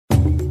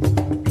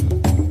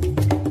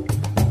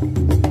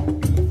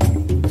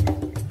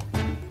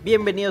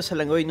Bienvenidos a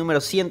Langoy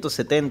número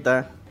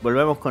 170.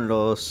 Volvemos con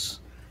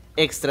los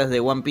extras de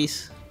One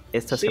Piece.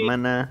 Esta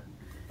semana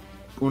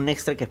un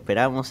extra que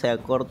esperábamos sea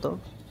corto.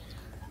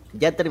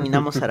 Ya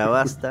terminamos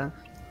Arabasta.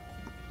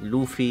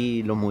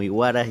 Luffy, los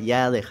Mugiwaras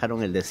ya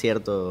dejaron el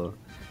desierto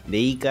de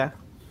Ica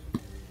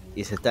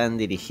y se están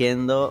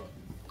dirigiendo.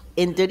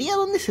 En teoría,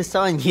 ¿dónde se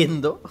estaban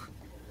yendo?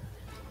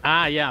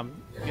 Ya.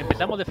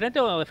 ¿Empezamos de frente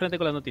o de frente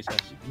con las noticias?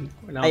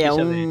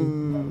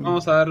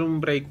 Vamos a dar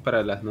un break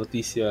para las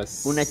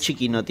noticias. Una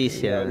chiqui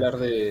noticia. Hablar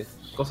de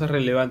cosas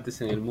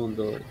relevantes en el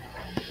mundo.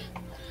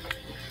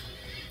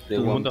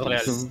 El mundo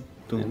real.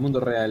 En el mundo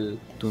real.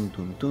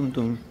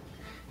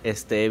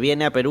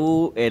 Viene a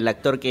Perú el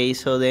actor que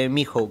hizo de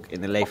Mihawk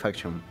en el live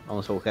action.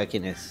 Vamos a buscar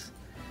quién es.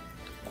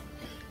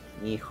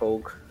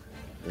 Mihawk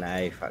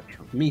live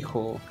action.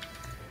 Mijo.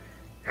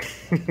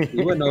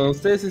 Y bueno,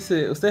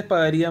 ¿ustedes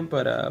pagarían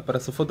para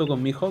su foto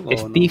con Mihawk o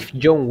Steve no?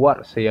 John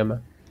Ward se llama.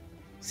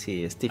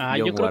 Sí, Steve John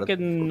yo creo Ward. que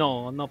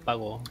no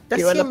pagó. Está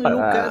 ¿Qué van a 100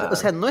 pagar? lucas, o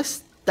sea, no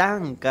es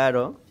tan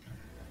caro,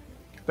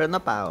 pero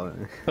no pago.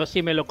 Pero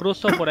si me lo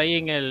cruzo por ahí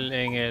en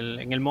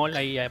el mall,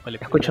 ahí ya le pago.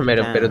 Escúchame,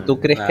 pero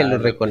 ¿tú crees que lo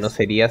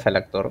reconocerías al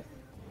actor?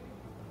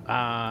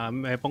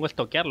 Me pongo a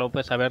estoquearlo,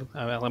 pues a ver,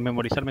 a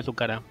memorizarme su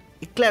cara.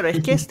 Y claro,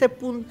 es que a este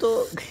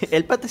punto,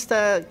 el pata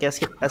está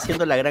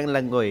haciendo la gran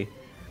Langoy.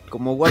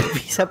 Como One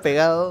Piece ha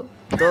pegado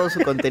todo su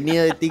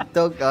contenido de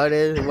TikTok, ahora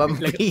es One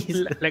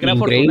Piece. La gran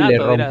Increíble,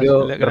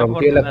 Fortunato,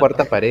 rompió la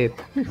cuarta pared.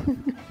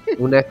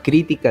 Una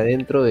crítica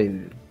dentro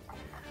del...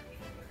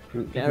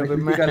 Claro,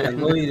 Una crítica a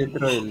Langoy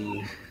dentro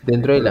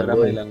del programa de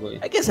Langoy. Langoy.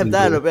 Hay que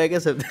aceptarlo, pero hay que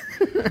aceptarlo.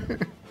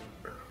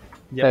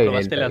 Ya Está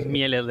probaste bien, las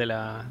mieles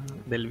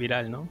del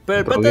viral, ¿no? Pero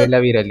el Rompió pata la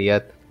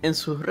viralidad. en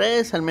sus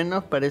redes al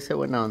menos parece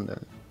buena onda.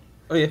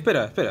 Oye,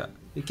 espera.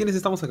 ¿Y quiénes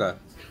estamos acá?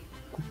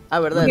 Ah,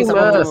 ¿verdad? ¿Quién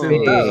Estamos,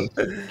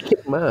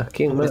 más?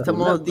 ¿Quién más?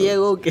 estamos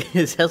Diego, que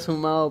se ha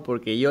sumado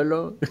porque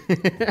YOLO.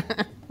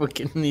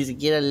 Porque ni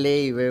siquiera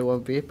lee y ve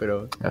One Piece,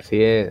 pero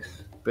Así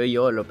es.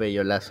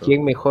 YOLazo. ¿Qué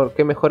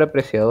mejor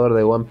apreciador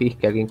de One Piece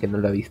que alguien que no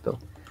lo ha visto?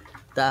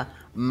 Está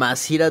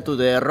Masira tu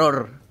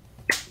terror.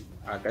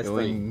 Acá Qué estoy.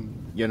 buen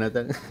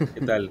Jonathan.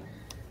 ¿Qué tal?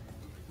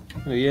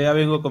 Yo ya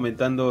vengo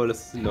comentando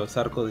los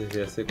arcos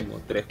desde hace como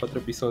 3-4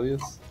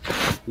 episodios.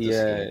 Y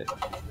en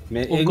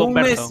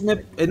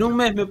un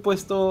mes me he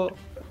puesto Al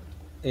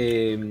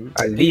he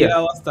día.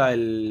 llegado hasta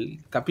el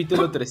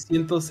capítulo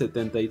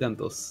 370 y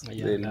tantos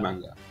Ya, del claro.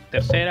 manga.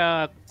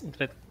 Tercera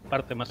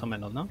parte más o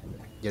menos, ¿no?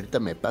 Y ahorita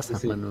me pasa,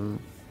 Sí. mano.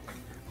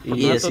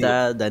 Y Y está Tú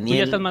ya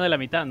Daniel estás más de la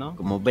mitad, ¿no?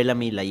 como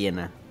Bellamy la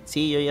hiena.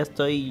 Sí, yo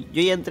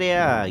ya entré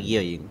a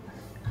Gyojin.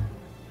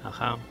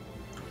 Ajá.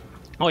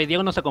 Oye,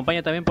 Diego nos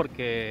acompaña también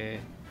porque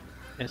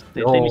No.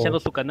 está iniciando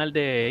su canal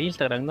de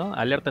Instagram, ¿no?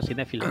 Alerta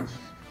Cinéfila.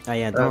 Ah,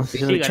 ya, estamos sí,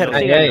 haciendo síganlo,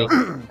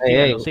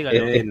 charla.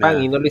 síganlo. Es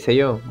pan y no lo hice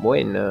yo.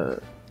 Buena.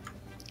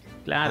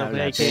 Claro,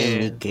 pues, hay Háblate,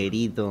 mi que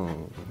querido.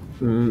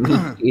 Mi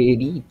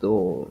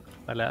querido.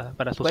 para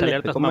sus ¿Cuál es?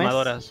 alertas ¿Cómo es?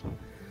 mamadoras.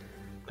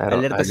 Claro,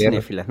 Alertas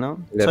cinéfilas, ¿no?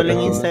 Alerta ¿Solo en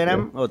cinéfila.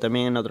 Instagram o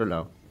también en otro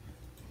lado?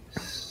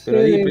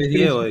 Pero Sí, pues, sí,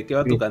 Diego, sí. ¿de qué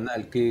va tu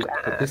canal?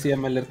 ¿Por qué se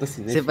llama Alerta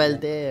Cinéfila? Se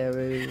faltea,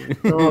 wey.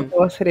 No, ¿qué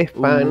va a ser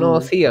spam? No,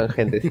 sigan,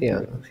 gente,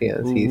 sigan. Si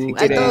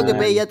quieren... todo que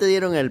pe, ya te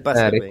dieron el pase.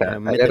 Claro, pe, está. ya,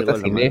 mete el Alerta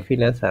gol, nomás.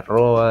 cinéfilas,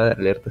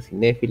 alerta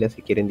cinéfilas,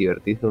 si quieren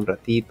divertirse un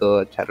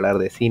ratito, charlar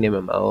de cine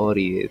mamador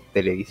y de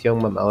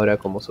televisión mamadora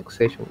como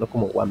Succession, no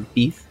como One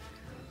Piece.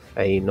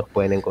 Ahí nos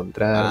pueden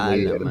encontrar,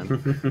 muy la divertido.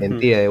 mano.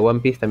 Mentira, de One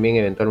Piece también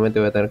eventualmente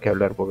voy a tener que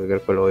hablar porque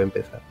creo que lo voy a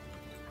empezar.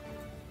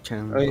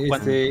 Chan.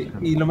 Oye,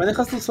 ¿y lo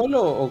manejas tú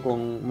solo o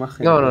con más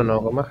gente?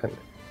 No, con más gente.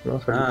 No,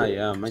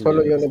 Ya, mañana.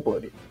 solo yo no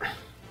podría.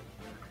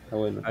 Está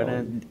bueno.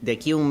 Ahora, de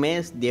aquí a un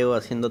mes, Diego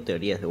haciendo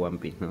teorías de One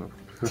Piece, ¿no?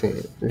 Sí.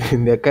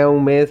 De acá a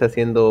un mes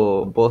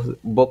haciendo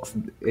box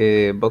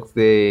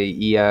de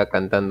IA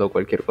cantando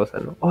cualquier cosa,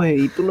 ¿no? Oye,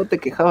 y tú no te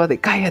quejabas de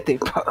cállate,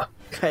 pa.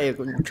 Calla,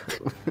 concha.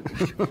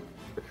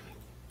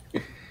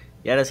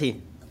 Y ahora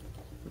sí,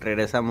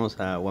 regresamos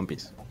a One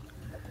Piece.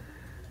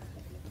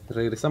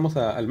 Regresamos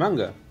al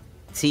manga.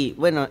 Sí,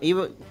 bueno,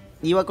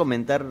 iba a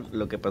comentar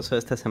lo que pasó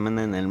esta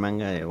semana en el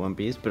manga de One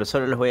Piece, pero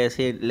solo les voy a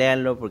decir,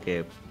 léanlo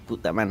porque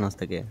puta mano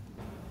hasta que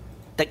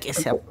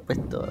se ha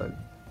puesto.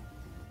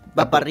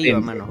 Va para arriba,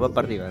 mano, va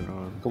para arriba,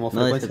 no. Como no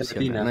frecuencia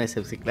decepciona, latina. no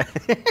decepciona.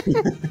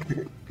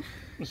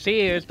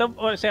 Sí,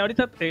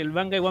 ahorita el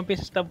manga de One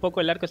Piece está un poco,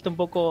 el arco está un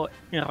poco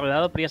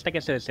enredado, pero ya está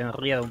que se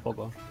desenrieda un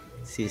poco.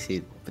 Sí,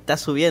 está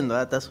subiendo,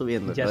 está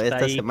subiendo. Ya Pero está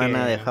esta ahí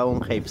semana ha que- dejado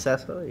un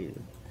hypezazo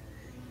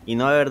y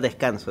no va a haber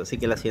descanso, así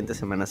que la siguiente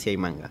semana sí hay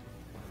manga.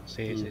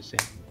 Sí.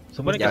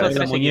 Supone que Ya son ves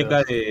la 3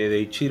 muñeca seguidos. de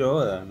Ichiro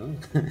Oda, ¿no?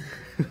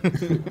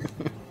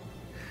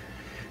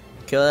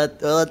 Que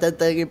Oda está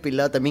tan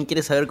empilado, también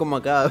quiere saber cómo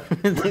acaba.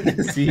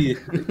 Sí,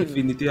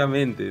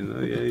 definitivamente,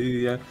 ¿no?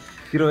 Ya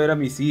quiero ver a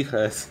mis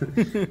hijas.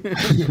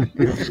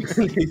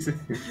 Dice,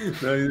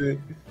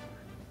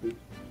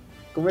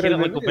 ¿cómo era Quiero el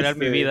meme? recuperar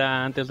mi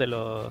vida antes del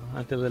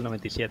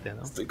 97,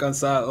 ¿no? Estoy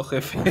cansado,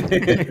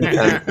 jefe.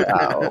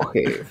 Cansado,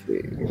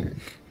 jefe.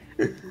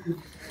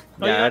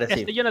 Oye, Ya, ahora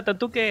sí. Jonathan,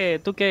 tú que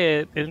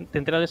te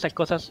enteras de esas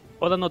cosas,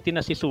 ¿Oda no tiene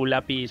así su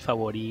lápiz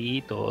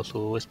favorito o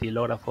su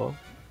estilógrafo?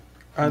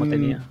 Como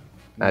tenía.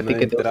 A No ti he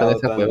que te gustan entrado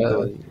esas tanto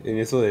huevadas. en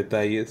esos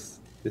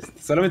detalles.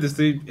 Solamente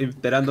estoy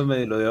enterándome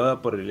de lo de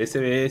Oda por el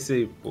SBS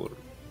y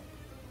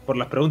por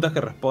las preguntas que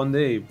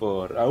responde y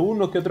por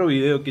alguno que otro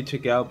video que he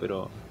chequeado,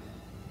 pero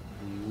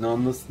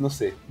no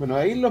sé. Bueno,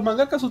 ahí los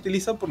mangakas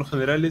utilizan por lo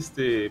general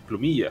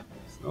plumillas,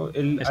 pues, ¿no?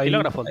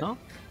 Estilógrafos, ¿no?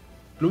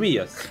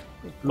 Plumillas.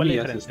 ¿Cuál es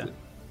la Plumillas, diferencia?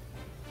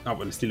 No,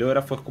 pues el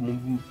estilógrafo es como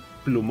un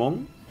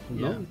plumón,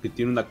 ¿no? Ya. Que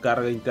tiene una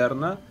carga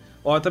interna.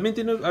 O también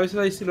tiene, a veces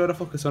hay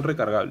estilógrafos que son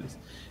recargables.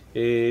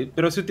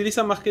 Pero se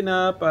utiliza más que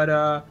nada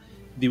para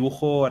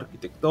dibujo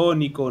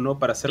arquitectónico, ¿no?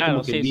 Para hacer Claro,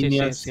 como que sí, sí, sí, sí.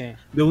 líneas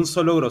de un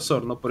solo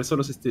grosor, ¿no? Por eso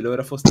los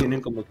estilógrafos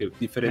tienen como que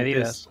diferentes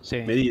Medidas, sí.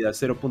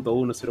 medidas, 0.1,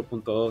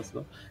 0.2,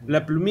 ¿no?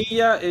 La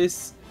plumilla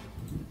es,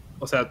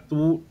 o sea,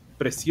 tú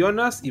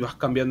presionas y vas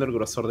cambiando el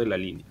grosor de la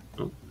línea,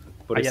 ¿no?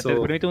 Por Ya te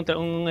eso, permite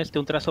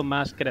un trazo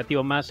más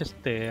creativo, más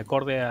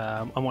acorde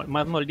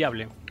más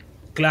moldeable.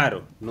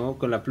 claro, ¿no?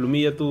 Con la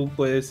plumilla tú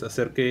puedes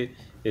hacer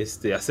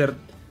hacer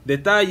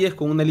detalles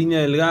con una línea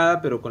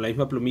delgada, pero con la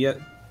misma plumilla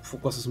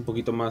cosas un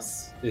poquito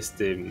más,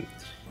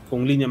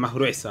 con línea más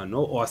gruesa,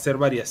 ¿no? O hacer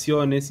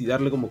variaciones y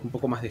darle como que un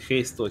poco más de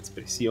gesto,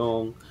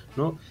 expresión,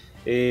 ¿no?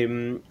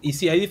 Y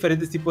sí, hay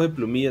diferentes tipos de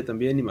plumilla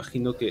también.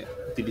 Imagino que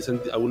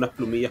utilizan algunas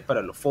plumillas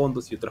para los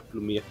fondos y otras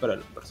plumillas para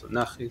los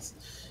personajes.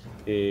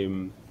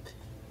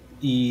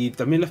 Y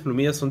también las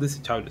plumillas son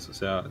desechables, o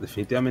sea,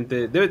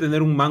 definitivamente debe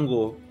tener un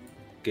mango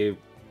que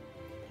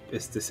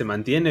se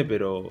mantiene,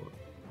 pero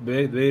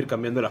debe ir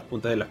cambiando las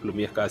puntas de las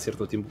plumillas cada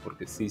cierto tiempo,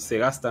 porque si se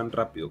gastan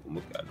rápido, como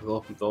que a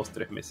los 2,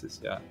 3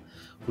 meses ya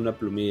una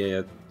plumilla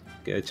ya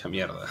queda hecha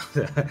mierda.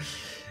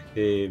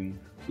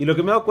 Y lo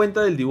que me he dado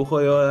cuenta del dibujo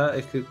de Oda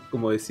es que,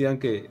 como decían,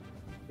 que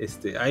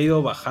ha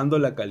ido bajando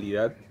la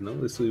calidad, ¿no?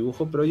 De su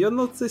dibujo, pero yo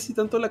no sé si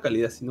tanto la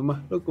calidad, sino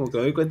más como que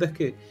me doy cuenta es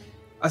que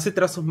hace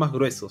trazos más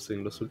gruesos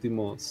en los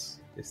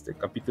últimos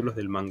capítulos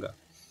del manga.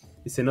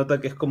 Y se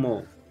nota que es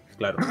como,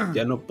 claro,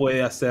 ya no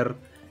puede hacer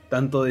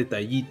tanto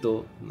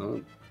detallito, ¿no?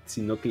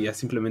 Sino que ya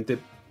simplemente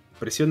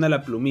presiona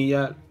la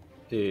plumilla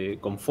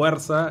con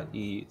fuerza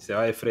y se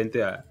va de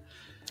frente a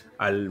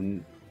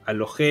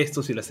los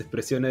gestos y las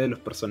expresiones de los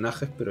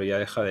personajes, pero ya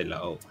deja de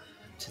lado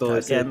todo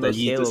ese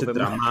detallito, ese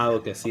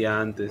tramado que hacía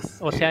antes.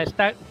 O sea,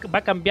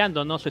 va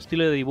cambiando, ¿no? Su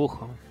estilo de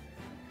dibujo.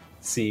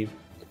 Sí.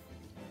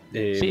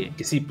 Sí.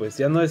 Que sí, pues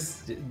ya no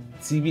es.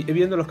 Sí,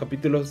 viendo los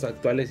capítulos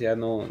actuales ya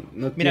no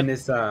tiene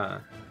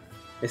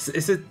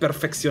ese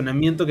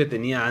perfeccionamiento que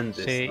tenía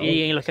antes. Sí, ¿no?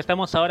 y en los que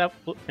estamos ahora,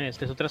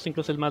 su trazo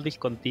incluso es más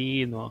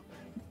discontinuo.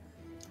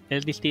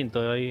 Es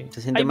distinto.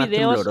 Se siente hay más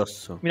videos,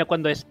 tembloroso. Mira,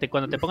 cuando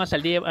te pongas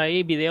al día,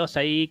 hay videos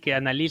ahí que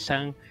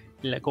analizan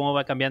cómo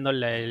va cambiando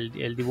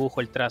el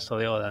dibujo, el trazo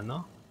de Oda,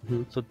 ¿no?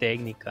 Uh-huh. Su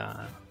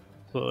técnica,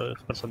 sus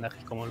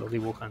personajes, cómo los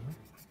dibujan,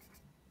 ¿no?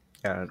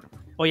 Claro.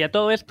 Oye, a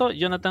todo esto,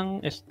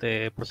 Jonathan,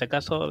 por si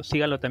acaso,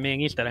 sígalo también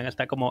en Instagram,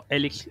 está como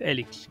Elix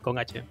con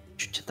H.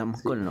 Chucha,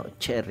 estamos con los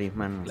cherries,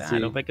 mano.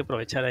 Claro, hay que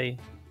aprovechar ahí.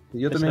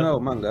 Yo también hago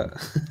manga.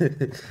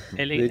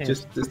 De hecho,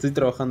 estoy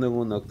trabajando en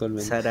uno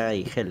actualmente. Sara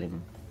y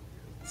Helen.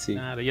 Sí.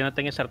 Claro,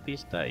 Jonathan es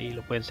artista y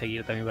lo pueden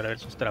seguir también para ver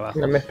sus trabajos.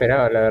 No me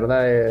esperaba, la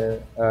verdad,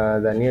 a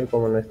Daniel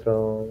como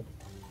nuestro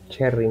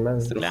cherry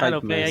man.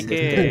 Claro, que hay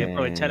que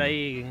aprovechar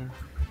ahí,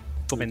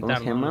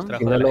 comentar, ¿no?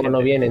 Si no, luego no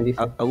vienen,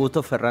 dice.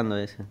 Augusto Ferrando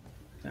ese.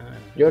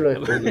 Yo lo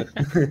descubrí.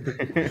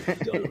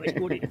 Yo lo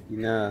descubrí. Y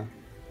nada.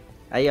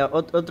 Hay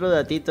otro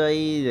datito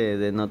ahí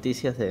de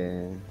noticias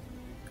de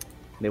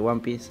One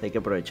Piece, hay que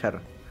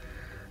aprovechar.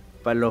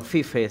 Para los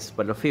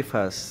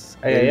FIFAs,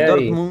 el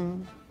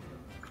Dortmund.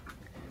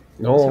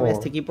 ¿Cómo se llama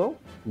este equipo?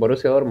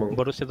 Borussia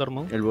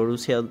Dortmund. El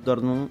Borussia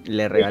Dortmund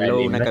le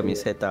regaló una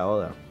camiseta a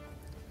Oda.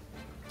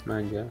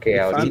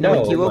 Que si no me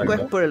equivoco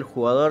es por el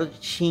jugador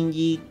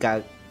Shinji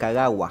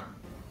Kagawa.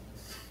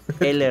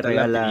 Él le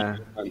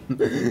regala.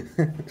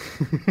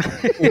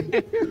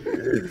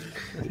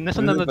 No es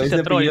una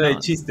noticia troll, ¿no? De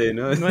chiste,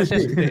 ¿no? No es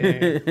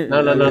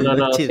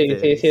No. Sí,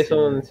 es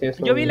un.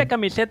 Yo vi la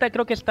camiseta,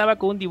 creo que estaba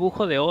con un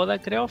dibujo de Oda,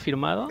 creo,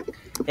 firmado.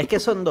 Es que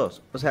son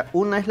dos. O sea,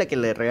 una es la que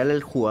le regala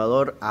el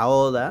jugador a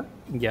Oda.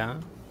 Ya.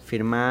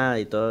 Firmada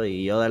y todo,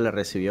 y Oda la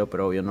recibió,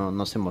 pero obvio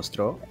no se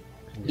mostró.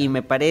 Ya. Y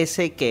me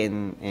parece que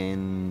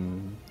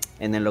en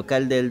el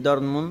local del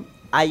Dortmund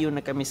hay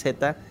una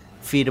camiseta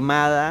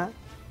firmada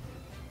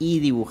y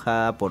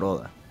dibujada por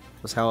Oda.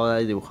 O sea, Oda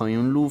dibujó en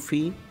un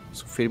Luffy,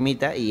 su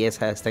firmita, y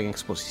esa está en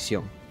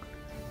exposición.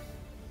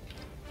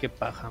 Qué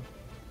paja.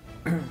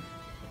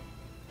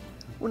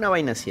 Una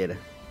vaina así era.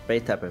 Ahí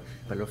está, para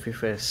los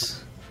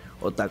fifes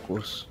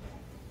otakus.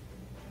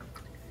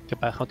 Qué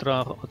paja,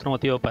 otro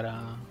motivo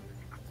para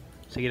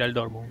seguir al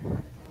Dortmund.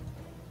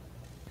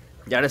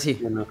 Y ahora sí,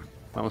 bueno,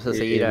 vamos a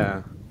seguir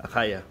a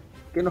Jaya.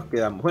 ¿Qué nos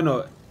quedamos?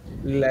 Bueno,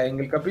 en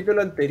el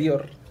capítulo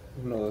anterior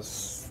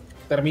nos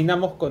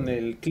terminamos con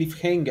el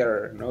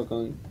cliffhanger, ¿no?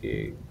 Con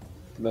que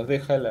nos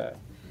deja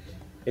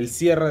el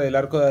cierre del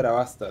arco de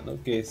Arabasta,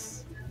 ¿no? Que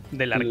es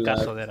del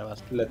arcazo de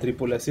Arabasta. La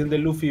tripulación de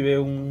Luffy ve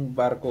un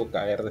barco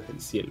caer desde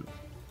el cielo.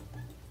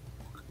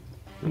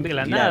 De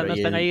la Claro, nada, ¿no?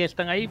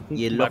 Están ahí.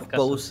 Y el log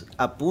post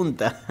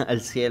apunta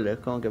al cielo. Es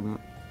como que.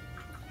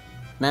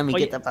 Nami, Oye,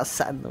 ¿qué está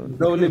pasando?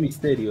 Doble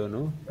misterio,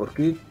 ¿no?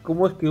 Porque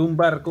 ¿cómo es que un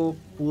barco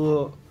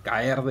pudo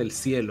caer del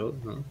cielo,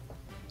 ¿no?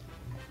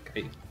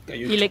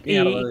 Cayó Y hecho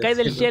mierda cae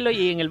del cielo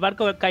y en el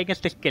barco caen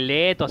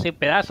esqueleto, así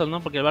pedazos,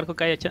 ¿no? Porque el barco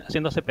cae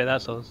haciéndose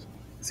pedazos.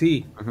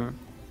 Sí. Ujú.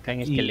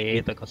 Caen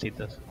esqueletos,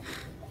 cositas.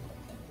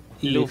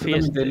 Y Luffy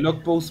el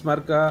log post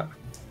marca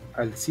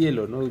al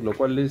cielo, ¿no? Lo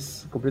cual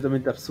es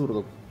completamente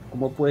absurdo.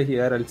 ¿Cómo puedes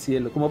llegar al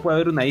cielo? ¿Cómo puede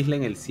haber una isla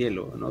en el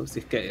cielo, ¿no? Si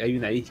es que hay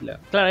una isla.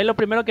 Claro, es lo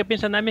primero que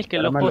piensa Nami es que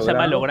el Está loco se ha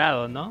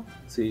malogrado. malogrado, ¿no?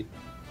 Sí.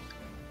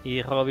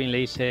 Y Robin le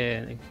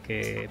dice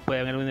que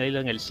puede haber una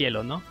isla en el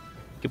cielo, ¿no?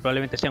 Que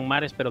probablemente sean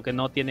mares, pero que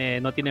no tiene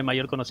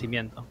mayor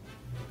conocimiento.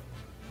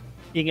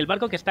 Y en el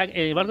barco que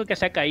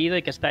se ha caído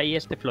y que está ahí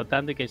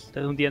flotando y que se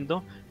está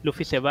hundiendo,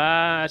 Luffy se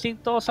va así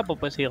todo sapo,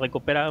 pues, y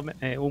recupera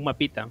un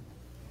mapita.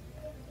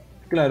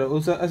 Claro,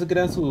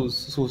 crean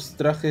sus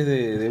trajes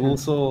de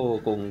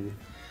buzo con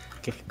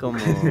Que es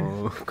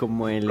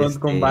como el.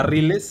 con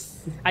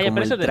barriles. Ah, ya, como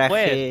pero eso el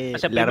traje, después. O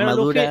sea, la primero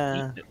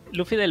armadura.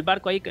 Luffy del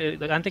barco ahí,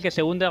 antes que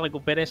se hunda,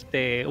 recupera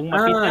un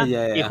mapita.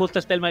 Ya. Y justo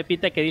está el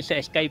mapita que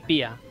dice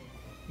Skypiea,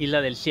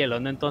 Isla del Cielo,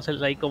 ¿no?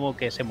 Entonces ahí como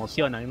que se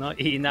emocionan, ¿no?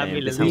 Y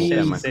Nami les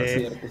dice,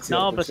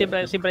 no, pero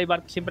siempre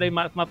hay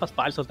mapas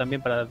falsos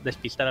también para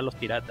despistar a los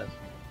piratas.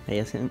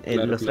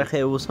 Los trajes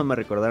de buzo me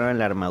recordaron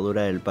la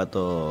armadura del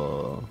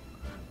pato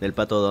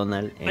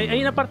Donald.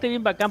 Hay una parte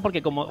bien bacán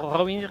porque como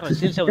Robin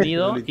recién se ha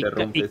unido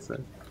perdón.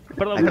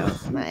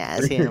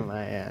 Sí,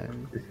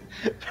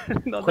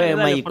 No, juega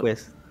dale, Magic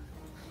Quest.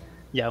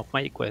 Ya,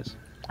 Magic Quest.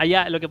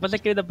 Ya, lo que pasa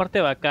es que hay una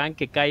parte bacán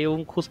que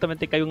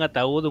justamente cae un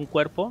ataúd, un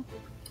cuerpo,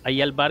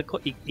 ahí al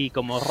barco y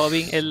como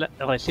Robin él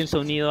recién se ha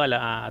unido a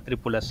la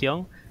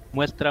tripulación,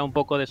 muestra un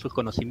poco de sus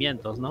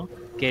conocimientos, ¿no?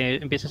 Que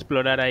empieza a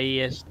explorar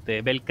ahí,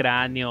 ve el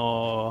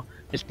cráneo,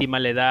 estima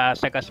la edad,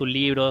 saca sus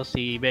libros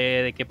y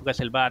ve de qué época es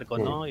el barco,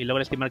 ¿no? Y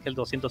logra estimar que es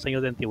 200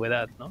 años de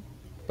antigüedad, ¿no?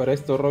 Para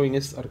esto Robin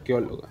es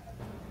arqueóloga.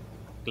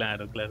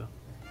 Claro.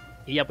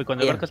 Y ya, pues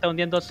cuando el barco está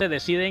hundiéndose,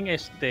 deciden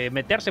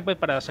meterse pues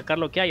para sacar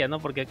lo que haya, ¿no?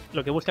 Porque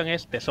lo que buscan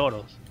es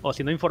tesoros, o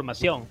si no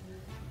información.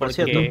 Por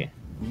cierto,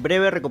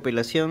 breve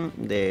recopilación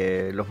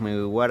de los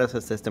Mugiwaras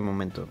hasta este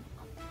momento.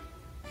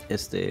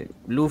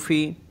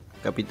 Luffy,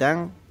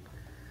 capitán.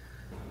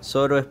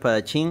 Zoro,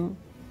 espadachín.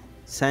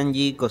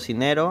 Sanji,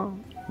 cocinero.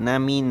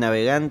 Nami,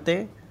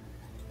 navegante.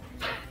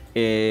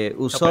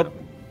 Usopp,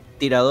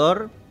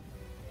 tirador.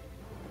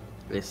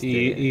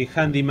 Y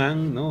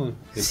Handyman, ¿no?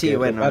 Sí,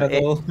 bueno,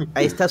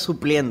 ahí está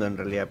supliendo en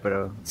realidad,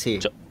 pero sí.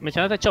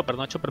 Mencionaste Chopper,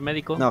 ¿no? Chopper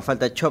médico. No,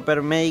 falta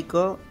Chopper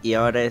médico y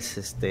ahora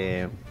es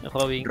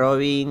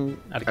Robin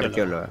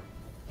arqueóloga.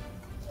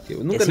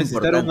 Nunca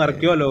necesitaron un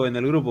arqueólogo en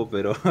el grupo,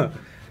 pero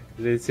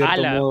de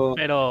cierto modo...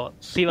 pero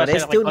sí va para a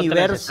ser este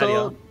universo,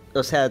 necesario.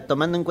 O sea,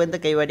 tomando en cuenta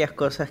que hay varias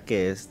cosas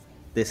que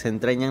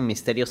desentrañan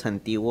misterios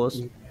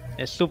antiguos,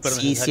 es súper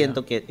necesario. Sí,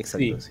 siento que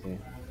exacto, sí.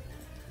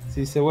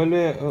 Sí, se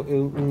vuelve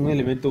un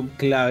elemento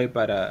clave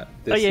para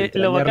Oye,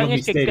 lo bacán los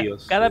es que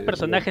misterios. Cada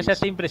personaje se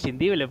hace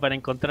imprescindible para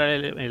encontrar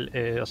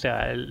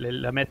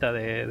la meta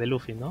de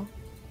Luffy, ¿no?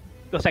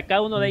 O sea,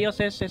 cada uno de ellos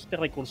es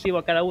recursivo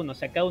a cada uno. O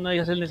sea, cada uno de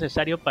ellos es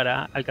necesario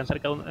para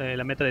alcanzar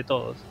la meta de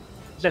todos.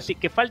 O sea, si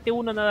que falte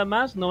uno nada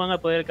más, no van a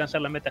poder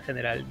alcanzar la meta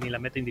general ni la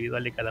meta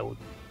individual de cada uno.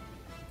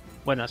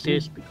 Bueno, así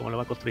es como lo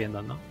va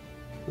construyendo, ¿no?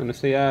 Bueno,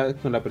 eso ya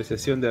con la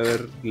apreciación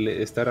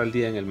de estar al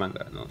día en el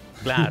manga, ¿no?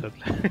 Claro.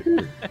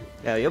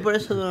 Claro, yo por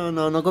eso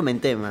no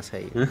comenté más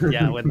ahí.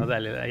 Ya, bueno,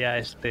 dale,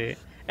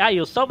 ya y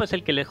Usopp es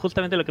el que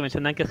justamente lo que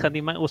mencionan que es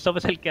Handyman. Usopp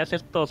es el que hace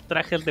estos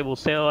trajes de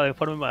buceo de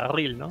forma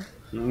barril, ¿no?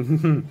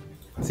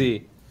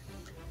 Sí.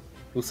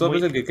 Usopp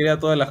es el que crea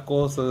todas las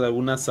cosas,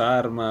 algunas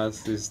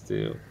armas,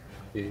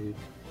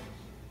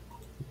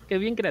 que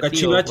bien creativo.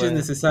 Cachivaches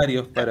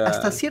necesarios para...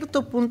 Hasta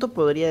cierto punto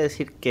podría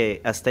decir que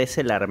hasta es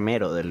el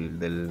armero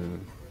del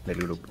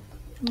grupo.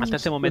 Hasta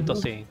ese momento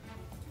sí.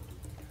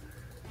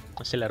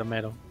 Es el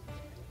armero.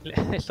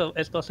 Estos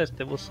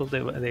buzos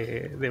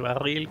de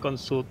barril con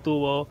su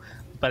tubo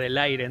para el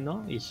aire,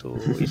 ¿no? Y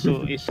sus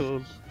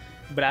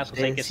brazos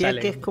ahí que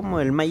salen. Que es como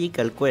el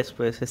Magical Quest,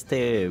 pues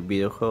este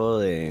videojuego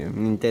de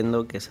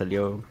Nintendo que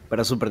salió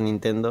para Super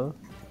Nintendo,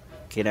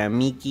 que era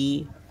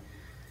Mickey,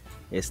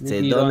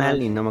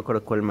 Donald y no me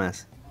acuerdo cuál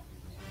más.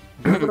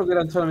 Yo creo que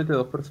eran solamente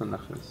dos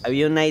personajes.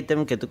 Había un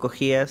ítem que tú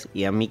cogías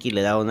y a Mickey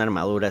le daba una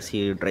armadura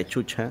así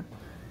rechucha,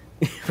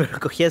 pero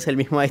cogías el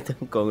mismo ítem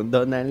con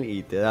Donald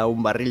y te daba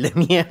un barril de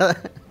mierda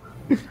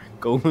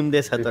con un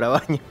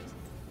desatorabaños.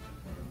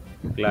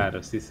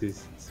 Claro, sí, es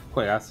un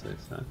juegazo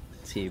esa.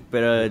 Sí,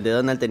 pero el de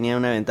Donald tenía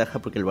una ventaja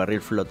porque el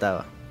barril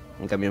flotaba.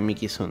 En cambio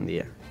Mickey se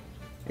hundía.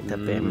 Ahí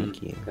tapé a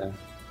Mickey. Claro.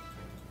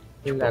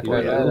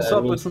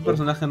 Usopp es un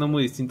personaje no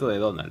muy distinto de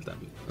Donald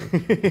también,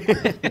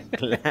 ¿no?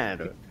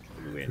 Claro.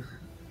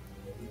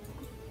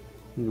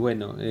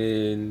 Bueno,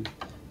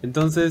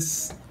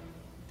 entonces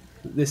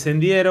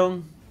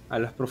descendieron a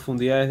las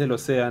profundidades del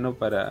océano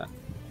para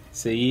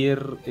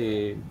seguir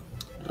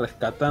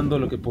rescatando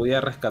lo que podía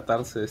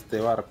rescatarse de este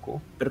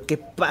barco. Pero ¿qué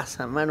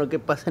pasa, mano? ¿Qué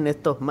pasa en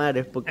estos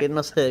mares? ¿Por qué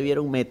no se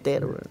debieron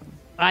meter, bro?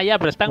 Ah, ya,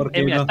 pero están, No.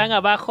 están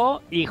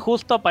abajo y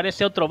justo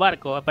aparece otro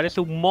barco, aparece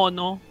un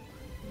mono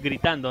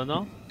gritando,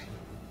 ¿no?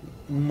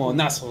 Un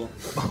monazo.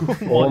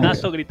 Un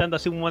monazo gritando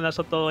así, un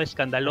monazo todo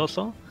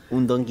escandaloso.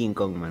 Un Donkey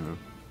Kong, mano.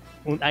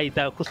 Ahí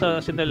está, justo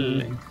haciendo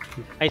el...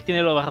 Ahí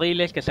tiene los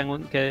barriles que en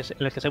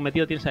los que se han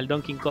metido, tienes al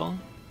Donkey Kong.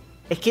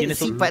 Es que Tiene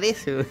sí su-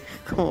 parece, bro.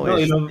 ¿Cómo No,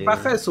 y es, lo tío?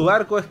 baja de su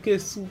barco es que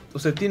o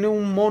sea, tiene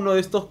un mono de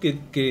estos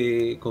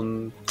que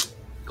con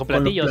Con los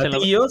platillos, en los-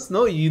 platillos,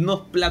 ¿no? Y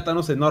unos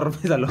plátanos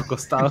enormes a los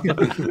costados.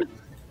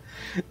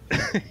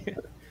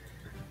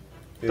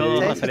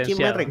 Todo ¿Sabes a quién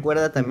me referenciado.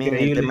 recuerda también el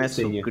Increíble tema de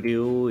su diseño.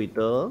 crew y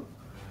todo?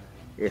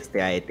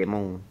 A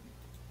Etemon.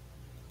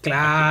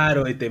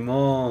 Claro,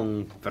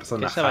 Etemon, Esa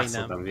personajazo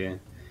vaina. también.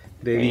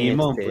 De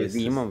Digimon, pues.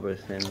 Digimon,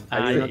 pues. Ah,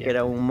 Había uno ya. que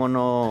era un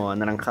mono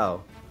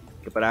anaranjado.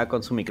 Que paraba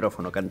con su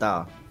micrófono,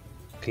 cantaba.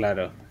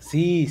 Claro.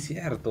 Sí,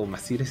 cierto,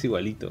 Masira es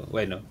igualito.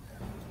 Bueno,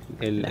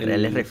 Las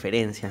reales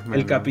referencias, el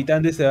mano.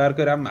 capitán de ese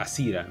barco era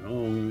Masira,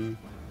 ¿no?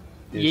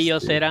 Y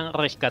ellos Este, eran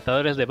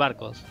rescatadores de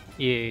barcos.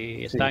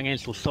 Y estaban en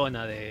su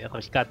zona de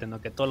rescate, ¿no?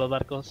 Que todos los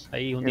barcos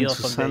ahí En hundidos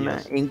su son de zona.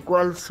 ellos. ¿En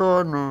cuál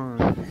zona?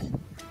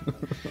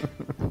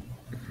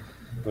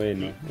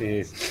 Bueno,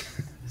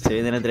 Se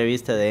viene la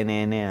entrevista de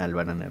NN al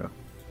bananero.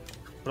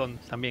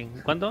 Pronto también.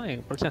 ¿Cuándo?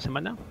 ¿En próxima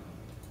semana?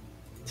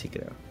 Sí,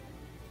 creo.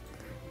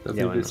 así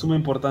Ya, de bueno. suma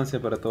importancia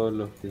para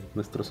todos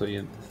nuestros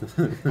oyentes.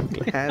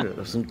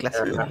 Claro, es un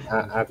clásico.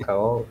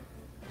 Acabó.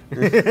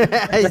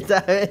 Ahí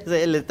está, ¿ves?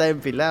 Él está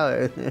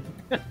empilado.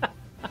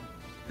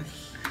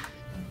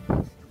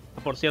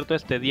 Por cierto,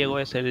 Diego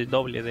es el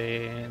doble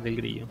del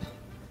grillo.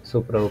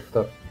 Su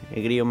productor.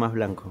 El grillo más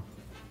blanco.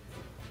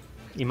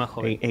 Y más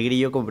joven. El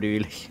grillo con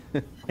privilegio.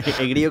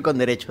 El grillo con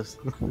derechos.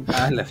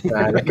 Ah, la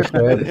Ah, qué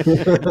fuerte.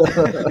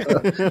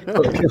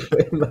 ¿Qué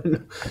fue, mano?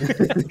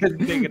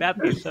 De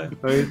gratis, ¿sabes?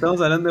 Oye,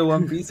 ¿estamos hablando de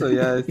One Piece o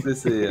ya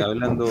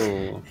hablando?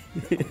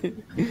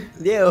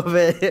 Diego,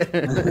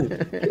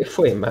 ¿Qué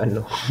fue,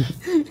 mano?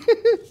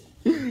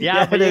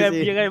 Ya, pues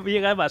ahora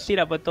llega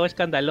Basira, pues todo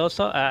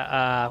escandaloso,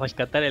 a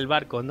rescatar el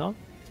barco, ¿no?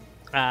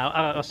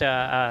 O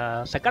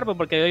sea, a sacar, pues,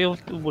 porque hay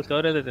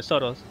buscadores de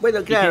tesoros.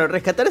 Bueno, claro,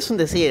 rescatar es un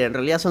decir, en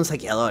realidad son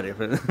saqueadores.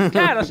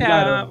 Claro, o sea,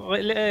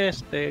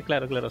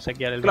 Claro. claro,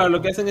 saquear el Claro, barco.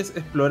 lo que hacen es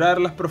explorar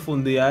las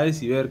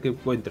profundidades y ver qué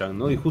encuentran,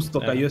 ¿no? Y justo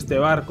Claro. cayó este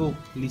barco,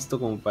 listo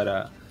como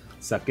para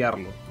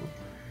saquearlo,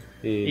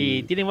 ¿no?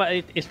 Y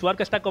su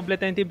barco está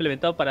completamente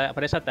implementado para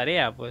esa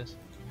tarea, pues.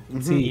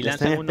 Sí, Y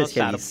lanzan unos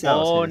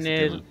especializados en ese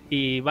zarpones tema.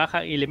 y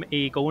baja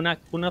y con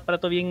un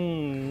aparato bien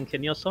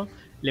ingenioso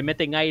le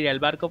meten aire al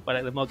barco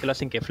para de modo que lo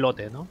hacen que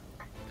flote, ¿no?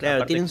 Claro,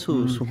 Aparte- tienen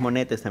sus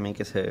monetes también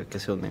que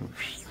se hunden.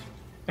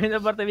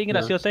 Una parte bien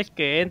graciosa es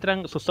que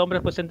sus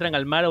hombres pues entran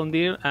al mar a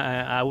hundir,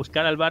 a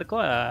buscar al barco,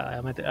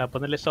 a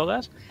ponerle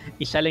sogas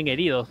y salen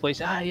heridos.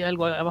 Pues hay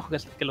algo abajo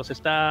que los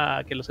está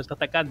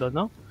atacando,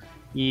 ¿no?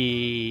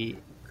 Y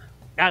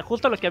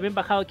justo los que habían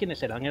bajado,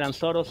 ¿quiénes eran? Eran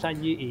Zoro,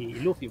 Sanji y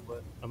Luffy, pues,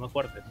 los más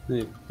fuertes.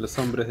 Sí, los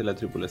hombres de la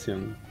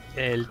tripulación.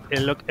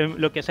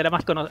 Lo que será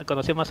más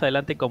conocido más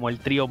adelante como el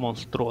trío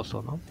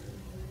monstruoso, ¿no?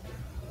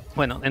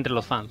 Bueno, entre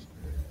los fans.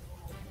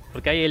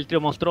 Porque hay el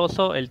trío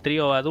monstruoso, el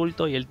trío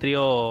adulto y el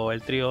trío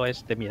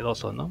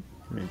miedoso, ¿no?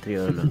 El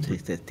trío de los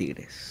tristes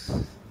tigres.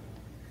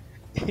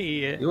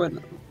 Y, Y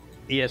bueno,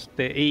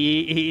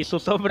 y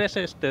sus hombres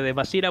de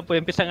Basira pues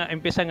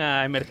empiezan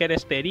a emerger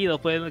heridos,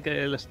 pues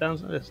que lo están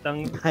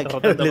Ah, claro,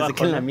 derrotando le abajo,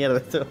 sacan la ¿no? mierda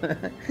esto.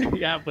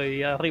 Ya, pues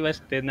y arriba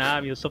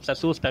Nami y Usopp se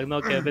asustan,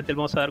 ¿no? Que de repente el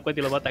mono se va a dar cuenta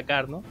y los va a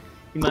atacar, ¿no?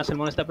 Y más el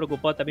mono está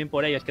preocupado también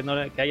por ellos, que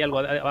hay algo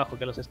abajo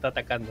que los está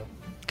atacando.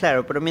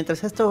 Claro, pero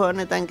mientras estos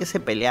jóvenes estaban que se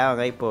peleaban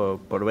ahí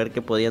por ver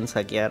qué podían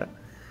saquear,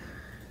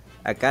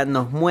 acá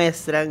nos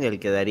muestran el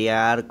que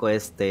daría arco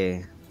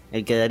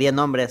el que daría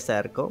nombre a este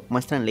arco,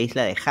 muestran la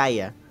isla de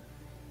Jaya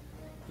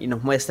y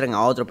nos muestran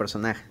a otro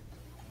personaje.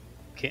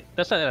 ¿Qué?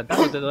 ¿Estás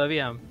adelantándote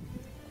todavía?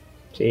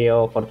 Sí,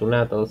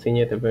 Fortunato,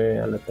 ciñete pe,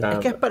 a la Es trampa.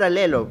 que es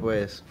paralelo,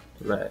 pues.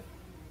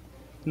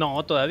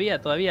 No, todavía.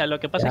 Lo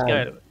que pasa es que, a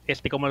ver,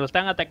 como lo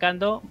están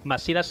atacando,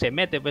 Masira se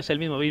mete, pues el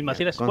mismo, y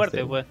Masira es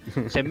Conste. fuerte,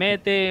 pues. Se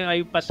mete,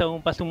 ahí pasa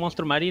un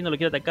monstruo marino, lo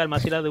quiere atacar,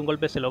 Masira de un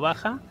golpe se lo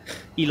baja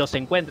y los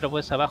encuentra,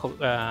 pues, abajo,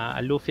 a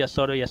Luffy, a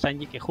Zoro y a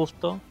Sanji, que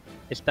justo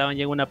estaban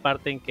ya en una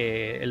parte en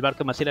que el barco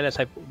de Masira les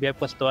había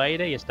puesto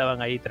aire y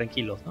estaban ahí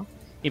tranquilos, ¿no?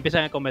 Y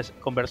empiezan a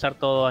conversar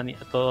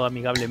todo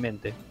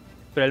amigablemente.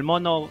 Pero el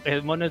mono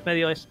es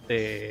medio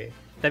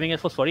también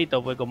es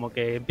fosforito, pues como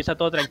que empieza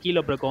todo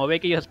tranquilo, pero como ve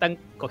que ellos están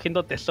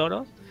cogiendo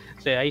tesoros,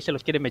 ahí se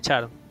los quiere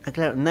mechar. Ah,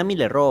 claro, Nami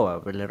le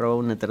roba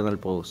un Eternal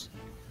Pose.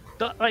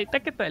 Ay, está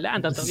que te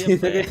adelantas también, sí,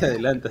 está que pues. te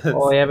adelantas.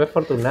 Oh, ya ves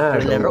Fortunato.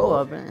 Pero le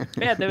roba, pe.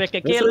 Fíjate, ves que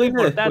aquí Eso es lo viene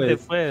importante,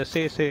 después.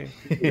 pues, sí.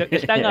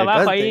 Están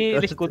abajo ahí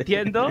Conste.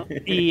 discutiendo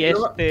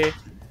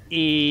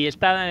y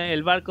está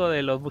el barco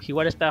de los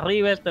Mugiwara está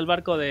arriba, está el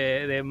barco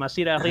de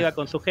Masira arriba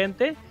con su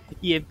gente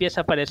y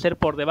empieza a aparecer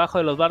por debajo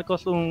de los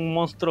barcos un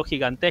monstruo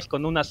gigantesco,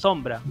 con una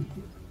sombra.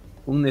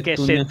 Un que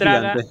Neptunian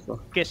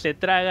gigantesco. se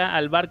traga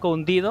al barco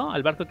hundido,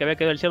 al barco que había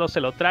caído del cielo se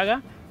lo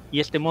traga y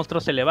este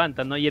monstruo se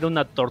levanta, ¿no? Y era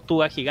una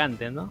tortuga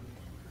gigante, ¿no?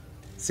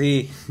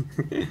 Sí,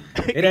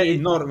 era Y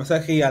enorme, o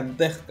sea,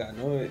 gigantesca,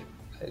 ¿no?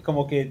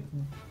 Como que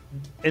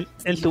en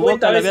su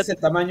 50 boca veces el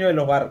tamaño de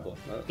los barcos,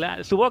 ¿no? claro,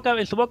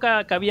 en su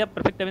boca cabía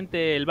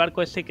perfectamente el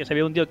barco ese que se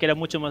había hundido, que era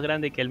mucho más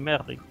grande que el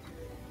Merry.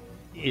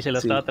 Y se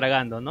lo Sí. estaba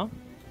tragando, ¿no?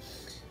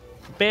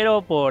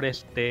 Pero por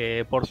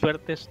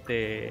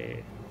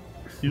suerte,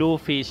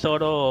 Luffy,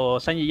 Zoro,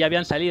 Sanji ya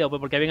habían salido, pues,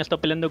 porque habían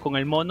estado peleando con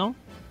el mono.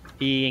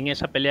 Y en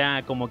esa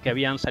pelea como que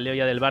habían salido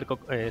ya del barco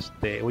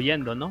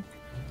huyendo, ¿no?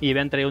 Y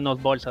habían traído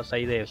unos bolsas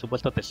ahí de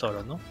supuesto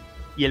tesoro, ¿no?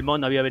 Y el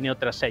mono había venido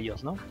tras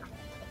ellos, ¿no?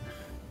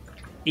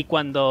 Y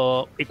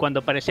cuando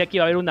parecía que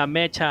iba a haber una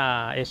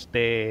mecha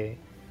de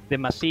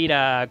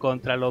Masira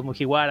contra los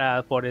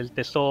Mugiwara por el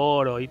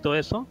tesoro y todo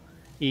eso,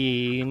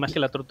 y más que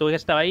la tortuga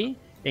estaba ahí,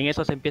 en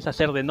eso se empieza a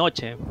hacer de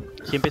noche,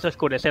 se empieza a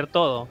oscurecer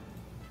todo.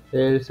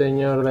 El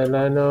señor de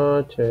la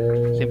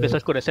noche. Se empezó a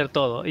oscurecer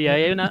todo. Y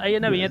hay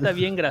una viñeta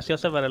bien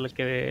graciosa para los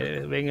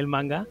que ven el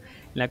manga,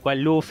 en la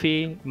cual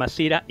Luffy,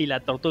 Masira y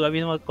la tortuga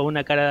mismo con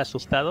una cara de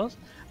asustados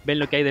ven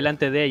lo que hay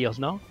delante de ellos,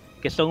 ¿no?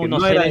 Que son Que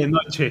unos no era seres... de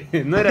noche,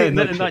 no era de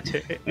No era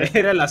noche. de noche.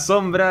 Era la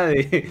sombra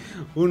de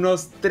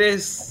unos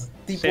 3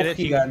 tipos Seres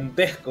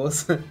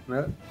gigantescos,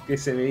 ¿no? Que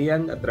se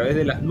veían a través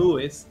de las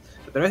nubes,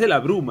 a través de la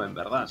bruma, en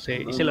verdad.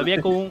 Sí, ¿no? y se lo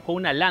veía con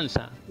una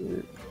lanza.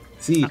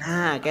 Sí,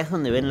 Ah, acá es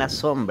donde ven las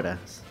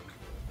sombras.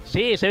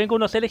 Sí, se ven con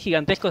unos seres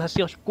gigantescos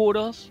así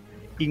oscuros,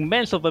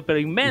 inmensos, pero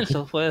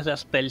inmensos, pues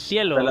hasta el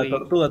cielo. hasta la y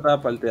tortuga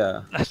estaba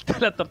palteada. hasta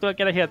la tortuga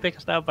que era gigantesca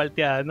estaba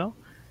palteada, ¿no?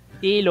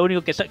 Y lo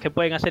único que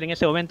pueden hacer en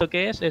ese momento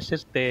que es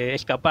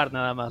escapar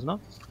nada más, ¿no?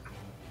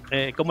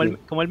 Sí.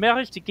 Como el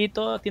Merry es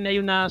chiquito, tiene ahí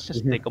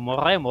unas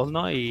como remos,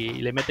 ¿no? Y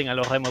le meten a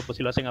los remos pues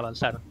si lo hacen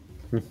avanzar.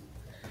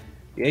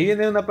 Y ahí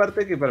viene una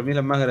parte que para mí es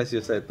la más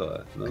graciosa de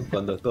todas, ¿no?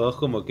 Cuando todos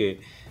como que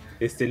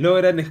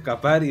logran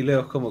escapar y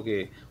luego es como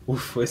que,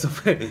 uff, eso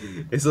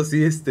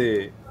sí,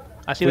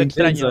 Ha sido fue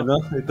extraño. intenso, ¿no?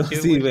 Entonces,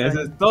 Ha sido sí, muy extraño.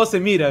 entonces, todos se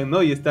miran,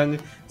 ¿no? Y están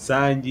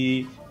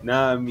Sanji,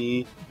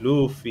 Nami,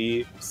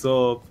 Luffy,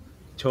 Usopp,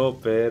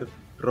 Chopper,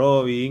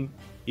 Robin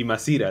y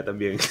Masira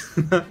también.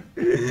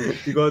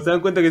 Y cuando se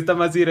dan cuenta que está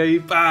Masira ahí,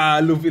 ¡pa!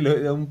 Luffy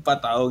le da un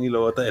patadón y lo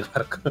bota del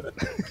barco.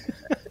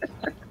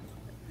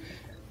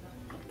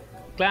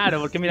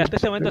 Claro, porque mira, hasta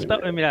ese momento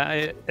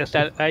o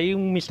sea, hay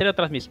un misterio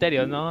tras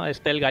misterio, ¿no?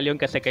 Está el galeón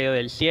que se ha caído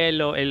del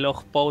cielo, el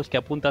log post que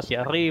apunta hacia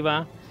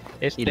arriba,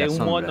 Y las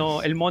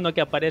sombras. el mono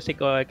que aparece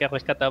que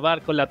rescata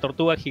barcos, la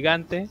tortuga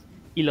gigante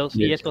y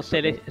estos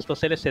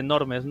seres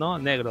enormes, ¿no?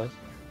 Negros,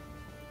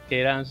 que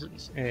eran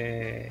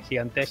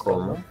gigantescos,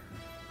 ¿Cómo? ¿no?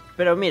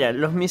 Pero mira,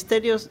 los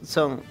misterios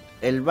son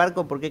el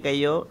barco por qué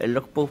cayó, el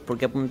logpost por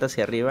qué apunta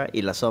hacia arriba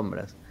y las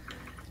sombras.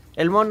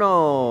 El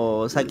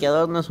mono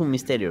saqueador no es un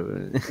misterio.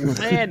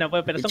 Bueno,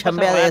 pues, pero son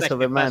Chambea cosas de raras eso,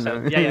 que pe, mano.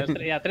 pasan.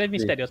 Ya, tres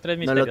misterios,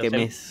 No lo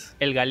quemes.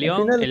 El galeón,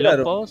 Al final, el claro.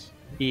 log post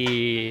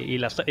y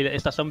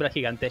estas sombras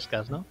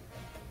gigantescas, ¿no?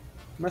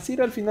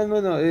 Masira al final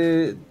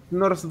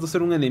no resultó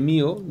ser un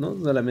enemigo, ¿no?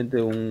 Solamente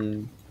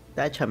un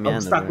Está chambeando.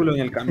 obstáculo pe.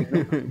 en el camino.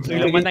 Y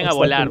lo mandan a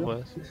volar,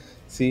 pues.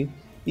 Sí.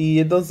 Y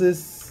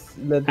entonces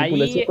la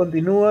tripulación Ahí-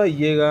 continúa y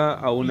llega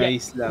a una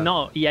isla.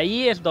 No, y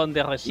ahí es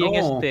donde recién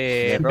No,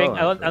 le ven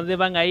roban, a dónde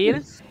van a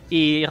ir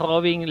y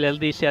Robin les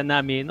dice a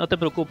Nami, no te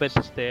preocupes,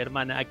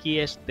 hermana, aquí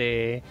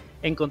he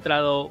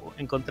encontrado,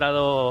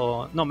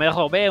 no, me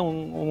robé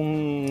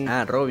un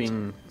Ah,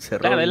 Robin se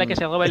roba. claro, es la que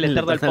se roba el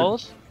Eternal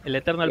Post, el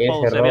Eternal Ese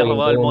Post se había Robin,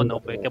 robado el ¿cómo? mono,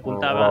 pues, que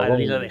apuntaba a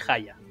la isla de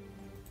Jaya.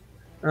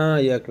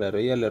 Ah, ya, claro.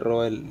 Ella le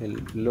roba el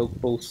log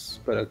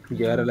post para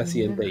llegar a la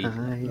siguiente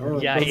isla. Ay,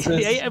 ¿no? Ya,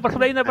 Entonces, por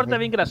ejemplo, hay una parte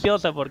bien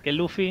graciosa porque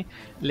Luffy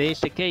le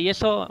dice que y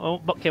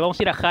eso que vamos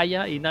a ir a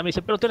Jaya y Nami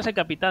dice, pero tú eres el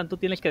capitán, tú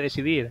tienes que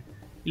decidir.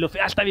 Y Luffy,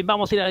 está bien,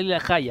 vamos a ir a la isla de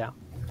Jaya.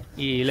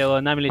 Y luego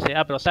Nami le dice,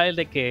 pero sabes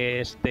de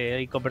que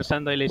y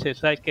conversando y le dice,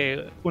 sabes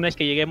que una vez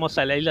que lleguemos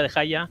a la isla de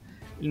Jaya,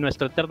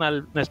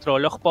 nuestro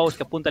log post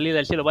que apunta a la isla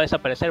del cielo va a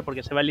desaparecer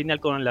porque se va a alinear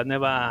con la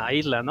nueva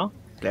isla, ¿no?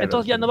 claro,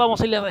 Entonces ya sí. no vamos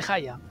a la isla de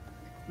Jaya.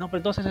 No, pero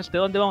entonces,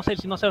 ¿dónde vamos a ir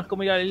si no sabemos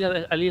cómo ir a la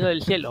isla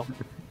del cielo?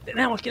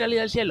 Tenemos que ir a la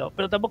isla del cielo,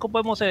 pero tampoco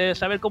podemos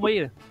saber cómo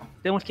ir.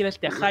 Tenemos que ir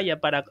a Jaya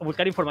para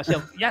buscar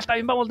información. Ya está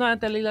bien, vamos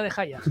nuevamente a la isla de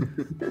Jaya.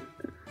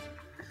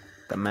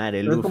 Tamare,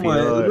 es Luffy. como,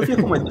 Luffy es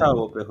como el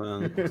chavo, pues,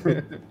 weón.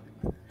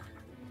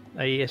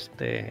 Ahí,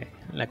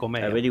 la A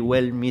comedia. very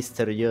well,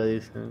 Mr. Yo,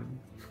 dice.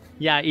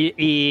 Ya,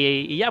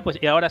 y ya, pues,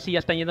 y ahora sí ya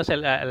están yéndose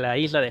a la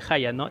isla de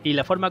Jaya, ¿no? Y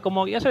la forma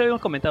como, ya se lo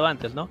habíamos comentado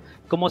antes, ¿no?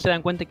 Cómo se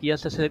dan cuenta que ya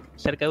se hace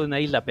cerca de una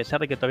isla, a pesar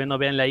de que todavía no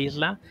vean la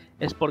isla,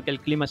 es porque el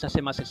clima se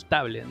hace más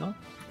estable, ¿no?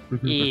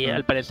 Y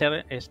al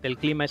parecer, el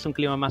clima es un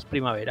clima más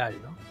primaveral,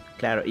 ¿no?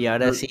 Claro, y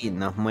ahora sí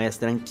nos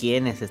muestran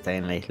quiénes están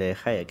en la isla de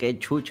Jaya. ¿Qué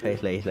chucha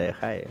es la isla de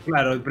Jaya?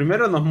 Claro,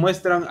 primero nos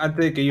muestran,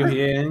 antes de que ellos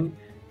lleguen,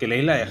 que la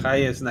isla de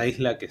Jaya es una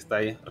isla que está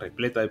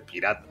repleta de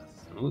piratas,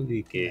 ¿no?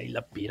 Y La que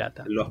isla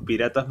pirata. los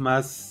piratas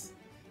más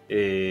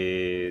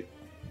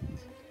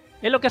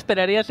Es lo que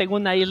esperarías en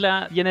una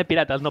isla llena de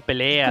piratas, no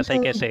peleas, hay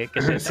que se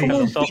sacan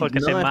los ojos, que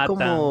se Es matan.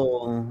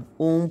 como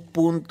un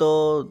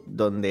punto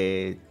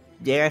donde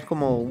llega, es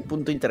como un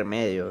punto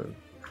intermedio.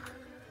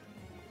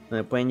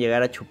 Donde pueden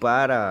llegar a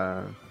chupar,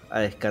 a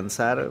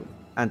descansar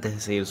antes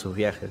de seguir sus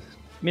viajes.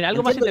 Mira,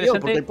 algo más Entiendo yo,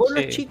 interesante. porque el pueblo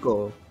sí. es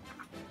chico.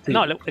 Sí.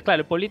 No,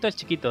 claro, el pueblito es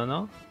chiquito,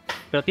 ¿no?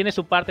 Pero tiene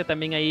su parte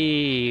también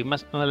ahí,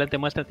 más adelante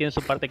muestra, tiene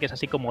su parte que es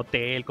así como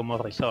hotel, como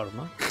resort,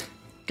 ¿no?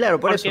 Claro,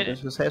 por Porque eso.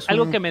 Pues, o sea, es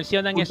algo un que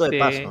mencionan punto de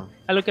paso.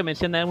 algo que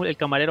menciona el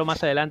camarero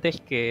más adelante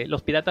es que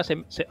los piratas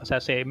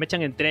se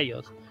mechan entre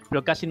ellos,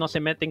 pero casi no se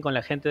meten con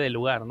la gente del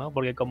lugar, ¿no?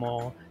 Porque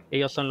como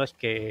ellos son los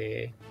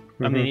que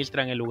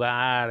administran el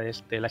lugar,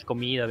 las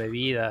comidas,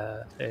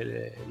 bebidas,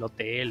 el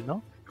hotel,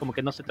 ¿no? Como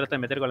que no se trata de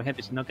meter con la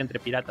gente, sino que entre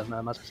piratas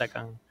nada más se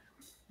sacan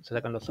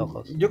los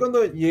ojos. Yo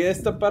cuando llegué a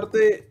esta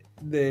parte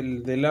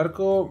del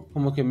arco,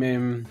 como que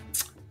me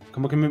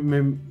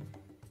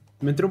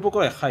entré un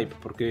poco de hype,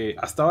 porque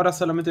hasta ahora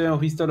solamente habíamos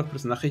visto a los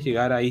personajes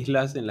llegar a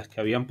islas en las que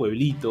habían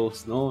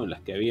pueblitos, ¿no? En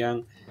las que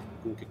habían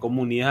como que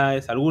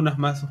comunidades, algunas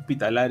más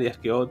hospitalarias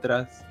que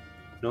otras,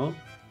 ¿no?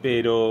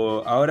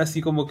 Pero ahora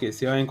sí como que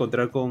se van a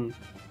encontrar con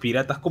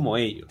piratas como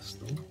ellos,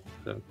 ¿no?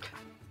 O sea,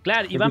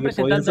 Claro, y van que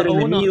podían presentando ser a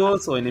uno,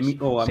 enemigos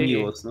o sí,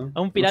 amigos, ¿no?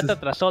 a un pirata Entonces,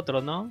 tras otro,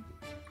 ¿no?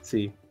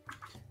 sí.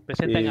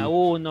 Presentan a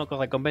uno con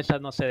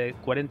recompensas, no sé, de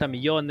 40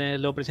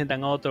 millones, luego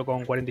presentan a otro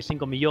con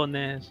 45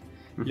 millones,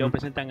 luego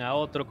presentan a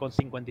otro con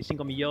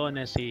 55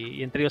 millones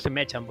y entre ellos se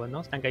mechan, pues,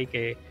 ¿no? Están ahí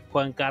que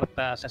juegan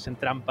cartas, se hacen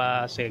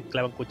trampas, se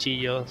clavan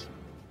cuchillos.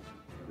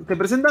 Te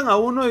presentan a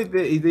uno y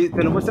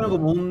te lo muestran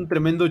como un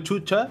tremendo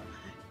chucha,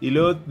 y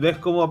luego ves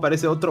cómo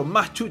aparece otro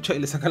más chucha y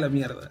le saca la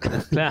mierda.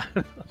 Claro.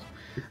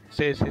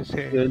 Sí.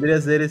 Que vendría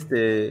a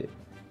ser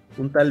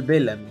un tal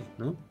Bellamy,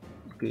 ¿no?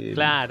 Que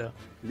Claro.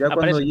 ya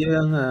cuando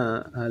llegan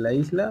a la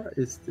isla,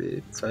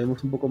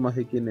 sabemos un poco más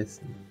de quién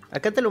es.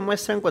 Acá te lo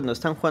muestran cuando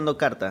están jugando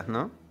cartas,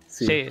 ¿no?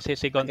 Sí,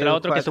 contra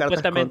otro que juega cartas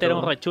supuestamente era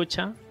un contra-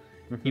 rechucha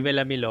y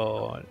Bellamy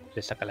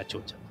le saca la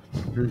chucha.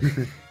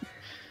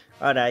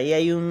 Ahora, ahí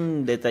hay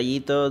un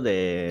detallito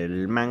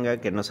del manga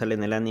que no sale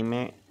en el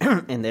anime.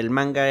 En el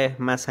manga es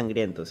más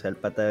sangriento, o sea, el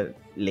pata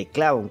le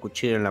clava un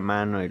cuchillo en la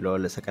mano y luego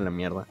le saca la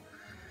mierda.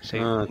 Sí.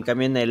 En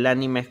cambio, en el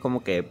anime es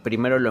como que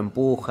primero lo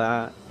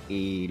empuja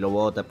y lo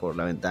bota por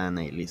la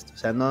ventana y listo. O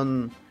sea,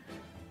 no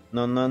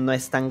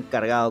es tan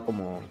cargado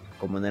como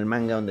en el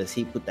manga, donde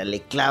sí, puta,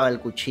 le clava el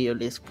cuchillo,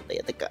 le dice, puta,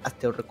 ya te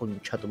cagaste, ahora con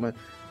un chato, man.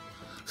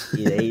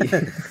 Y de ahí...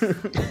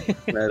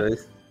 Claro,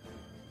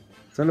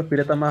 son los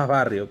piratas más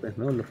barrio, pues,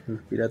 ¿no? Los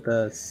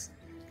piratas...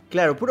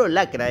 Claro, puro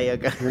lacra hay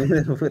acá.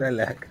 Fuera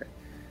lacra.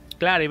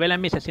 Claro, y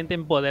Bellamy se siente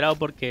empoderado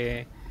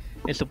porque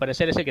en su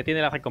parecer es el que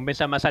tiene la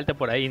recompensa más alta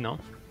por ahí, ¿no?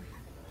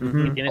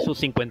 Y tiene sus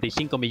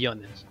 55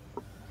 millones.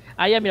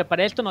 Ah, ya, mira,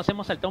 para esto nos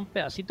hemos saltado un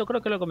pedacito,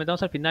 creo que lo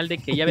comentamos al final, de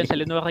que ya habían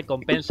salido nuevas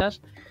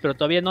recompensas, pero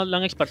todavía no lo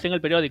han esparcido en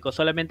el periódico,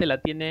 solamente la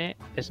tiene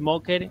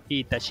Smoker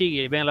y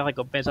Tashigi, y vean las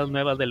recompensas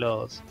nuevas de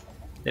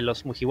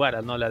los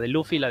Mugiwaras, ¿no? La de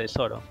Luffy y la de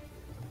Zoro.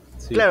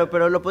 Sí. Claro,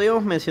 pero lo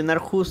podíamos mencionar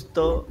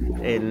justo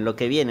en lo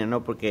que viene,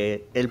 ¿no?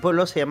 Porque el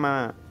pueblo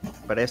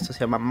para esto se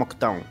llama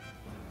Mocktown.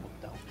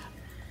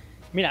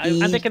 Mira,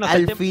 Y antes que nos al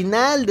saltemos...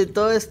 final de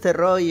todo este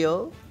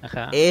rollo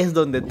Ajá. es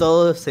donde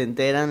todos se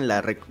enteran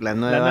la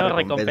nueva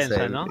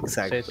recompensa, ¿no?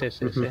 Exacto.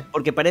 Sí.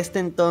 Porque para este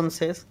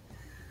entonces,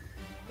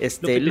 Luffy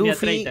tenía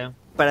Luffy 30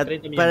 para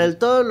millones.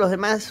 todos los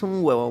demás es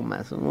un huevo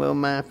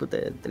más, puta,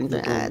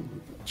 30,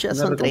 ya Una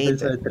son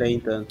recompensa 30. de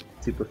 30.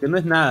 Sí, porque no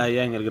es nada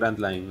ya en el Grand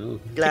Line, ¿no?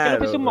 Claro,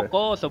 que es un pues.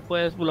 mocoso,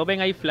 pues, lo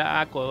ven ahí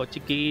flaco,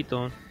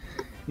 chiquito,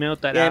 medio Y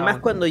tarado. además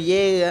cuando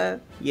llega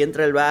y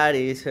entra al bar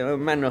y dice,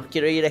 hermanos,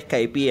 quiero ir a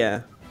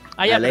Skypiea.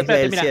 Ah, ya, a la pero isla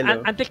espérate, del mira,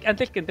 cielo.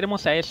 antes que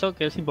entremos a eso,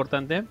 que es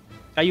importante,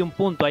 hay un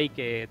punto ahí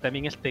que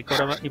también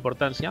cobra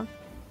importancia.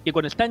 Y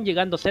cuando están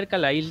llegando cerca a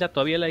la isla,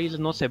 todavía la isla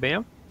no se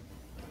ve.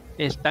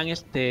 Están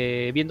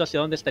viendo hacia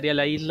dónde estaría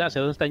la isla,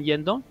 hacia dónde están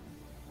yendo.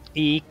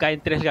 Y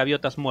caen 3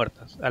 gaviotas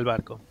muertas al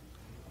barco.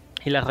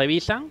 Y las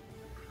revisan.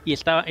 Y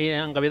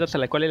eran gaviotas a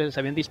las cuales les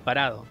habían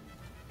disparado.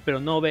 Pero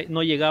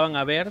no llegaban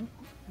a ver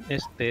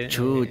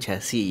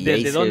Chucha, sí.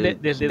 ahí desde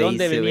de ahí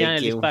dónde se ve venía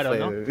el quién disparo, fue.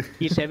 ¿no?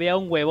 Y se ve a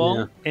un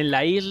huevón en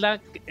la isla.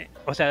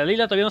 O sea, la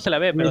isla todavía no se la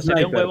ve, pero Un se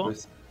ve a un sniper, huevón.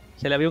 pues.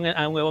 Se le vio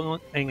a un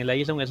huevón en la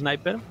isla, un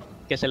sniper,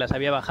 que se las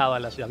había bajado a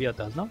las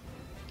gaviotas, ¿no?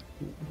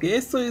 Que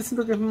esto yo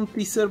siento que es un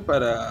teaser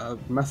para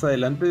más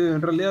adelante,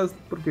 en realidad,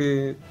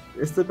 porque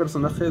este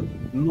personaje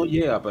no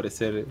llega a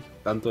aparecer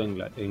tanto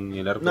en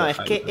el arco No, de es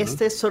que Hype, ¿no?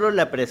 esta es solo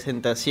la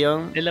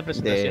presentación, Es la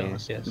presentación,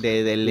 así es.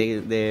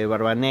 de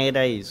Barba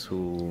Negra y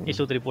su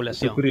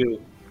tripulación. Su crew.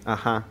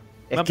 Ajá.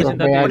 Es Van que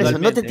presentando por eso no te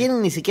igualmente.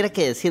 tienen ni siquiera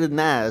que decir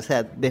nada. O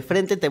sea, de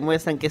frente te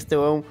muestran que este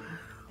weón,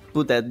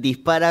 puta,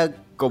 dispara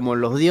como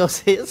los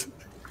dioses.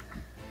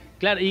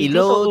 Claro, Y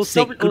incluso luego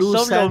se Usopp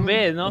cruzan. lo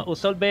ve, ¿no?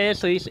 Usopp ve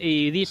eso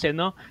y dice,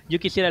 ¿no? Yo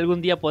quisiera algún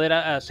día poder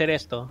hacer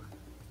esto.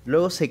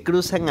 Luego se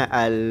cruzan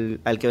al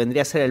que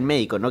vendría a ser el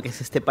médico, ¿no? Que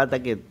es este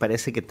pata que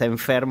parece que está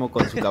enfermo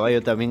con su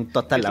caballo también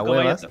toda Que la su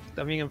caballo huevas.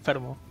 también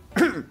enfermo.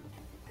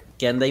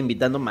 que anda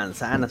invitando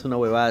manzanas, una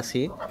huevada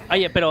así.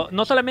 Oye, pero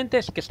no solamente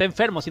es que está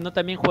enfermo, sino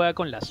también juega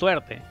con la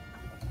suerte.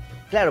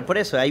 Claro, por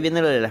eso, ahí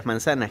viene lo de las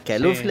manzanas, que a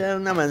Sí. Luffy le dan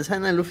una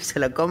manzana, Luffy se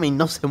la come y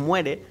no se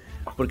muere,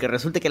 porque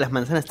resulta que las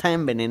manzanas están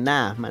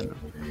envenenadas, mano.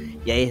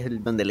 Y ahí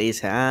es donde le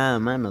dice,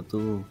 mano,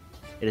 tú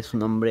eres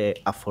un hombre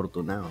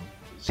afortunado.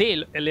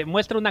 Sí, le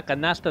muestra una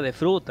canasta de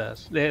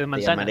frutas, de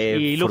manzanas, llamaré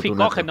y Luffy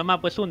Fortunato. coge nomás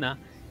pues una.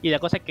 Y la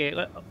cosa es que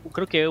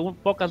creo que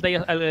pocas de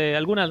ellas,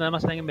 algunas nada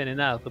más están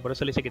envenenadas, pues por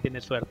eso le dice que tiene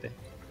suerte.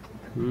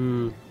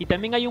 Y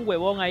también hay un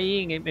huevón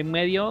ahí en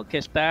medio que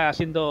está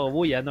haciendo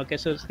bulla, ¿no? Que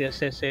eso se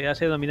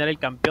hace denominar el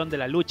campeón de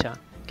la lucha.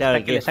 Claro,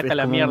 Hasta que le saca es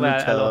la como un mierda a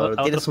luchador,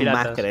 tiene otros su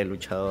piratas. máscara de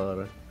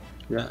luchador.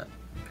 Ya.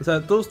 O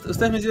sea, todos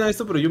ustedes mencionan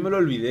esto, pero yo me lo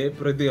olvidé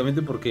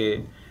prácticamente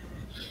porque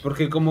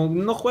como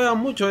no juega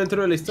mucho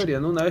dentro de la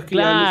historia, ¿no? Una vez que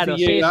ya Claro,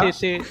 Luffy sí, llega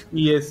sí.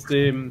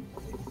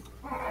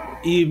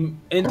 y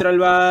entra al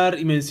bar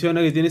y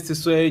menciona que tiene este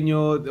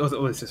sueño,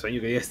 o ese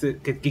sueño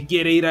que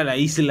quiere ir a la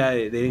isla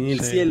en el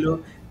Sí.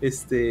 cielo,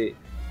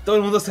 todo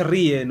el mundo se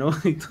ríe, ¿no?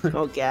 Y todo-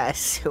 ¿Cómo que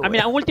hace,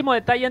 Mira, un último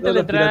detalle antes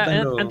Todos de los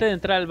piratas antes de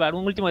entrar al bar,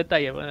 un último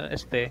detalle,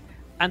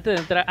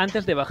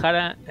 antes de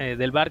bajar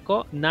del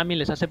barco, Nami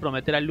les hace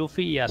prometer a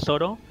Luffy y a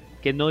Zoro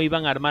que no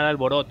iban a armar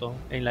alboroto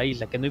en la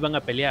isla, que no iban a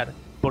pelear,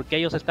 porque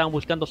ellos estaban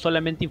buscando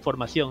solamente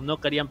información,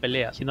 no querían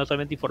peleas, sino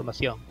solamente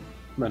información.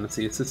 Bueno,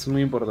 sí, eso es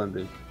muy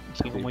importante.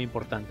 Es algo Sí. muy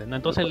importante, ¿no?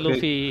 Entonces Porque,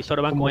 Luffy y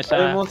Zoro van como con esa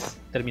sabemos,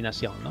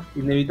 terminación, ¿no?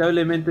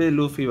 inevitablemente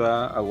Luffy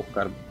va a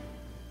buscar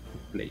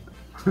pleito.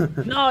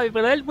 No,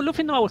 pero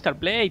Luffy no va a buscar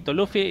pleito,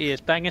 Luffy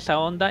está en esa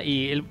onda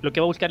y lo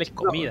que va a buscar es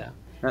comida.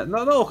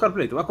 No va a buscar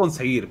pleito, va a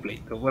conseguir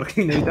pleito,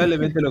 porque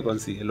inevitablemente lo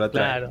consigue, lo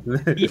atrae. Claro.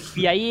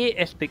 Y ahí,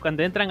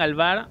 cuando entran al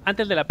bar,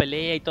 antes de la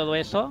pelea y todo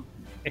eso,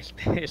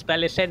 está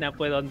la escena,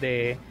 pues,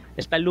 donde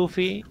está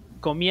Luffy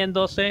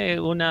comiéndose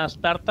unas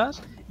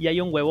tartas y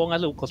hay un huevón a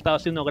su costado,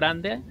 así uno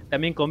grande,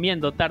 también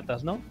comiendo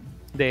tartas, ¿no?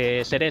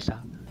 De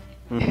cereza.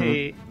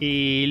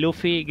 Y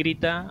Luffy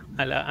grita,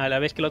 a la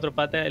vez que el otro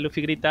pata,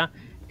 Luffy grita,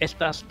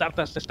 estas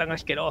tartas están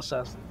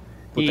asquerosas.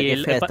 Puta, qué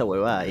fea esta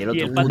huevada. Y el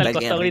otro, pata puta, al qué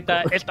costado rico.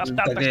 grita, estas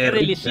Puta, tartas, qué qué rica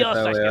deliciosas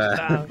esta que huevada.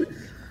 están.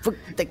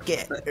 Puta, qué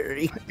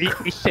rico.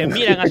 Y se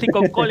miran así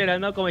con cólera,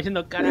 ¿no? Como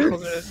diciendo, carajo.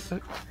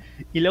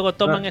 Y luego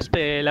toman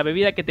la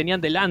bebida que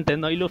tenían delante,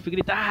 ¿no? Y Luffy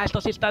grita,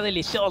 esto sí está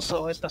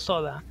delicioso, esta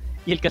soda.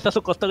 Y el que está a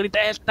su costado grita,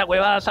 esta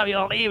huevada sabe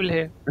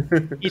horrible.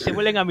 Y se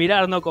vuelven a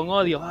mirar, ¿no? Con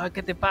odio.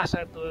 ¿Qué te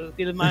pasa? Tú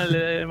tienes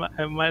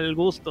mal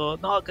gusto.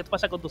 No, ¿qué te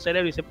pasa con tu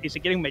cerebro? Y se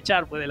quieren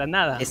mechar, pues, de la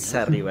nada.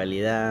 Esa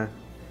rivalidad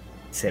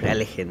será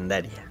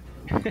legendaria.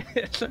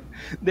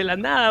 De la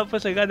nada,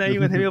 pues, se gana ahí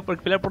un enemigo por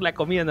pelear por la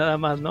comida nada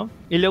más, ¿no?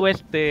 Y luego,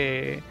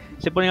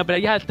 se ponen a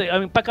pelear,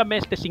 ya, págame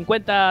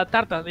 50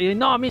 tartas. Y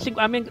no, a mí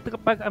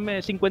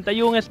págame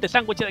 51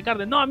 sándwiches de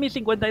carne. No, a mí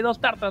 52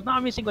 tartas. No,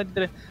 a mí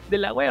 53. Por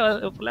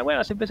la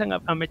hueva se empiezan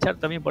a mechar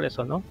también por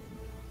eso, ¿no?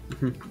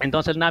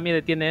 Entonces Nami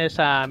detiene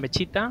esa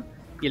mechita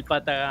y el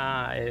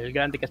pata, el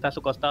grande que está a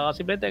su costado,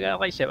 simplemente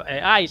agarra y se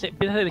va. Y se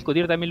empieza a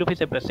discutir también. Luffy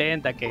se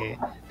presenta que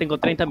tengo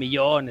 30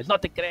 millones. No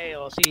te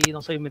creo, sí,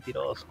 no soy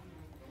mentiroso.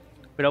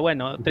 Pero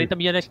bueno, 30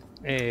 millones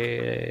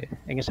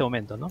en ese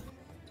momento, ¿no?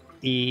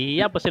 Y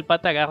ya pues el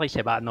pata agarra y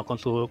se va, ¿no? Con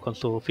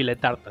su fila de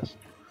tartas.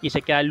 Y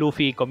se queda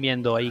Luffy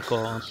comiendo ahí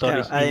con Zoro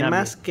Claro, y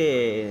además Nami.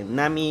 que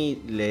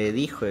Nami le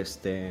dijo,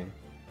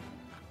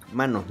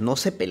 manos, no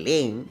se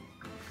peleen.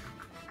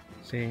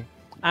 Sí.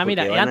 Porque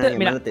Mira, van a antes, llamar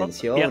mira, la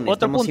atención, mira, otro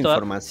necesitamos punto.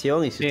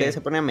 información, y si Sí. ustedes se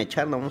ponen a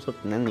mechar no vamos a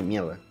obtener ni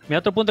mierda. Mira,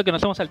 otro punto que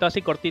nos hemos saltado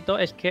así cortito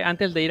es que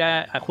antes de ir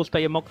justo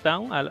ahí en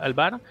Mocktown, al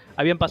bar,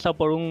 habían pasado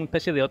por una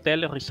especie de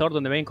hotel, resort,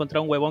 donde habían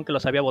encontrado un huevón que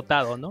los había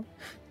botado, ¿no?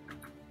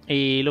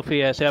 Y Luffy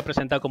se había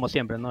presentado como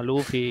siempre, ¿no?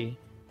 Luffy,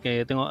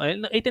 que tengo...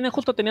 y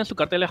tenían su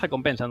cartel de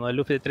recompensa, ¿no? De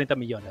Luffy de 30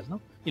 millones, ¿no?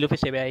 Y Luffy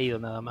se había ido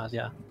nada más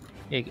ya.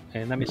 Y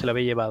Nami se lo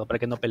había llevado para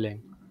que no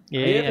peleen. Y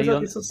Había ahí pensado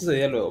donde- que eso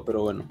sucedía luego,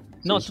 pero bueno.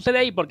 No, Sí. sucede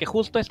ahí porque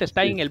justo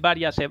está Sí. en el bar,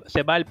 ya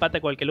se va el pata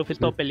con el que Luffy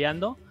estuvo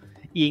peleando,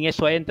 y en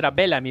eso entra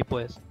Bellamy,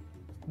 pues,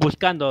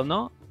 buscando,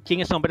 ¿no? ¿Quién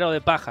es sombrero de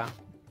paja?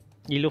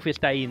 Y Luffy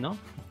está ahí, ¿no?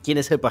 ¿Quién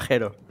es el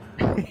pajero?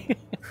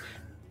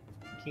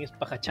 ¿Quién es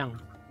Pajachan?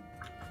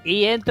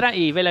 Y entra,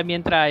 y Bellamy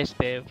entra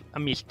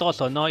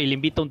amistoso, ¿no? Y le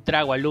invita un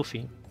trago a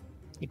Luffy.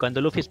 Y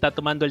cuando Luffy está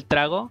tomando el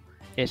trago,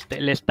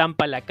 le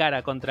estampa la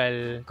cara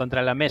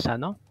contra la mesa,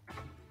 ¿no?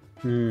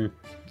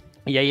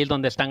 Y ahí es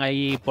donde están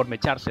ahí por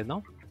mecharse,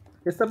 ¿no?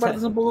 Esta parte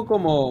es un poco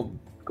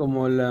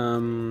como la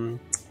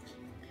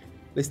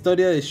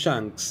historia de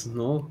Shanks,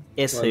 ¿no?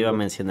 Eso Cuando- iba a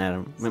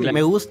mencionar. Sí.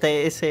 Me gusta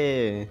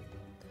ese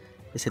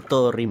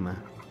todo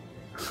rima.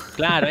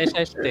 Claro,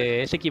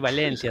 es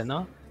equivalencia,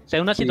 ¿no? O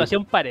sea, una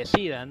situación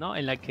parecida, ¿no?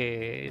 En la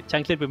que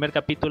Shanks el primer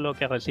capítulo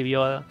que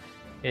recibió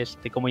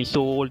como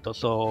insultos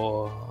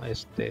o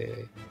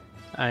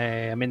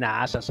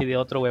amenazas así de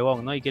otro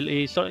huevón, ¿no? Y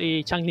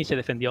Shanks ni se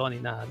defendió ni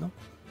nada, ¿no?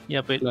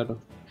 Ya, Claro.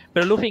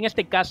 pero Luffy en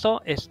este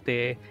caso,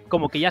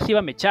 como que ya se iba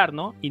a mechar,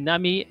 ¿no? Y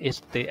Nami,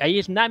 ahí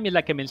es Nami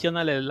la que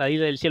menciona la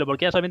isla del cielo,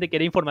 porque ella solamente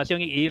quería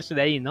información y irse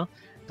de ahí, ¿no?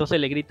 Entonces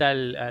le grita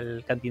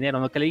al cantinero,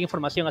 ¿no? Que le diga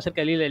información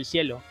acerca de la isla del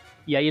cielo.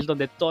 Y ahí es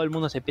donde todo el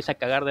mundo se empieza a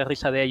cagar de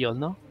risa de ellos,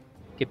 ¿no?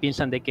 que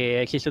piensan de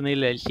que existe una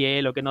isla del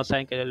cielo, que no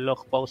saben que el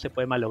log post se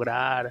puede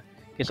malograr,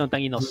 que son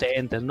tan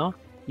inocentes, ¿no?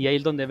 Y ahí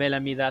es donde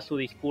Bellamy da su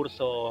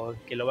discurso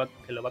que lo va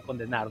a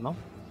condenar, ¿no?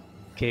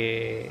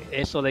 Que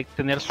eso de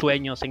tener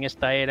sueños en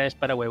esta era es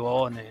para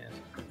huevones,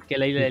 que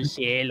la isla del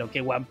cielo,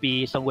 que One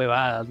Piece son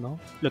huevadas, ¿no?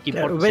 Lo que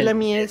Claro, importa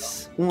Bellamy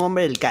es un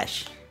hombre del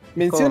cash.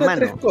 Menciona Como,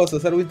 tres mano.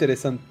 cosas, algo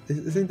interesante.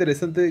 Es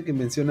interesante que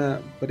menciona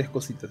varias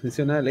cositas.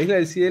 Menciona la isla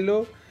del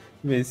cielo,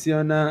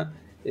 menciona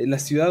la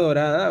ciudad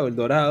dorada o el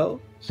dorado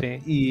Sí.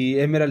 y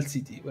Emerald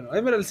City. Bueno,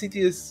 Emerald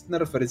City es una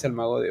referencia al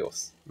mago de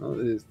Oz, ¿no?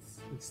 Es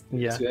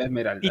Ya. la ciudad de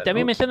Esmeralda. Y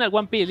también ¿no? menciona el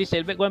One Piece, dice,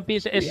 el One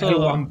Piece, Y eso... al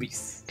One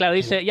Piece. Claro,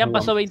 dice, ya han Al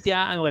pasado One Piece. 20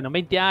 años, bueno,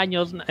 20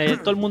 años,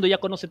 todo el mundo ya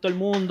conoce todo el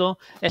mundo,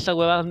 esas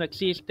huevadas no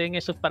existen,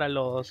 eso es para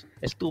los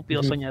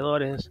estúpidos Ujú.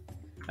 soñadores.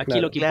 Aquí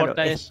Claro. lo que Claro,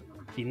 importa es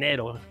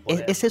dinero.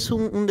 poder. Ese es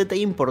un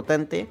detalle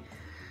importante,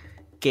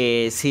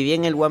 que si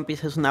bien el One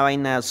Piece es una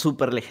vaina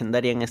súper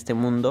legendaria en este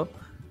mundo,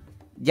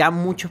 ya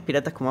muchos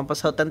piratas, como han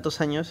pasado tantos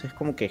años, es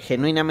como que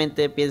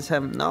genuinamente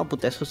piensan, no,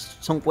 puta, esos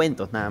son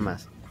cuentos nada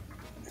más.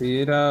 Sí,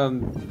 era.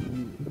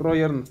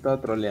 Roger nos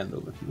estaba troleando,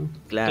 pues, ¿no?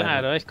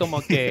 Claro, es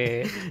como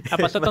que ha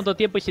pasado tanto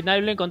tiempo y si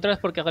nadie lo encontrás es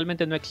porque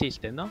realmente no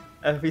existe, ¿no?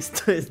 ¿Has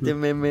visto este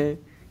meme?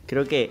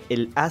 Creo que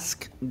el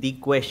Ask the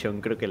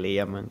Question, creo que le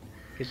llaman.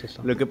 ¿Qué es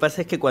eso? Lo que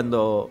pasa es que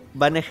cuando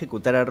van a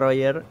ejecutar a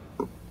Roger,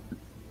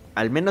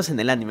 al menos en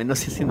el anime, no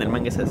sé si en el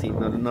manga es así,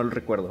 no lo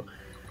recuerdo.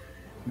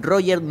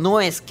 Roger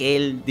no es que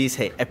él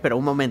dice, espera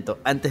un momento,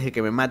 antes de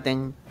que me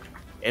maten,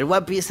 el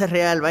One Piece es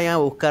real, vayan a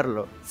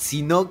buscarlo.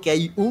 Sino que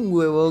hay un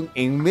huevón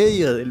en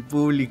medio del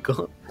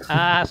público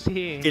Ah,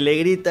 sí. que le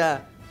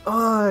grita,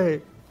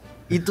 ¡ay!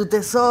 ¿Y tu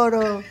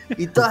tesoro?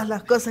 ¿Y todas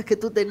las cosas que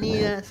tú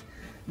tenías?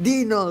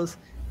 Dinos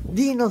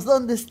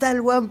dónde está el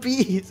One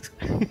Piece.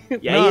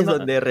 Y ahí No, es no,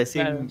 donde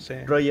recién claro, sí.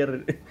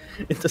 Roger.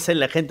 Entonces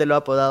la gente lo ha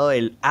apodado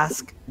el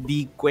Ask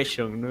the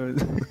Question, ¿no?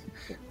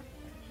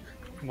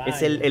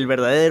 Es el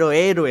verdadero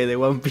héroe de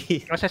One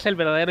Piece. Ese es el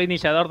verdadero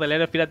iniciador del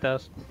héroes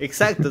piratas.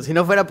 Exacto, si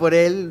no fuera por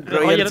él,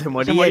 Roger se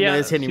moría y no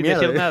decía ni sin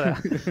mierda. decir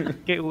nada.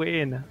 Qué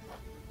buena.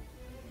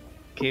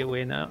 Qué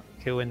buena.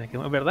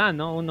 ¿Verdad,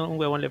 no? Un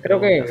huevón le Creo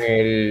pregunta.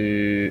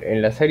 que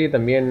en la serie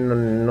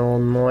también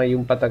no hay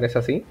un pata que es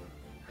así.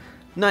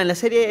 No, en la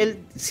serie él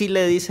sí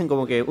le dicen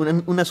como que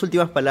unas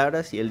últimas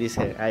palabras y él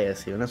dice,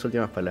 sí, unas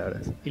últimas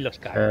palabras. Y los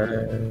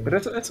caga. Pero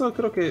eso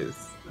creo que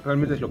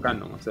realmente es lo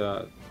canon. O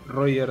sea,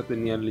 Roger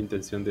tenía la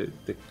intención de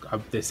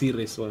decir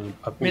eso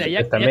a Mira, ya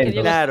que Testamento.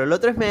 Diego, Claro, lo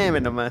otro es meme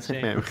nomás, sí.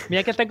 es meme.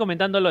 Mira que están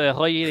comentando lo de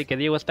Roger y que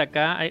Diego está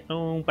acá. Hay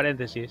un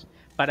paréntesis.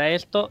 Para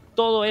esto,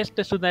 todo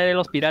esto es una era de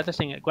los piratas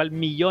en el cual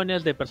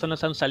millones de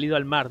personas han salido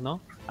al mar,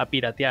 ¿no? A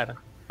piratear,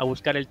 a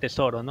buscar el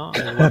tesoro, ¿no?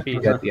 El One Piece.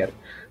 Piratear.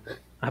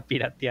 A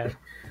piratear.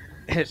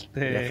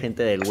 La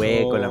gente del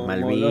hueco, las Como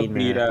los Malvinas,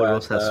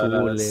 polvos piratas.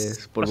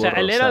 azules, O polvo sea,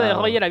 en la era de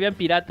rosado. Roger habían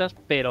piratas,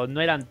 pero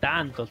no eran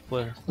tantos,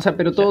 pues. O sea,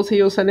 pero todos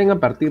ellos salen a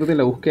partir de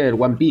la búsqueda del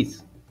One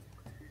Piece.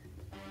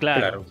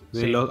 Claro,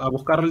 sí. A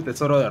buscar el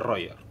tesoro de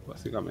Roger,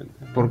 básicamente.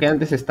 Porque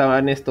antes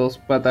estaban estos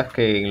patas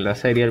que en la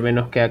serie al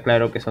menos queda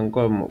claro que son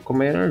como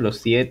eran los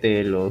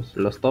 7,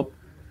 los top.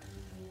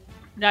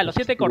 Ya, los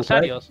 7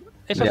 corsarios.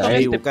 Esos Ya, son,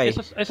 Chichibukai.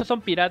 esos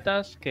son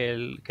piratas que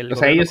el O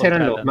sea, gobierno ellos eran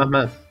contrata. los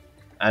más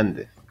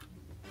antes.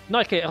 No,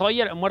 es que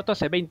Roger ha muerto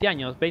hace 20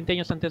 años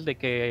antes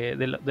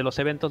de los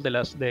eventos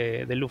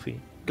de Luffy.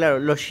 Claro,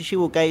 los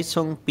Shishibukai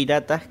son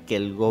piratas que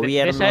el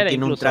gobierno esa era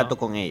tiene un incluso. trato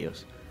con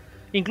ellos.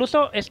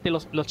 Incluso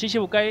los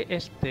Chichibukai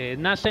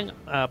nacen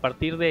a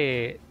partir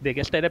de que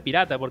esta era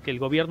pirata, porque el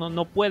gobierno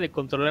no puede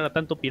controlar a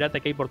tanto pirata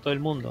que hay por todo el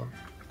mundo.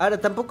 Ahora,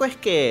 tampoco es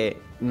que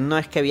no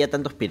es que había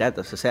tantos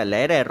piratas, o sea, la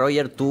era de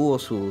Roger tuvo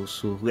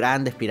sus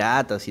grandes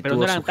piratas y Pero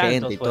tuvo no su eran tantos,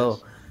 gente y pues.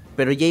 todo.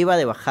 Pero ya iba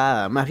de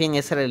bajada, más bien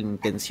esa era la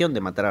intención de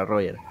matar a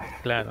Roger.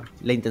 Claro.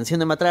 La intención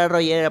de matar a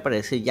Roger era para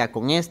decir, ya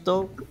con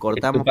esto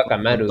cortamos Tupac con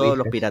Amaru, todos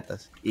los dices.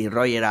 piratas. Y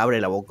Roger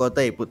abre la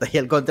bocota y puta, y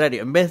al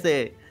contrario, en vez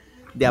de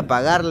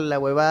apagar la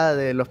huevada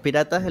de los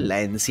piratas,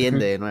 la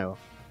enciende de nuevo.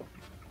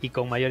 Y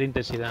con mayor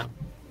intensidad.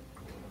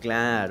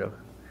 Claro.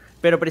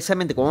 Pero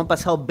precisamente como han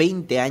pasado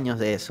 20 años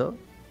de eso,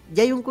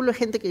 ya hay un culo de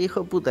gente que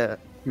dijo, puta,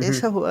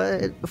 esa huevada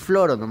es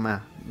floro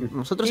nomás.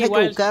 Nosotros hay que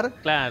Igual, buscar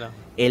claro.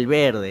 el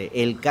verde,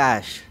 el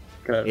cash,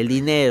 Claro. el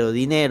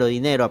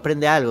dinero,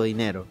 aprende algo,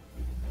 dinero.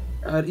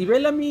 A ver, y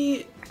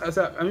Bellamy, o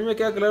sea, a mí me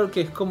queda claro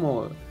que es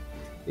como,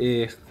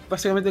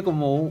 básicamente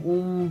como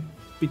un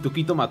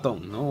pituquito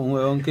matón, ¿no? Un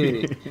huevón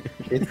que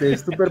es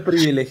súper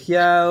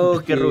privilegiado,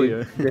 Qué que rubio.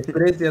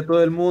 desprecia a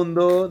todo el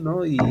mundo,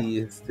 ¿no?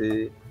 Y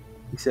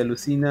se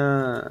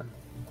alucina.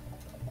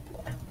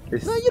 No,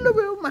 yo lo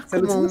veo más Se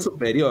como alucina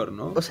superior,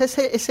 ¿no? O sea,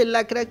 ese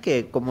lacra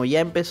que como ya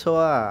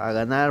empezó a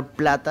ganar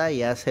plata,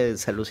 ya se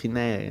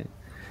alucina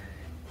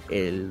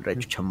el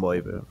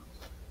rechuchamboy, pero...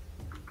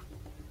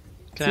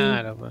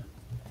 Claro, pues.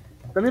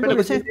 También Pero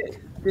porque que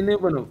tiene,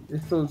 bueno,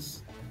 esto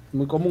es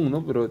muy común,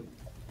 ¿no? Pero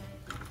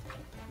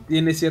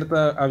tiene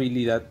cierta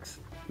habilidad,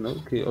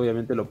 ¿no? Que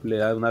obviamente le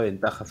da una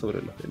ventaja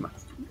sobre los demás.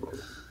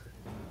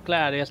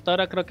 Claro, y hasta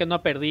ahora creo que no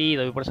ha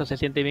perdido y por eso se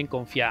siente bien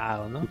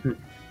confiado, ¿no?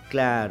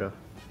 Claro.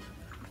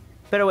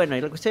 Pero bueno,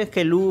 y la cuestión es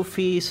que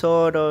Luffy,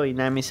 Zoro y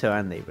Nami se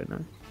van de ahí, ¿no?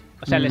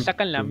 O sea, le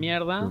sacan la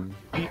mierda.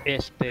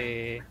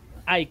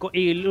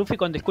 Y Luffy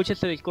cuando escucha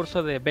este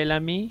discurso de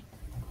Bellamy,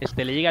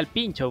 le llega al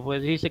pincho,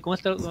 pues dice, con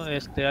esto,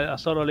 a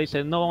Zoro le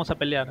dice, no vamos a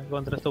pelear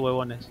contra estos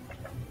huevones.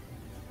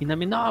 Y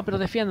Nami, no, pero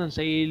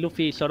defiéndanse. Y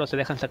Luffy y Zoro se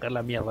dejan sacar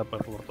la mierda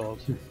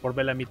por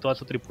Bellamy y toda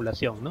su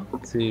tripulación, ¿no?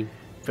 Sí.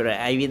 Pero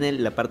ahí viene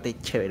la parte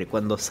chévere,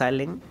 cuando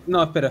salen...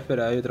 No, espera,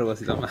 hay otra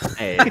cosita más.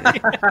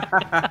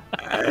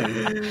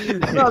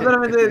 No,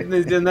 solamente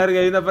mencionar que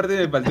hay una parte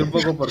que me faltó un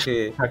poco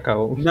porque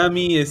Acabó.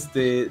 Nami les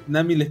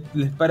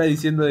para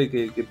diciendo de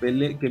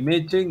que me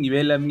echen, y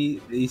Bellamy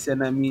le dice a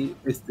Nami,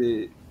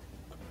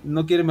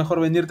 ¿no quieres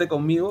mejor venirte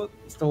conmigo?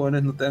 Estos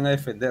buenos no te van a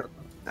defender,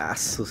 ¿no?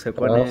 Se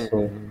pone...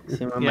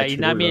 Y ahí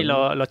Nami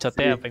lo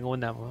chotea, Sí. en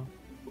una, ¿no?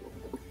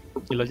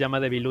 Y los llama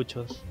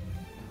debiluchos.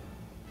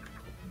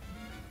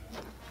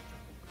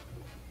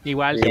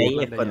 Igual Y se ahí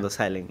burlan es de cuando ella.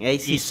 salen. Ahí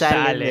sí Y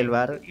salen del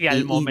bar. Y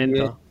al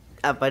momento.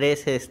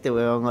 Aparece este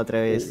huevón otra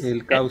vez.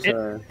 El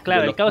causa.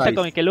 Claro, de el los causa pies.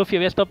 con el que Luffy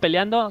había estado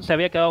peleando se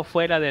había quedado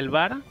fuera del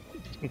bar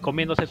y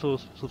comiéndose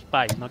sus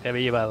pies, ¿no? Que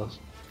había llevado.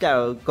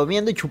 Claro,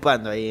 comiendo y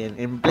chupando ahí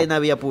en plena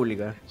vía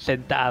pública.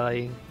 Sentado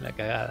ahí, la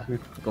cagada.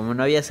 Como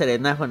no había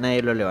serenazgo,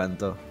 nadie lo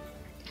levantó.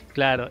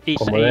 Claro, y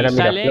Como no era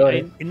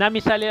Miraflores.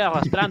 Nami sale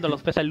arrastrando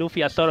los peces a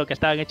Luffy y a Zoro que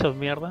estaban hechos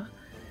mierda.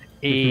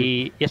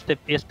 Y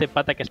este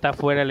pata que está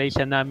afuera le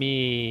dice a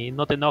Nami,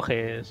 no te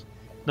enojes,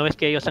 ¿no ves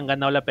que ellos han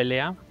ganado la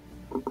pelea?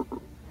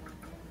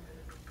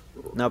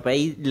 No, pero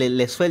ahí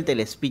le suelta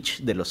el speech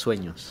de los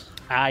sueños.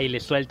 Y le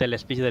suelta el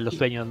speech de los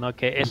sueños, ¿no?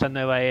 Que esa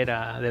nueva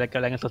era de la que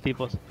hablan estos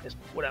tipos es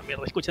pura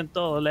mierda. Escuchen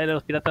todo, la era de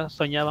los piratas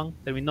soñaban,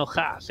 terminó,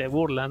 se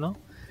burla, ¿no?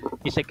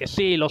 Dice que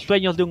sí, los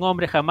sueños de un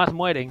hombre jamás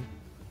mueren.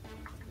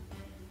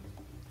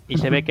 Y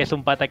se ve que es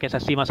un pata que es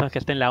así, más o menos que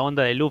está en la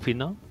onda de Luffy,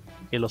 ¿no?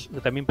 Que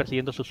también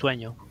persiguiendo su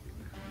sueño.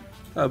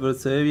 Pero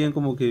se ve bien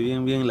como que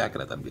bien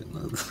lacra también,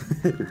 ¿no?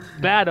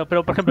 Claro,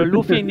 pero por ejemplo,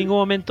 Luffy en ningún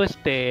momento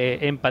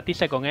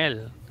empatiza con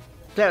él.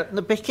 Claro,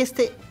 no, pero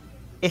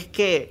es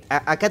que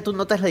acá tú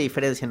notas la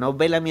diferencia, ¿no?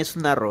 Bellamy es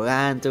un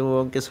arrogante, un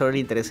huevón que solo le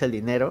interesa el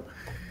dinero.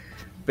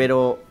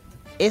 Pero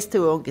este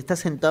huevón que está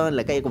sentado en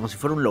la calle como si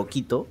fuera un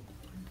loquito,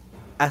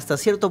 hasta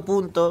cierto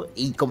punto,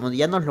 y como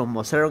ya nos lo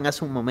mostraron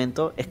hace un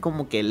momento, es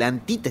como que la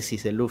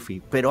antítesis de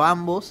Luffy. Pero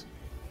ambos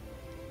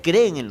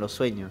creen en los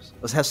sueños.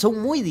 O sea,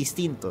 son muy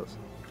distintos.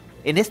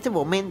 En este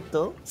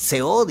momento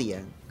se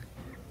odian.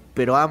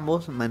 Pero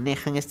ambos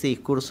manejan este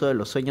discurso de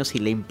los sueños y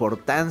la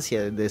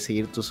importancia de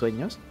seguir tus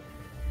sueños.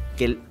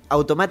 Que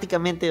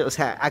automáticamente, o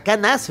sea, acá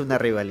nace una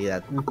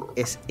rivalidad.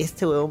 Es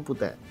este huevón,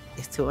 puta.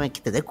 Este huevón, hay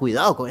que tener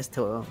cuidado con este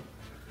huevón.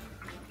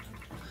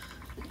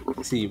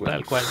 Sí, bueno.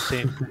 Tal cual, sí.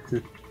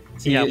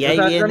 Sí, Y o ahí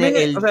sea, viene también,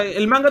 el... o sea,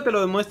 el manga te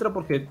lo demuestra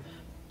porque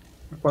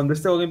cuando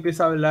este huevón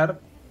empieza a hablar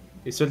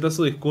y suelta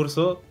su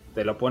discurso,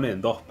 te lo pone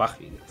en 2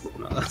 páginas,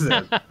 ¿no? O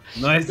sea,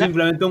 no es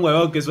simplemente un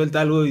huevón que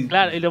suelta algo y...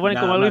 Claro, y lo ponen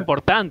nada como algo más.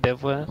 importante,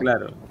 pues.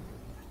 Claro.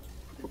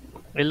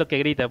 Es lo que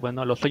grita, pues,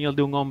 ¿no? Los sueños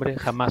de un hombre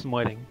jamás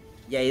mueren.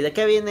 Y ahí de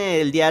acá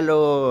viene el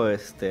diálogo,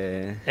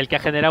 El que ha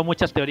generado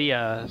muchas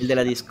teorías. el de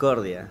la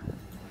discordia.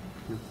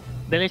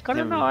 De la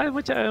discordia no, es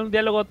un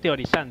diálogo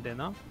teorizante,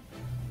 ¿no?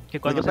 Que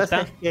Lo cuando que se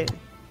pasa está... es que...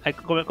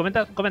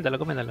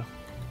 Coméntalo.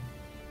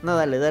 No,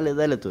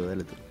 dale tú.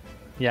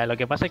 Ya, lo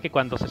que pasa es que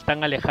cuando se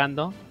están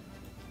alejando,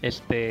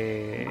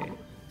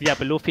 ya,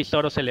 Luffy y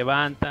Zoro se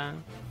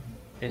levantan,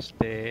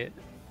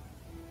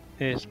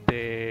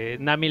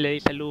 Nami le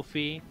dice a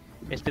Luffy,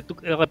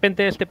 de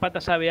repente este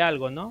pata sabe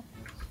algo, ¿no?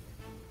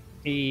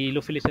 Y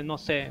Luffy le dice, no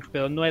sé,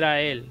 pero no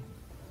era él.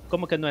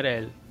 ¿Cómo que no era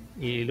él?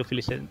 Y Luffy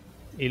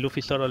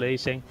y Zoro le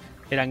dicen,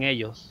 eran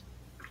ellos.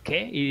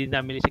 ¿Qué? Y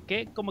Nami le dice,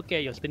 ¿qué? ¿Cómo que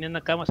ellos? ¿Tenían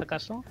camas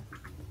acaso?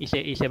 Y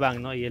se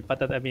van, ¿no? Y el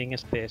pata también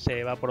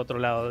se va por otro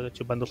lado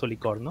chupando su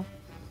licor, ¿no?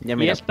 Ya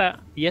mira,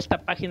 Y esta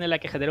página es la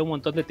que genera un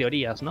montón de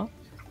teorías, ¿no?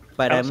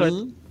 para sobre,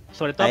 mí...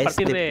 sobre todo a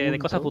partir este de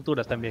punto- cosas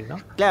futuras también, ¿no?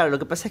 Claro, lo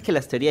que pasa es que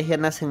las teorías ya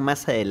nacen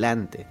más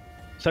adelante.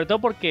 Sobre todo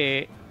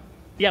porque,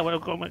 ya, bueno,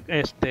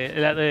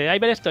 hay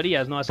varias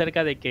teorías, ¿no?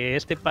 Acerca de que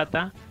este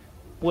pata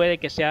puede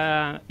que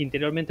sea,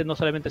 interiormente no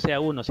solamente sea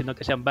uno, sino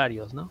que sean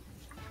varios, ¿no?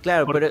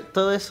 Claro, pero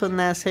todo eso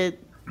nace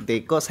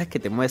de cosas que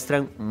te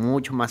muestran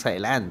mucho más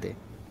adelante.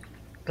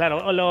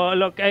 Claro,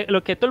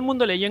 lo que todo el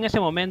mundo leyó en ese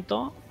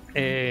momento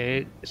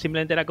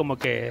simplemente era como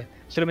que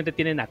solamente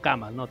tiene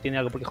Nakamas, ¿no? Tiene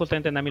algo, porque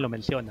justamente Nami lo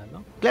menciona,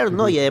 ¿no? Claro,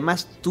 no, y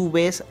además tú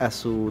ves a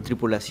su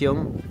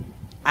tripulación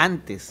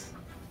antes.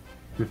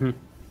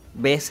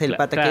 Ves el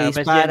pata que Ves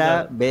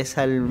dispara, yendo. ves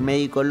al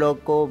médico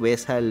loco,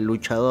 ves al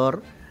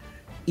luchador,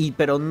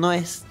 pero no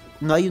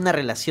hay una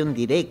relación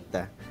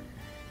directa.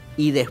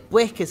 Y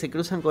después que se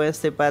cruzan con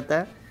este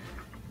pata,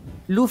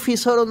 Luffy y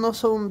Zoro no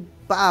son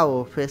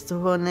pavos, pero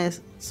estos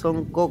bones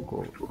son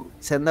coco.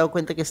 Se han dado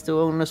cuenta que este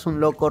bon no es un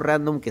loco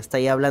random que está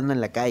ahí hablando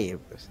en la calle,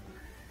 pues.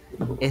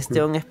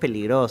 Este bon es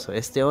peligroso,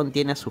 este bon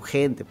tiene a su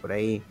gente por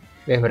ahí.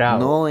 Es bravo.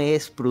 No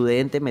es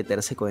prudente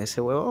meterse con ese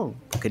huevón,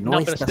 porque no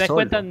pero está si te das solo.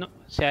 cuenta,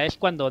 o sea, es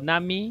cuando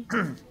Nami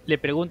le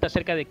pregunta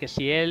acerca de que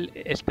si él,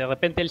 de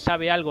repente él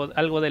sabe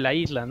algo de la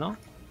isla, ¿no?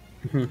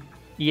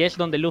 Y es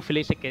donde Luffy le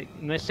dice que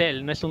no es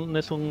él, no es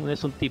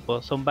un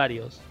tipo, son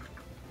varios.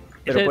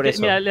 Pero por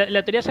eso. Mira,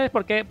 la teoría, ¿sabes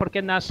por qué? ¿Por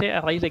qué nace? ¿A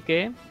raíz de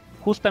qué?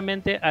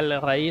 Justamente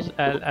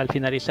al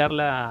finalizar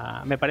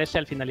me parece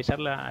al finalizar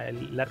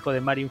el arco de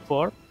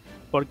Marineford,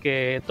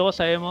 porque todos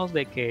sabemos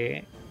de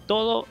que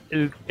todo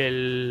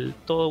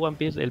todo One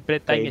Piece, el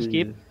pre-time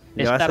skip,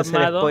 Le vas está a hacer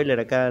armado. spoiler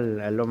acá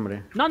al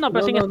hombre. No,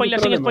 pero sin spoiler,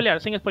 no sin problema.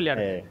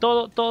 spoilear.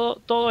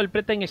 Todo el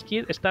pre-time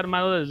skip está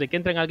armado desde que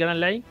entran al Grand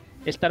Line,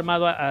 está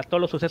armado a todos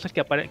los sucesos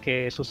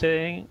que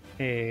suceden,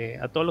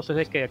 a todos los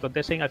sucesos que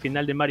acontecen al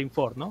final de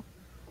Marineford, ¿no?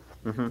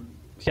 Ujú.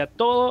 O sea,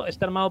 todo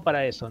está armado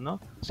para eso, ¿no?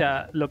 O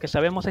sea, lo que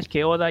sabemos es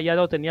que Oda ya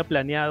lo tenía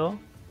planeado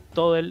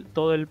todo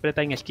el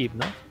pre-time skip,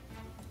 ¿no?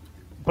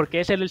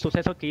 Porque ese era el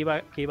suceso que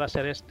iba a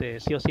ser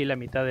sí o sí la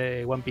mitad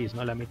de One Piece,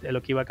 ¿no?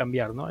 Lo que iba a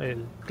cambiar, ¿no?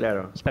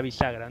 Claro. Esta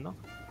bisagra, ¿no?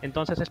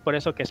 Entonces es por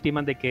eso que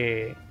estiman de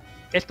que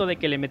esto de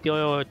que le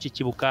metió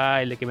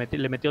Chichibukai, de que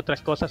le metió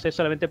otras cosas, es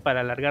solamente para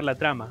alargar la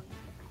trama.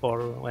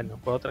 Por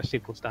otras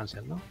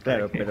circunstancias, ¿no?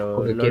 Claro, pero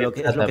porque lo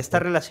que plata, está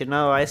pues.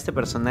 relacionado a este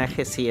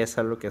personaje sí es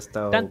algo que ha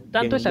estado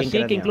Tanto es bien así que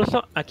craneado.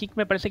 incluso aquí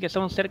me parece que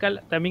son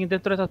cerca, también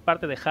dentro de esas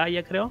partes de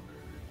Jaya, creo,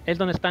 es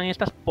donde están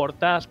estas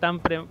portadas tan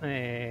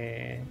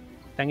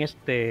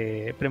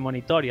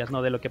premonitorias,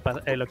 ¿no? De lo que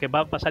va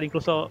a pasar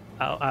incluso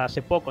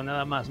hace poco,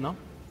 nada más, ¿no?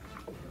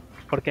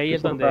 Porque ahí ¿Qué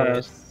es donde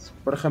portadas?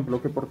 Por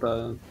ejemplo, ¿qué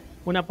portada?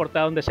 una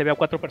portada donde se ve a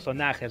 4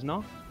 personajes,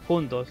 ¿no?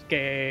 Juntos,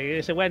 que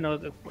ese, bueno,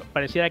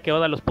 pareciera que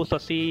Oda los puso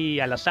así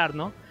al azar,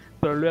 ¿no?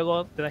 Pero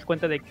luego te das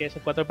cuenta de que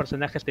esos 4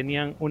 personajes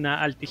tenían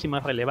una altísima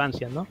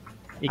relevancia, ¿no?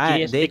 Y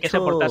que, de que esa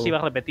hecho, portada se iba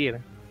a repetir.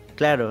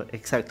 Claro,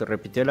 exacto,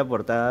 repitió la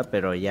portada,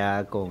 pero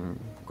ya con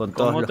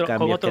todos los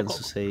cambios que han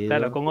sucedido.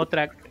 Claro, con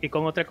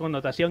otra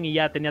connotación y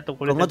ya tenía todo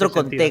con otro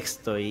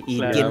contexto y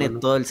Claro. tiene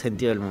todo el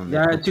sentido del mundo.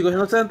 Ya, chicos,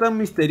 no sean tan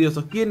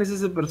misteriosos. ¿Quién es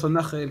ese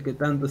personaje del que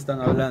tanto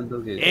están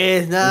hablando?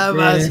 Es nada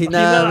más y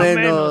nada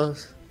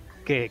menos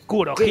que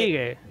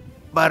Kurohige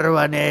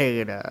Barba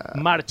Negra.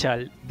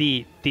 Marshall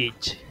D.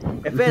 Teach.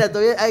 Espera,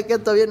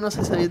 todavía no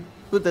se sabía.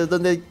 Puta,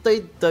 donde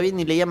estoy todavía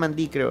ni le llaman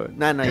D, creo.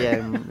 No, ya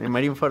en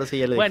Marineford sí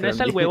ya le Bueno, dijeron es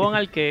el D. huevón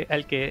al que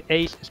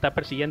Ace está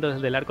persiguiendo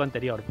desde el arco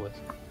anterior, pues.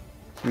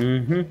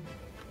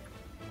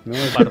 No,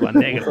 Barba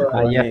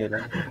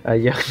Negra.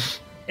 Allá.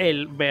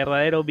 El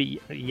verdadero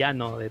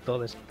villano de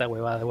toda esta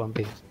huevada de One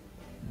Piece.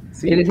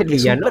 Sí, ¿Él es el Es un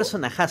villano?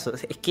 personajazo.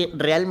 Es que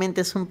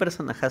realmente es un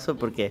personajazo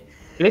porque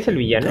 ¿Él es el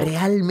villano?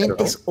 realmente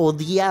Perdón. es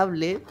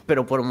odiable,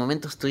 pero por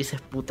momentos tú dices,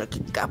 puta,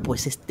 qué capo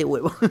es este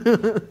huevo.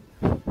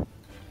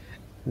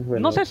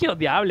 Bueno, No sé si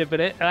odiable,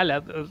 pero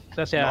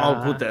o sea...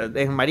 No, puta,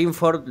 en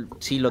Marineford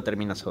sí lo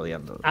terminas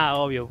odiando. Ah,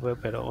 obvio, pues,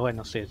 pero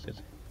bueno, sí.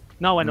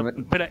 No, bueno, No,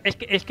 pero es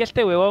que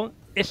este huevón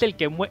es el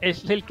que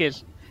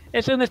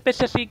es una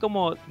especie así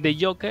como de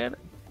Joker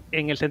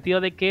en el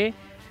sentido de que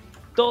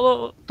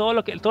todos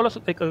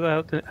los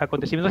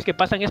acontecimientos que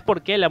pasan es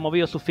porque él ha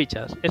movido sus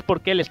fichas, es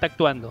porque él está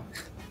actuando.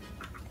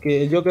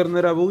 ¿que el Joker no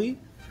era Boogie?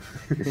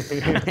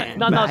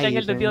 No, o sea, en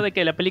el Vaya, sentido de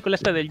que la película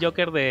esta del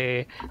Joker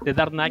de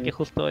Dark Knight, que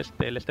justo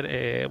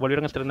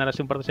volvieron a estrenar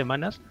hace un par de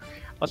semanas.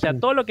 O sea,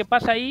 todo lo que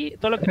pasa ahí,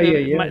 todo lo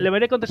que la mayoría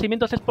de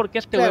acontecimientos es porque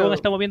este Claro. huevón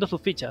está moviendo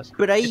sus fichas.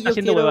 Pero ahí está yo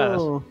haciendo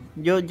huevadas.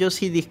 yo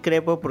sí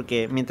discrepo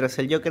porque mientras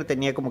el Joker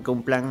tenía como que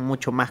un plan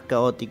mucho más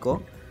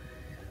caótico,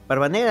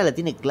 Barba Negra la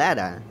tiene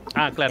clara.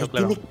 Ah, claro, Él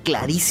claro. tiene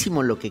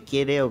clarísimo lo que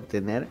quiere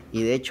obtener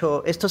y de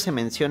hecho esto se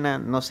menciona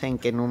no sé en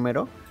qué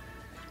número.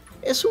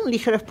 Es un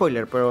ligero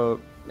spoiler,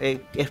 pero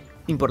es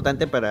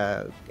importante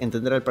para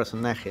entender al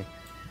personaje.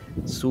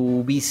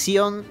 Su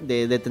visión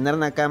de tener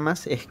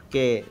nakamas es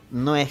que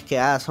no es que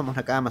somos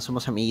nakamas,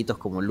 somos amiguitos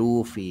como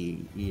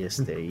Luffy y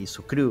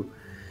su crew,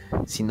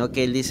 sino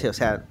que él dice, o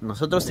sea,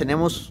 nosotros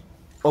tenemos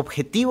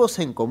objetivos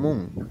en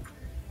común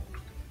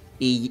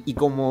y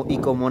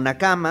como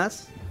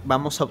nakamas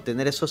vamos a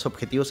obtener esos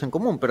objetivos en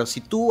común, pero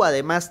si tú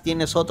además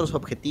tienes otros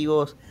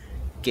objetivos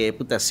que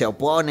puta, se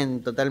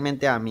oponen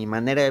totalmente a mi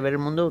manera de ver el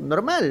mundo,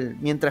 normal,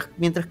 mientras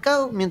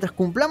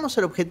cumplamos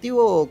el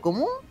objetivo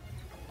común,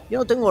 yo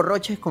no tengo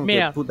roches con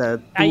Mira, que puta,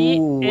 ahí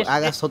tú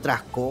hagas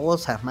otras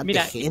cosas, mates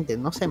mira, gente,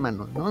 no sé,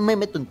 mano, no me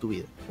meto en tu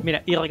vida.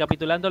 Mira, y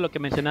recapitulando lo que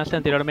mencionaste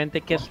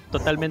anteriormente, que es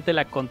totalmente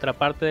la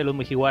contraparte de los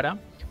Mugiwara.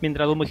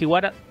 Mientras los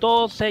Mugiwara,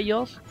 todos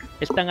ellos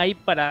están ahí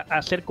para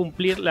hacer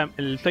cumplir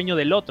el sueño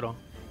del otro.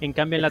 En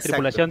cambio, en la Exacto.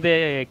 tripulación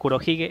de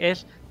Kurohige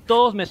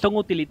todos me son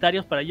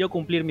utilitarios para yo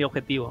cumplir mi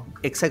objetivo.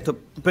 Exacto,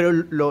 pero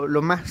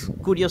lo más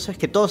curioso es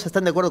que todos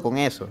están de acuerdo con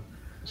eso.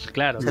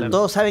 Claro, O sea, claro.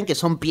 todos saben que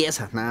son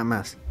piezas nada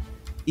más.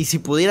 Y si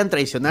pudieran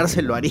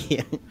traicionarse, lo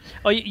harían.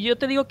 Oye, yo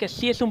te digo que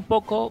sí es un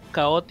poco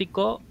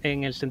caótico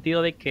en el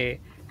sentido de que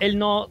él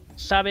no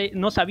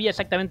sabía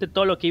exactamente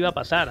todo lo que iba a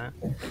pasar.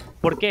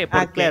 ¿Por qué?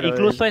 Porque claro,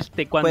 incluso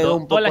juega cuando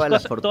un poco todas las a la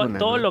cosas, fortuna,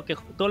 todo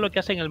 ¿no? lo que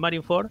hace en el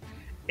Marineford,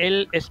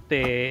 él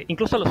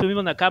incluso los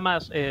mismos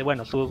nakamas,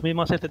 sus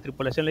mismos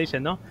tripulación le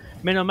dicen, ¿no?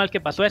 Menos mal que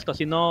pasó esto,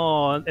 si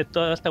no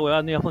toda esta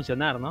huevada no iba a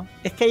funcionar, ¿no?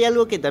 Es que hay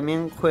algo que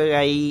también juega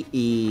ahí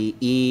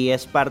y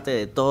es parte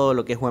de todo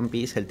lo que es One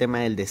Piece, el tema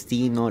del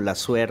destino, la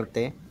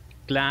suerte.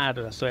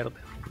 Claro, la suerte.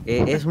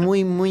 Es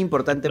muy, muy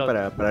importante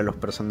para los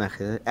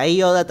personajes.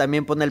 Ahí Oda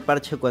también pone el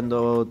parche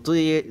cuando tú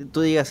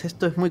digas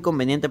esto es muy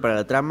conveniente para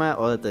la trama,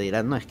 Oda te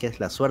dirá, no, es que es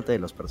la suerte de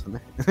los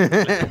personajes.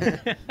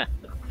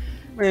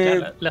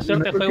 Claro, la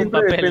suerte fue un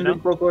siempre papel, depende ¿no?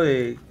 un poco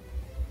de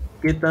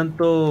qué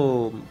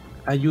tanto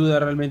ayuda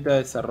realmente a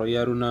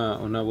desarrollar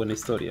una buena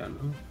historia,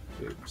 ¿no?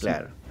 Sí,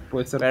 Claro.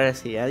 puede ser. Claro,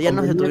 sí, ya nos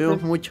conveniente.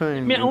 detuvimos mucho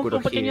en Mira, un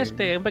Kurohige. pequeño,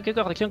 un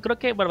pequeño corrección. Creo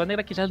que Barba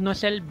Negra quizás no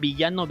es el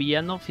villano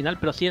final,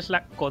 pero sí es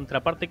la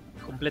contraparte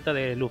completa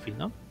de Luffy,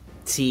 ¿no?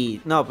 Sí,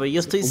 no, pero yo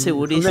estoy Un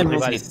segurísimo que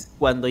némesis.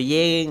 cuando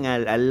lleguen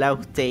al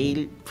Laugh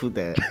Tale,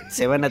 puta,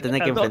 se van a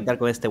tener que ¿A dónde? enfrentar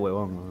con este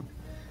huevón, ¿no?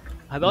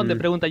 ¿A dónde?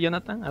 Pregunta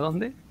Jonathan. ¿A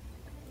dónde?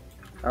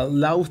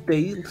 Outlaw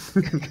Tale.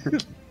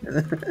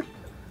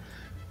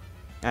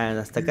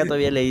 Hasta acá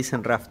todavía le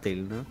dicen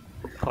Raftail, ¿no?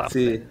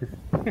 Sí.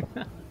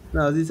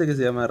 No, dice que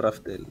se llama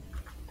Raftel.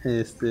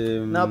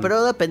 No, pero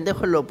Oda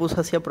pendejo lo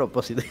puso así a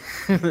propósito.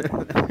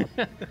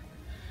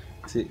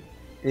 Sí.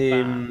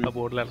 Para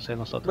burlarse de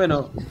nosotros.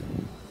 Bueno,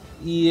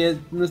 y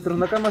nuestros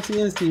nakamas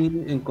siguen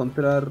sin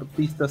encontrar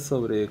pistas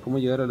sobre cómo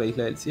llegar a la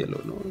isla del cielo,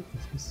 ¿no?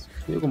 Es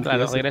medio complicado,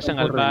 Claro, se regresan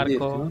están al por rendir,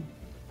 barco.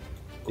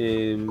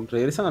 ¿no?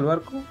 ¿Regresan al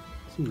barco?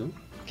 Sí, ¿no?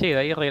 Sí, de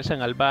ahí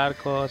regresan al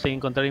barco, sin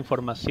encontrar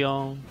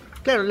información.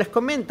 Claro, les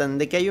comentan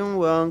de que hay un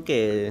huevón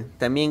que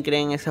también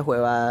cree en esas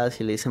huevadas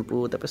y le dicen,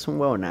 puta, pues es un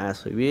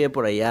huevonazo y vive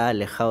por allá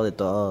alejado de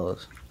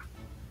todos.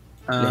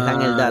 Les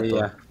dan el dato.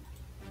 Ya.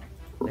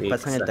 Les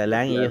pasan el Exacto,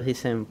 talán y claro. ellos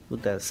dicen,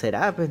 puta,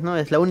 será, pues no,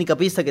 es la única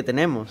pista que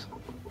tenemos.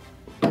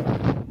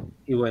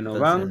 Y bueno,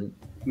 Entonces, van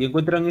y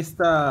encuentran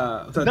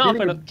esta... O sea, No, tienen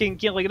pero que-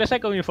 quien regresa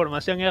con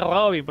información es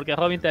Robin, porque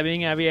Robin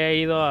también había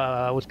ido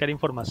a buscar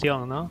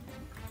información, ¿no?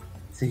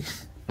 Sí,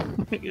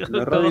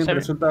 Todos Robin saben-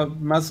 resulta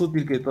más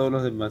útil que todos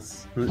los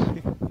demás.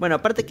 bueno,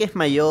 aparte que es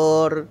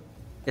mayor,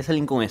 es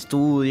alguien con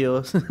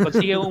estudios.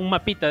 consigue un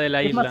mapita de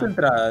la Es más isla.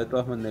 centrada de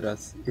todas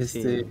maneras.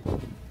 Sí.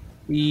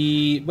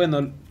 Y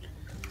bueno,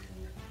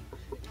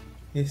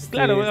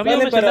 Claro, sale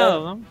habíamos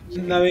mencionado,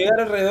 para ¿no? navegar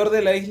alrededor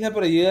de la isla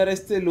para llegar a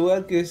este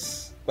lugar que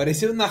es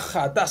parecía una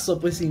jatazo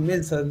pues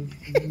inmensa,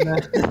 una,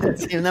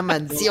 Sí, una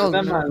mansión.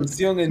 una ¿no?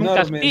 mansión Un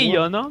enorme.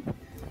 castillo, ¿no? ¿no?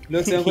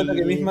 Luego se dan cuenta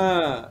que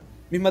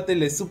misma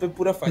telesupe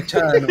pura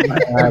fachada nomás.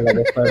 La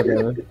que fuerte,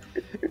 ¿no?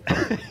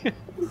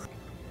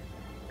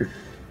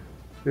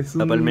 Es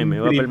Va un pa'l meme,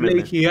 va pa'l triple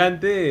meme.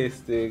 gigante,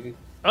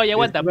 Oye,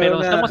 aguanta, es pero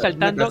una- estamos una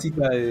saltando.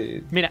 casita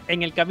de... Mira,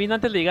 en el camino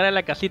antes de llegar a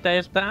la casita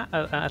esta,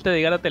 antes de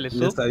llegar a Yo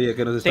Telesub, sabía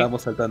que nos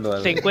estábamos saltando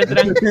algo.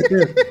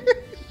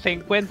 se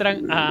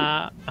encuentran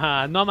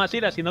no a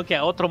Masira, sino que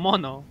a otro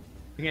mono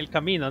en el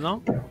camino,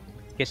 ¿no?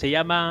 Que se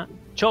llama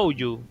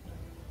Chouyu.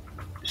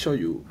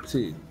 Shoyu,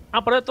 sí.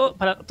 Para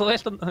todo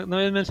esto no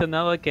había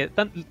mencionado de que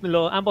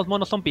ambos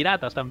monos son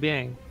piratas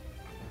también.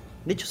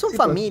 De hecho, son Sí,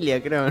 pues.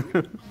 familia, creo. ¿no?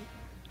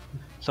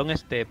 Son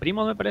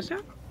primos, me parece.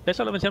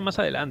 Eso lo mencionan más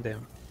adelante.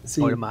 Sí.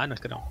 O hermanos,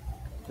 creo.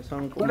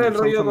 Son ¿Cuál era el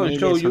son rollo con familia y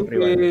Shouju? son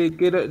rivales.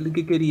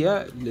 ¿Qué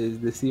quería?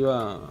 ¿Les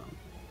iba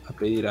a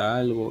pedir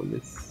algo?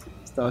 ¿Les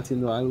estaba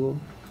haciendo algo?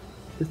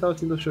 ¿Qué estaba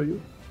haciendo Shouju?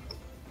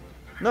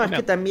 No, es Mira.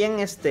 que también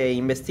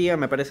investiga,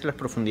 me parece, las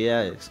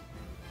profundidades.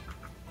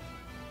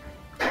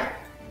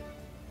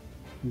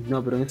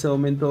 No, pero en ese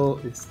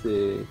momento,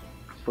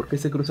 ¿por qué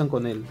se cruzan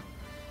con él?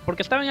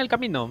 Porque estaba en el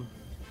camino.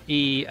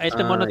 Y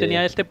este Ah, mono tenía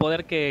ya. este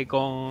poder que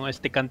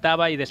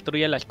cantaba y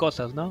destruía las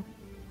cosas, ¿no?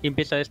 Y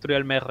empieza a destruir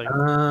al Merry.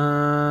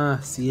 Ah,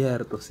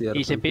 cierto.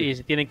 y se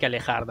tienen que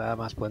alejar nada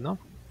más, pues, ¿no?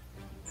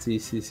 Sí.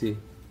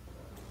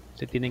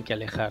 Se tienen que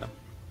alejar.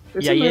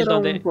 Eso Y ahí no es era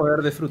donde... un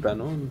poder de fruta,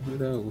 ¿no?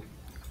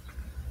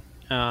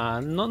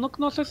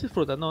 no sé si es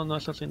fruta, no,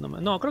 eso sí,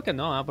 no, creo que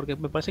no, porque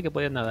me parece que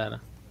podía nadar.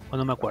 O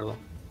no me acuerdo.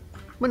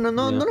 Bueno,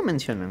 no, Ya. no lo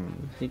mencionan.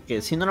 Así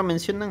que si no lo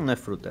mencionan, no es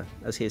fruta.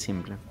 Así de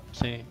simple.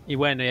 Sí, y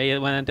bueno, y ahí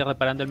van a entrar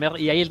reparando el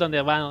Merry. Y ahí es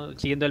donde van,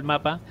 siguiendo el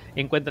mapa,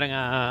 encuentran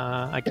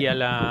aquí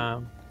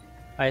a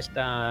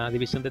esta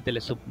división de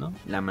Telesub, ¿no?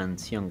 La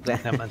mansión,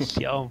 claro. La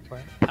mansión,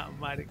 pues. Ah,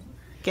 madre.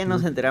 Que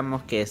nos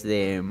enteramos que es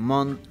de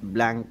Mont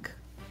Blanc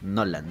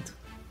Noland.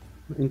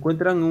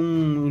 Encuentran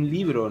un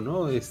libro,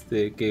 ¿no?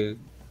 Que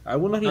a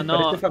algunos les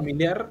No. parece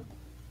familiar.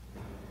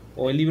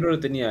 O el libro lo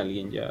tenía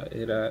alguien ya.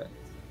 Era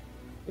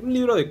un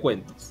libro de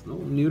cuentos, ¿no?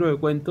 Un libro de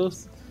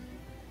cuentos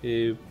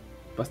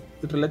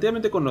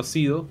relativamente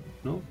conocido,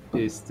 ¿no?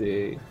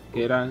 Que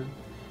era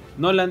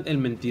Noland el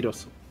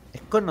mentiroso.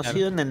 Es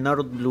conocido en el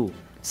North Blue.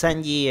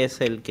 Sanji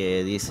es el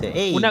que dice,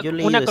 hey, Una, yo he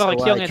leído una esa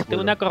corrección, huevada,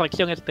 chulo". una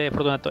corrección,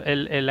 Fortunato.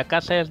 La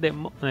casa es de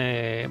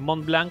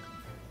Mont Blanc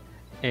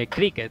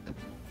Cricket.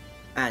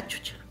 Ah,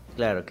 chucha.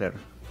 Claro.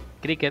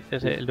 Cricket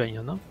es el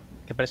dueño, ¿no?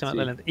 Que parece más Sí.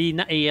 adelante.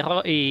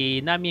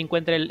 Y Nami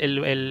encuentra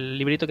el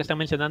librito que están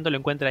mencionando, lo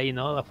encuentra ahí,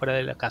 ¿no? Afuera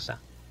de la casa.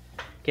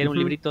 Que era un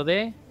Ujú. librito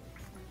de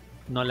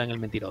Nolan el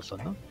mentiroso,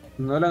 ¿no?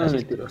 Noland Las el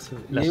hist- mentiroso.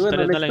 Las Y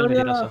bueno, historias la de Nolan el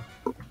historia mentiroso.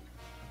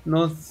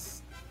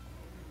 nos...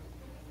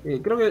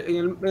 creo que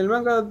en el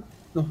manga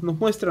nos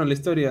muestran la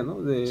historia, ¿no?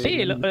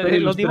 Sí, la historia los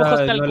ilustrada dibujos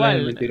de tal Nolan cual.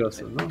 el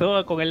mentiroso, ¿no?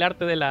 Todo con el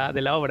arte de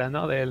la obra,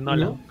 ¿no? Del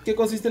Nolan. ¿No? ¿Qué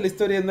consiste la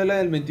historia de Nolan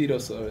el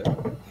mentiroso? A ver,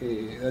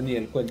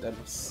 Daniel,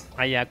 cuéntanos.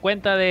 Allá,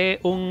 cuenta de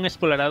un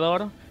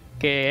explorador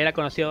que era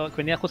conocido, que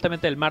venía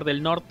justamente del Mar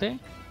del Norte,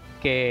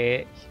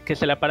 que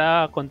se la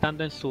paraba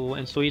contando en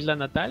su isla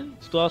natal,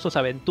 todas sus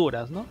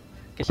aventuras, ¿no?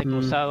 Que se ha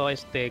cruzado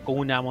con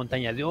una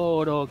montaña de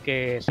oro,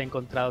 que se ha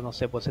encontrado, no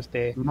sé, pues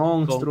con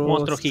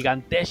monstruos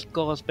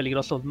gigantescos,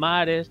 peligrosos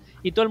mares,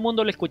 y todo el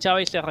mundo le escuchaba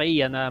y se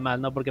reía nada más,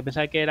 ¿no? Porque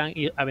pensaba que eran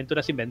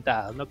aventuras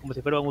inventadas, ¿no? Como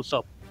si fuera un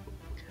Usopp.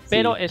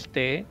 Pero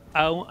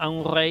a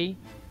un rey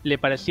le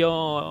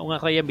pareció, un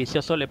rey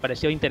ambicioso le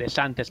pareció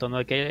interesante esto,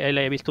 ¿no? Que él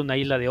había visto una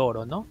isla de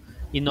oro, ¿no?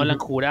 Y Nolan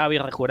juraba y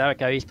rejuraba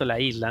que había visto la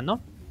isla,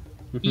 ¿no?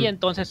 Y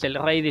entonces el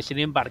rey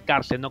decidió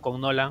embarcarse, ¿no?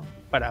 Con Nolan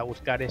para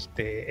buscar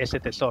ese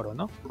tesoro,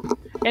 ¿no?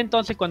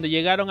 Entonces cuando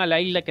llegaron a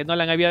la isla que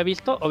Nolan había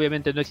visto,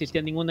 obviamente no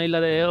existía ninguna isla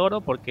de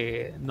oro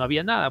porque no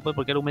había nada, pues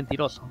porque era un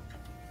mentiroso.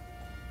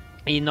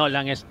 Y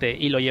Nolan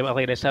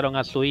regresaron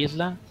a su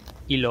isla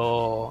y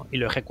lo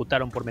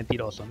ejecutaron por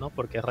mentiroso, ¿no?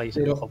 Porque el rey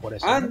se enojó por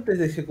eso. Antes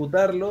de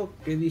ejecutarlo,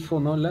 ¿qué dijo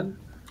Nolan?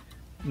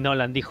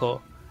 Nolan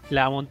dijo,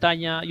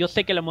 yo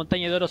sé que la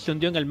montaña de oro se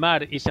hundió en el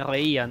mar, y se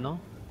reía,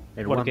 ¿no?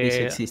 El One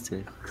Piece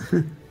existe.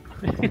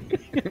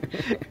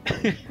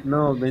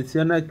 No,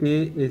 menciona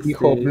que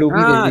dijo Blue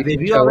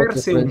debió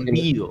haberse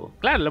hundido.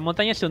 Claro, la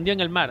montaña se hundió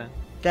en el mar.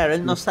 Claro,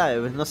 él no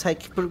sabe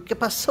qué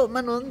pasó,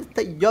 mano, ¿dónde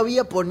está? Yo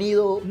había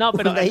ponido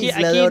pero una aquí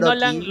isla de oro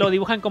Nolan aquí. lo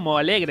dibujan como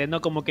alegre,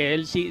 ¿no? Como que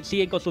él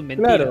sigue con sus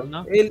mentiras,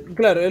 ¿no?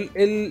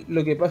 Él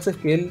lo que pasa es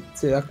que él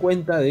se da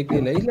cuenta de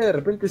que la isla de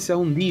repente se ha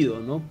hundido,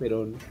 ¿no?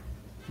 Pero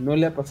no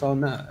le ha pasado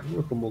nada,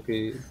 ¿no? Como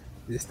que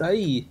está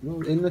ahí, ¿no?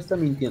 Él no está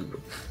mintiendo.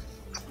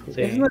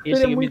 Sí, es una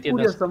historia muy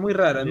curiosa, muy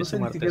rara, no sé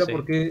ni siquiera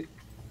por qué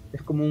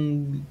es como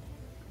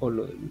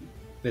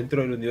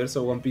dentro del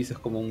universo de One Piece es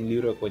como un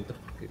libro de cuentos.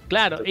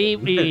 Claro, y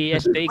bueno,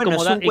 es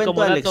un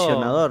cuento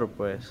aleccionador,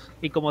 pues.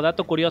 Y como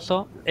dato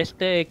curioso,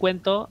 este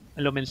cuento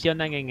lo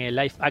mencionan en el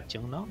live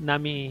action, ¿no?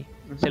 Nami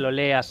se lo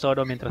lee a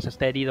Zoro mientras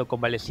está herido,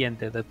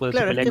 convaleciente, después de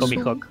su pelea con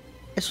Mihawk.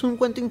 Es un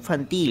cuento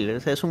infantil, o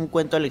sea, es un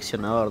cuento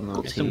aleccionador,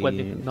 ¿no? Es un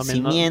cuento,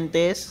 si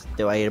mientes,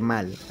 te va a ir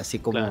mal, así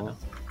como... Claro.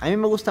 A mí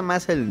me gusta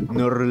más el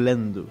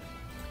Norlando.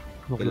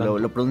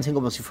 Lo pronuncian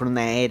como si fuera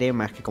una R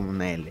más que como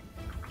una L.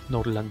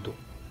 Norlando.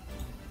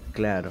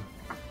 Claro.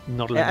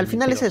 Norlando al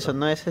final es eso,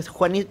 ¿no? Es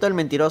Juanito el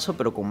mentiroso,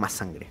 pero con más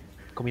sangre.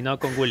 Combinado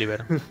con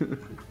Gulliver.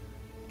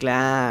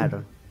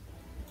 Claro.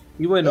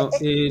 Y bueno,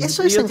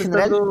 eso es en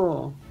general...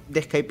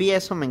 De Skype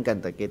eso me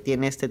encanta, que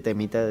tiene este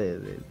temita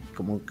de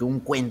como que un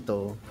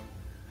cuento.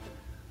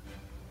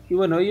 Y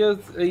bueno, ellos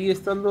ahí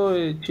estando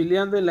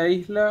chileando en la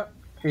isla,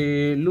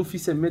 Luffy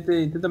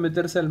intenta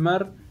meterse al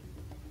mar,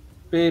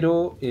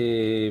 pero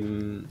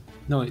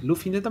no,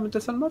 Luffy intenta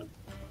meterse al mar.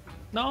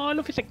 No,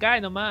 Luffy se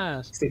cae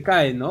nomás. Se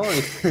cae, ¿no?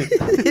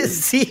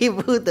 Sí,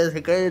 puta,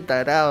 se cae de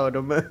tarado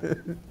nomás.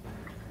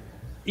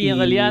 Y en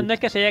realidad no es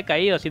que se haya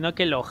caído, sino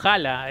que lo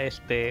jala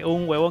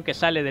un huevón que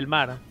sale del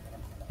mar.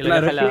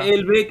 Claro, es que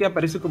él ve que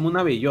aparece como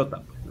una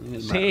bellota en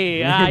el mar.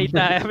 Sí, ahí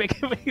está.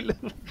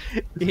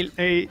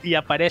 y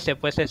aparece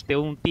pues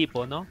un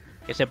tipo, ¿no?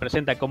 Que se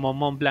presenta como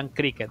Mont Blanc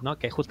Cricket, ¿no?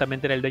 Que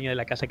justamente era el dueño de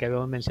la casa que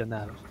habíamos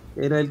mencionado.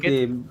 Era el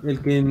que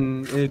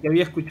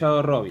había escuchado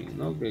a Robin,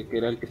 ¿no? Que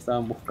era el que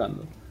estaban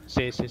buscando.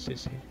 Sí.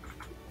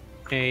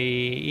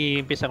 Y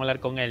empiezan a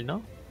hablar con él,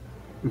 ¿no?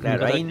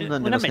 Claro, ahí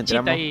donde nos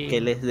enteramos que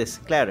él es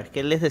claro, es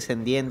que él es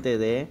descendiente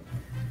de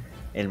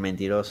el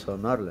mentiroso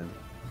Norland.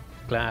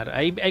 Claro,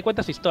 ahí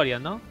cuentas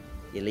historias, ¿no?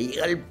 Y le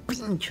llega el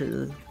pincho.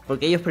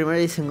 Porque ellos primero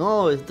dicen,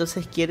 oh,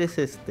 entonces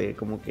quieres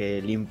como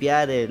que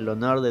limpiar el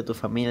honor de tu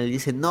familia. Y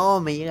dicen, no,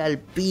 me llega el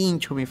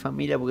pincho mi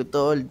familia porque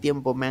todo el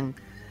tiempo me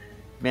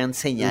han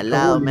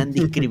señalado, me han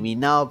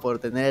discriminado por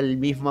tener el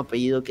mismo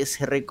apellido que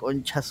ese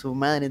reconcha su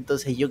madre.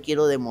 Entonces yo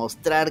quiero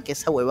demostrar que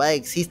esa huevada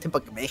existe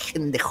para que me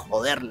dejen de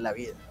joder la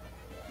vida.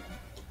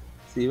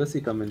 Sí,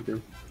 básicamente.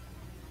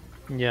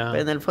 Ya.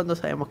 Pero en el fondo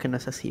sabemos que no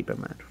es así,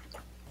 hermano.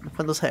 En el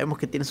fondo sabemos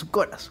que tiene su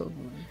corazón.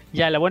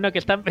 Ya, lo bueno que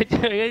están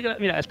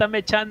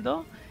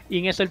mechando y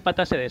en eso el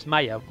pata se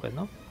desmaya, pues,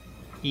 ¿no?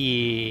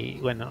 Y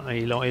bueno,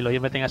 y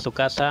lo meten a su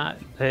casa.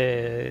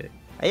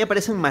 Ahí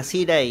aparecen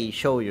Masira y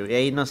Shoujo, y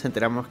ahí nos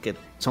enteramos que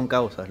son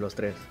causas los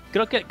tres.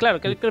 Creo que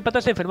el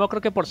pata se enfermó,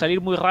 creo que por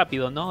salir muy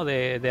rápido, ¿no?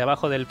 De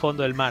abajo del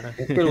fondo del mar.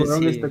 Es que el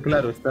huevón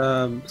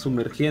está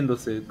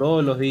sumergiéndose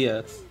todos los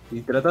días y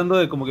tratando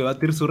de como que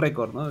batir su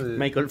récord, ¿no?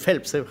 Michael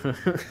Phelps.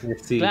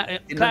 Sí. Claro,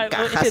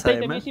 ese detalle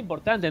también es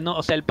importante, ¿no?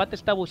 O sea, el pata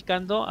está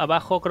buscando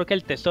abajo, creo que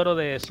el tesoro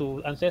de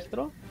su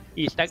ancestro,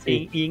 y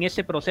y en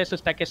ese proceso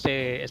está que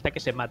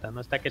se mata,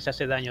 ¿no? Está que se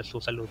hace daño a su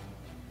salud.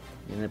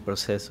 Y en el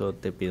proceso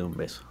te pido un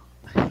beso.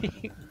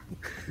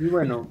 Y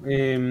bueno,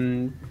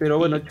 pero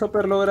bueno,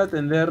 Chopper logra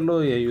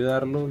atenderlo y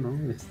ayudarlo, ¿no?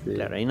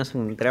 Claro, ahí nos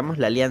encontramos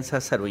la alianza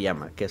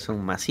Saruyama, que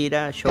son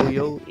Masira,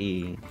 Shoujo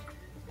y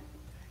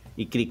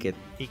Cricket.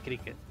 Y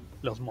Cricket,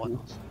 los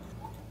monos.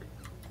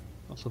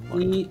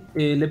 Y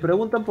le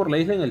preguntan por la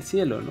isla en el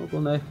cielo, ¿no?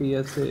 Una vez que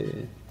ya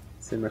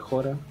se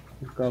mejora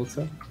su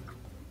causa.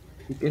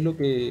 ¿Y qué es lo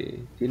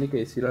que tiene que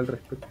decir al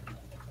respecto?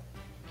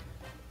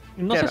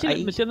 No sé si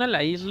mencionan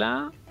la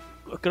isla.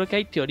 Creo que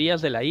hay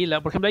teorías de la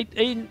isla. Por ejemplo,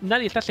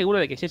 nadie está seguro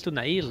de que existe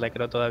una isla,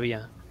 creo,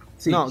 todavía.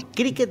 Sí. No,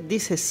 Cricket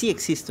dice sí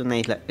existe una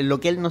isla. Lo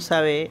que él no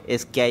sabe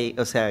es que hay,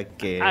 o sea,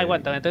 que...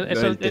 Aguanta, entonces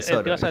lo del te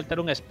tesoro. va a saltar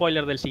un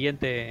spoiler del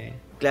siguiente.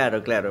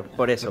 Claro,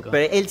 por eso. Loco.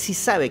 Pero él sí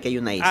sabe que hay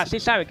una isla. Ah, sí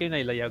sabe que hay una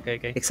isla ya, ok.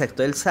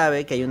 Exacto, él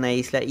sabe que hay una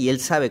isla y él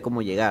sabe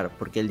cómo llegar,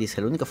 porque él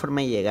dice, la única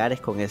forma de llegar es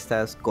con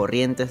estas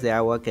corrientes de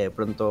agua que de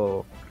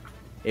pronto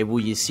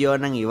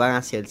ebullicionan y van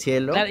hacia el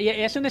cielo. Claro, y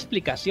hace una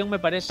explicación, me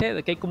parece,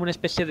 de que hay como una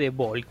especie de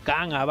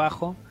volcán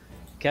abajo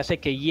que hace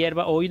que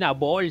hierva, o hay una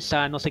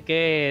bolsa, no sé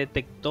qué,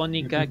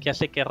 tectónica, que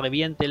hace que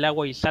reviente el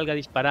agua y salga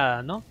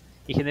disparada, ¿no?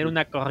 Y genera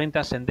una corriente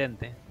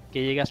ascendente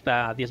que llega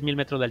hasta 10.000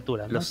 metros de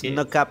altura, ¿no? Los Que-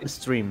 knock-up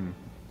stream.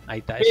 Ahí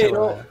está, esa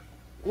Pero huevada.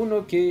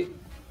 uno que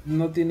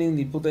no tiene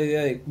ni puta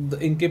idea de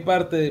en qué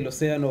parte del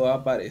océano va a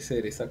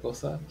aparecer esa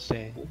cosa. Sí.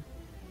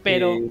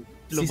 Pero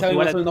Sí los saben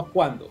más Mugiwara, o menos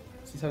cuándo.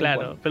 Sí saben claro,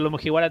 cuándo. pero los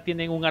Mugiwara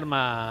tienen un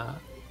arma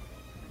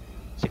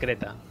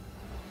secreta.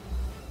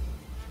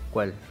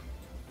 ¿Cuál?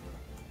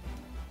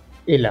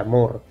 El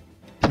amor.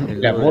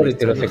 El amor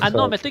heterosexual. Ah,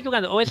 no, me estoy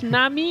equivocando. O es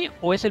Nami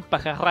o es el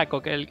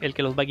pajarraco que el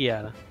que los va a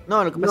guiar.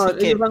 No, lo que pasa No, es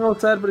que... ellos van a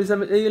usar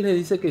precisamente, ellos les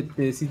dicen que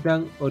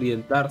necesitan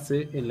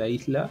orientarse en la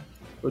isla,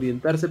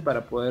 orientarse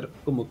para poder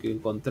como que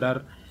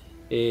encontrar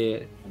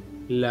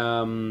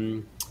la,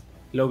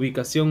 la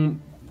ubicación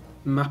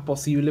más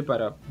posible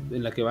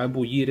en la que va a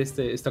ebullir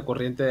esta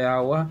corriente de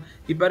agua,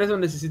 y para eso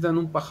necesitan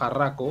un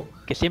pajarraco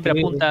Que siempre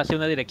apunta hacia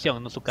una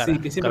dirección, no su cara. sí,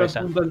 que su siempre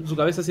cabeza. su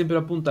cabeza siempre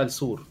apunta al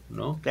sur,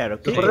 ¿no? Claro,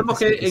 Recordemos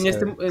sí, que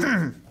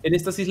en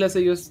estas islas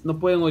ellos no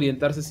pueden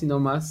orientarse sino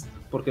más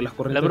porque las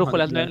corrientes Las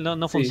brújulas magnéticas-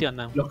 no sí,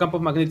 funcionan. Los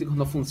campos magnéticos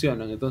no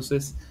funcionan,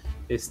 entonces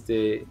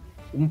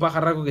un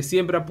pajarraco que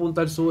siempre apunta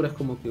al sur es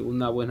como que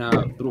una buena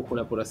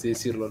brújula, por así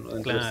decirlo, ¿no?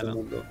 Dentro de este Claro.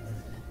 mundo.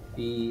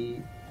 Y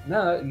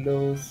nada,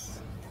 los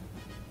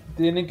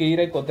tienen que ir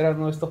a encontrar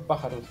uno de estos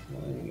pájaros,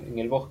 ¿no? En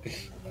el bosque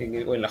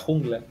o en la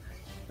jungla.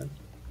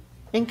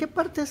 ¿En qué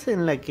parte es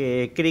en la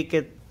que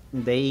Cricket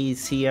de ahí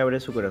sí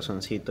abre su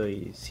corazoncito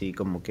y sí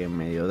como que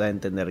medio da a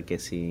entender que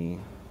sí...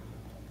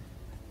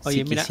 Oye,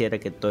 sí mira. quisiera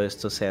que todo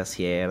esto sea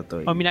cierto.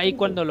 O mira, ahí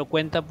cuando lo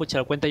cuenta, pucha,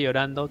 lo cuenta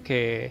llorando,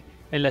 que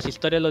en las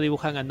historias lo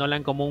dibujan a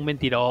Nolan como un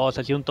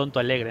mentiroso, así un tonto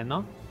alegre,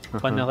 ¿no?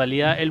 Cuando en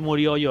realidad él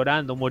murió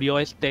llorando, murió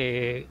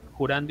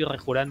jurando y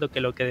rejurando que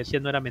lo que decía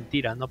no era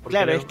mentira, ¿no? Porque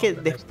Claro, era es que un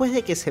hombre después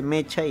de que se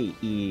mecha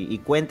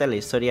y cuenta la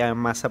historia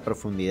más a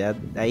profundidad,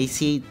 ahí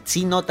sí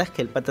notas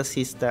que el pata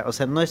sí está, o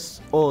sea, no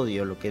es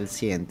odio lo que él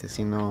siente,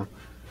 sino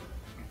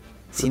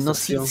sí,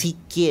 Frustración. sí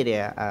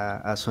quiere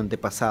a su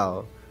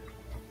antepasado.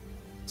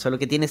 Solo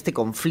que tiene este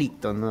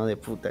conflicto, ¿no? De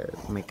puta,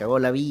 me cagó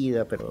la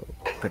vida, pero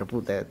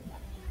puta,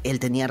 él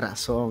tenía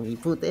razón. Y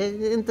puta,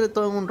 entre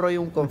todo en un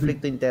rollo, un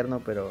conflicto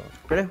interno, pero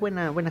es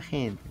buena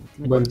gente.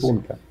 Tiene Buen corazón.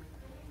 punto.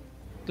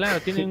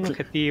 Claro, tiene un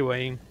objetivo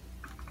ahí.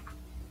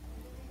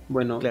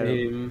 Bueno, Claro.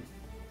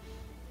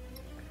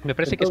 Me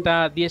parece que Entonces-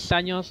 está 10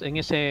 años en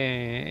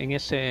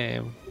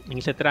ese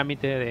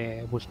trámite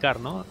de buscar,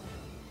 ¿no?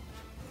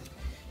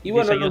 y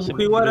bueno, 10 años los en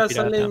Mugiwara mundo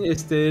pirata.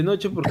 salen de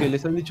noche porque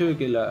les han dicho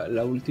que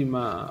la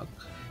última,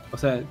 o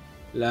sea,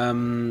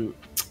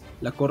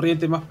 la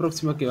corriente más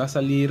próxima que va a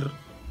salir,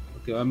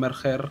 que va a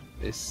emerger,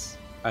 es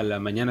a la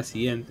mañana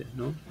siguiente,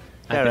 ¿no?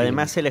 Claro, Ah,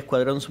 además el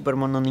escuadrón Super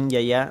Mono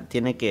Ninja ya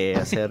tiene que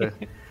hacer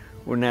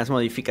unas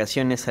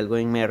modificaciones al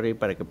Going Merry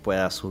para que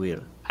pueda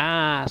subir.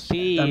 Ah,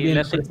 sí. También le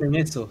hace- ofrecen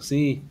eso,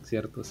 sí,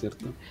 cierto.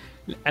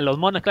 a los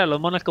monos, claro, los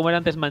monos como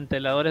eran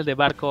desmanteladores de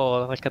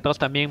barcos rescatados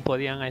también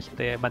podían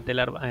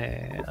mantelar,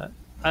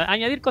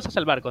 añadir cosas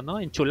al barco, ¿no?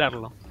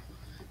 Enchularlo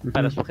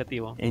para su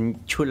objetivo.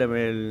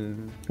 Enchúlame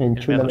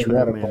Enchúlame el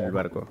barco. el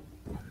barco.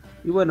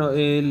 Y bueno,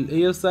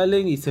 ellos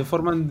salen y se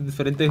forman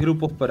diferentes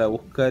grupos para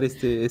buscar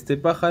este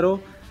pájaro.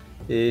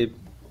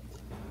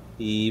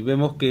 Y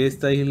vemos que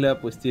esta isla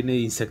pues tiene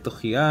insectos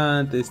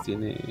gigantes,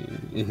 tiene...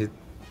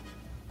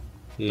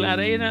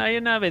 Claro, hay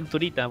una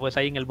aventurita pues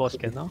ahí en el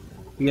bosque, ¿no?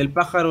 Y el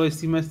pájaro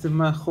encima este es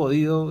más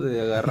jodido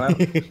de agarrar.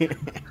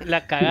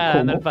 La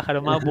cagada, ¿no? ¿Cómo? El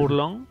pájaro más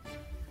burlón.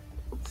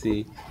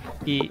 Sí.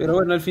 Y Pero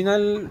bueno, al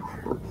final...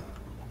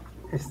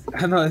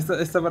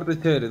 esta parte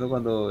es chévere, ¿no?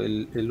 Cuando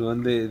el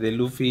weón de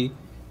Luffy,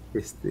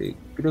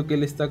 creo que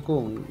él está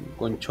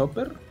con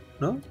Chopper,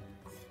 ¿no?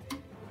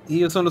 Y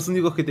ellos son los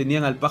únicos que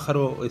tenían al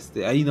pájaro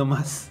ahí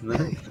nomás, ¿no?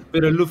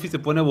 Pero Luffy se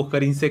pone a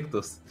buscar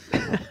insectos.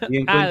 Y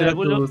encuentra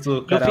su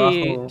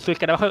escarabajo. Su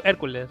escarabajo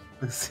Hércules.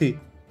 Sí.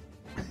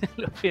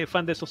 Luffy es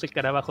fan de sus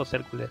escarabajos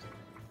Hércules.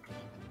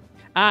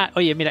 Ah,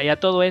 oye, mira, ya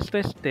todo esto,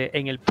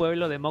 en el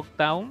pueblo de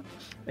Mocktown,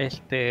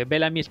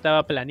 Bellamy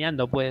estaba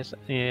planeando, pues,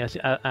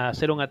 a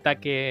hacer un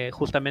ataque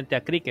justamente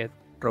a Cricket.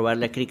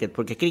 Robarle a Cricket,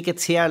 porque Cricket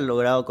sí ha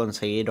logrado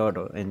conseguir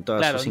oro en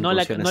todas Claro, sus no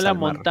la incursiones al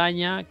mar.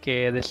 montaña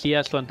que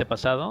decía su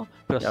antepasado,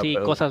 pero Ya, sí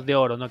pero- cosas de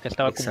oro, ¿no? Que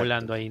estaba Exacto.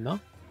 acumulando ahí, ¿no?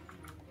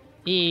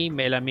 Y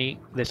Bellamy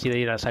decide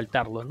ir a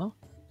asaltarlo, ¿no?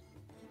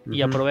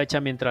 Y Ujú.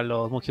 aprovecha mientras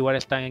los Mugiwara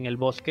están en el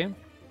bosque.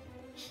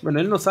 Bueno,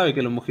 él no sabe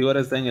que los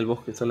Mugiwara están en el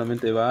bosque,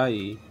 solamente va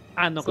y...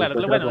 Ah, no, Se claro,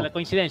 encuentra bueno, con- la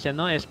coincidencia,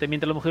 ¿no?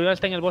 Mientras los Mugiwara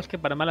están en el bosque,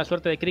 para mala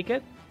suerte de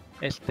Cricket,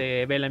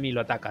 Bellamy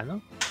lo ataca,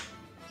 ¿no?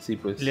 Sí,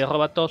 pues... Le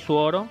roba todo su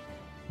oro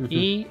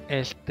y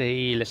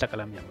y le saca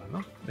la mierda, ¿no?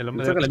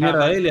 Le saca la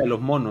mierda a él y a los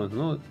monos,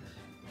 ¿no?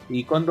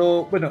 Y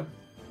cuando, bueno,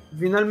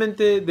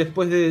 finalmente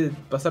después de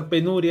pasar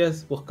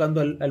penurias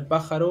buscando al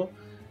pájaro,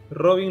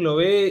 Robin lo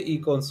ve y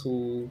con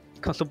su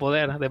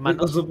poder de y manos.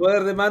 con su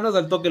poder de manos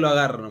al toque lo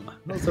agarra nomás,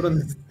 ¿no?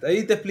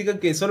 Ahí te explican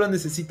que solo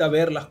necesita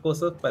ver las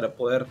cosas para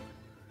poder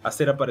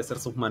hacer aparecer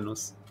sus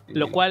manos.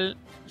 Lo cual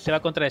se va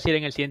a contradecir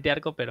en el siguiente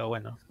arco, pero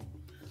bueno.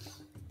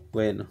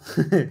 Bueno.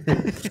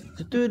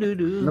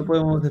 No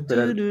podemos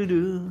esperar.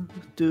 Bueno,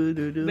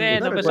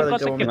 No pues son recuerdo cosas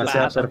qué que momento.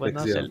 pasan, pues, ¿no?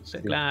 Perfección, sí.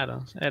 Claro,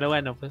 pero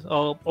bueno, pues,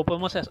 o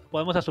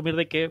podemos asumir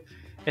de que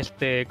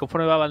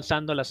conforme va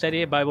avanzando la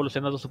serie, va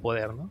evolucionando su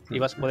poder, ¿no? Y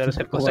vas a poder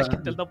hacer cosas que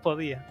antes no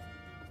podía.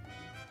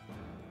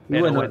 Y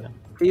Pero bueno,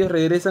 ellos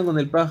regresan con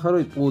el pájaro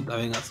y puta,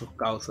 ven a sus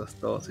causas,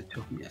 todos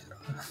hechos mierda.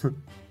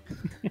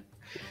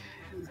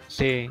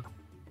 Sí.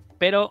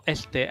 Pero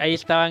ahí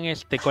estaban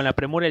con la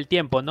premura del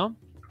tiempo, ¿no?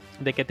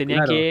 De que tenían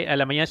Claro. que, a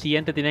la mañana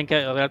siguiente tenían que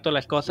arreglar todas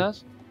las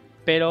cosas,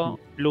 pero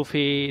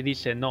Luffy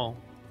dice, no,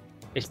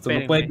 Esto no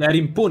espérenme. puede quedar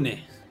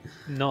impune.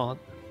 No,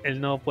 él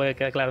no puede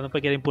quedar, claro, no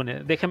puede quedar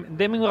impune.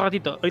 Denme un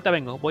ratito, ahorita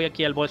vengo, voy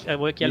aquí al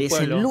Le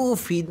dicen, pueblo.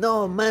 Luffy,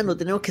 no, mano,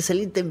 tenemos que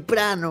salir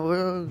temprano,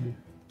 bro.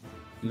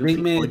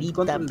 Dime, Ahorita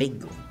 ¿cuánto?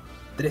 vengo.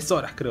 3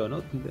 horas creo,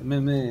 ¿no?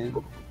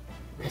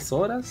 2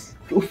 horas.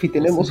 Luffy,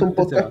 tenemos un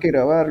podcast que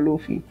grabar,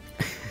 Luffy.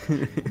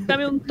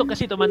 Dame un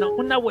toquecito, mano,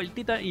 una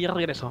vueltita y ya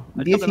regreso.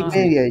 Al 10 toque y nomás.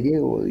 media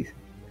llego, dice.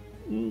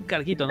 Un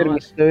carguito Termino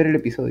nomás. de ver el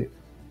episodio.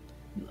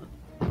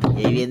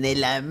 Y ahí viene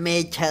la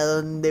mecha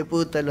donde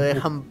puta lo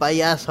dejan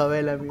payaso a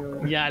ver,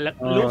 amigo. Ya, Ay.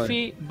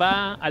 Luffy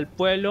va al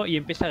pueblo y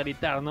empieza a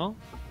gritar, ¿no?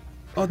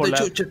 Por ¿Dónde la-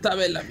 chucho está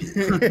Bellamy?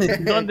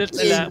 ¿Dónde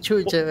está ¿Quién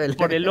chucha, Bellamy?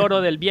 por el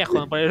oro del viejo,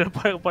 ¿no?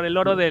 por el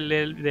oro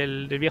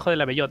del viejo de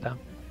la bellota.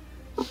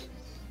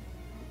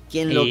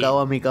 ¿Quién lo Y-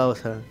 cagó a mi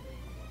causa?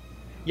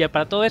 Y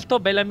para todo esto,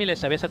 Bellamy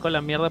les había sacado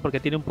la mierda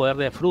porque tiene un poder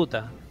de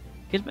fruta.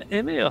 Que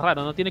es medio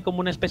raro, ¿no? Tiene como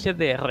una especie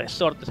de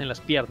resortes en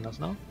las piernas,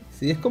 ¿no?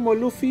 Sí, es como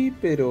Luffy,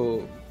 pero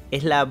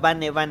Es la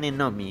Bane Bane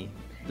Nomi,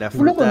 la Una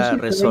fruta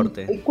consulta,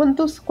 resorte.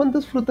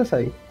 ¿cuántas frutas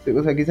hay?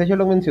 O sea, quizás ya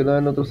lo mencionaba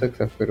en otros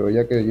extras, pero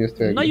ya que yo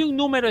estoy aquí. No hay un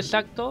número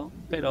exacto,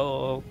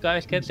 pero cada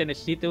vez que se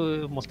necesite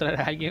mostrar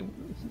a alguien,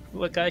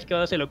 cada vez que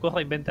ahora se le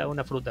ocurra, inventa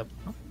una fruta,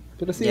 ¿no?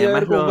 pero sí, Y debe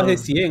haber además como lo- más de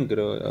 100,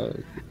 creo.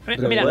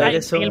 Pero Mira, igual.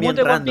 poderes son en el bien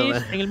mundo de One random,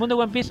 Piece, en el mundo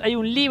de One Piece hay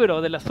un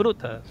libro de las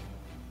frutas.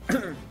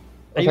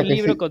 Hay sea un que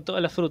libro sí. con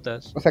todas las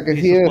frutas. O sea, que y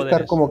sí sus debe poderes.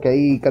 estar como que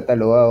ahí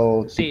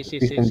catalogado. Sí, sí,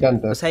 existen sí, sí.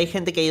 tantas. O sea, hay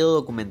gente que ha ido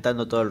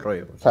documentando todo el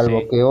rollo.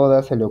 Salvo sí. que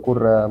Oda se le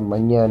ocurra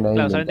mañana.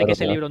 Claro, saben de inventar que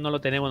ese otra. libro no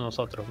lo tenemos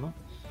nosotros, ¿no?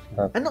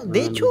 Ah, no,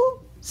 de hecho,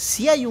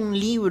 sí hay un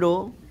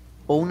libro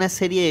o una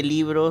serie de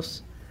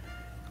libros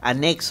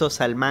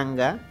anexos al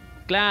manga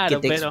Claro,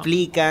 que te pero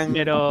explican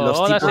pero los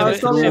Oda tipos de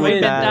se va fruta.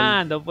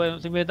 inventando,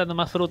 pues, se va inventando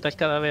más frutas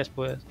cada vez,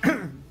 pues.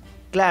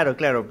 Claro,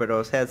 pero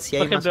o sea, si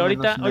hay Por ejemplo, más o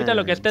ahorita, menos una ahorita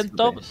lo que está en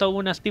top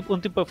enciclopedia. son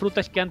un tipo de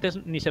frutas que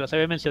antes ni se los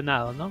había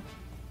mencionado, ¿no?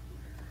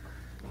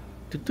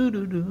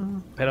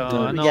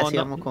 Pero Ya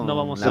sigamos con no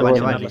vamos la a Bane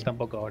mencionarlas Bane.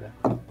 tampoco ahora.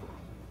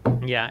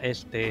 Ya,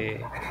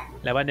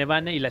 la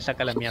Bane y la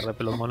saca la mierda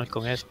de los monos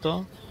con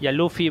esto. Y a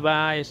Luffy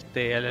va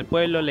al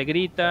pueblo, le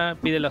grita,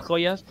 pide las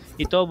joyas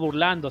y todo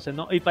burlándose,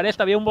 ¿no? Y para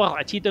esto había un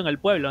borrachito en el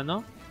pueblo,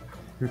 ¿no?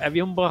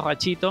 Había un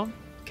borrachito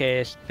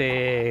que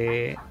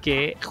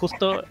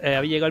justo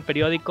había llegado al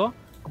periódico,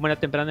 como era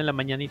temprano en la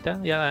mañanita,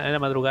 ya en la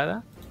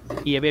madrugada,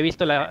 y había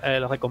visto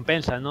la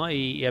recompensa, ¿no?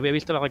 Y había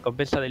visto la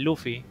recompensa de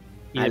Luffy.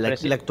 Y Ah, le la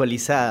pareció-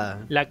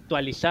 actualizada. la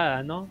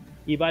actualizada, ¿no?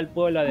 Y va al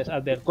pueblo a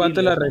advertirles, ¿Cuánto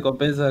es la ¿no?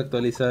 recompensa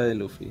actualizada de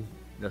Luffy?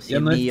 Los Ya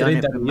 100 no es millones,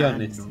 30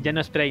 millones. hermano. Ya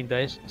no es 30,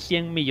 es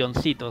 100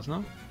 milloncitos,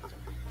 ¿no?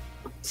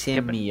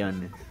 100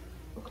 millones.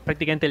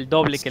 Prácticamente el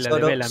doble que la de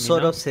Zoro, Bellamy,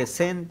 Zoro ¿no?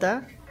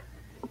 60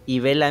 y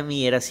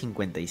Bellamy era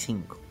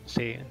 55.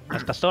 Sí,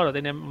 hasta Zoro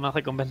tiene más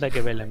recompensa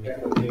que Bellamy.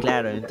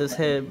 Claro,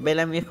 entonces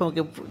Bellamy es como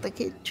que, puta,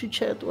 qué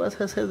chucha tú vas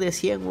a hacer de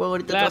 100, weón,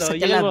 ahorita te vas Claro, a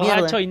llega sacar el la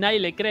borracho mierda. y nadie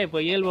le cree,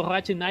 pues llega el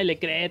borracho y nadie le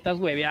cree, estás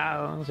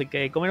hueveado, no sé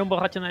qué. Como era un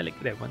borracho nadie le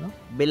cree, pues, ¿no?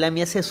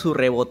 Bellamy hace su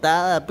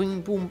rebotada,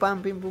 pim pum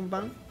pam, pim pum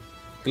pam.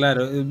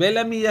 Claro,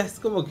 Bellamy ya es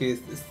como que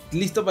es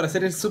listo para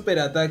hacer el super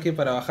ataque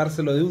para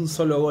bajárselo de un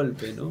solo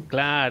golpe, ¿no?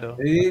 Claro.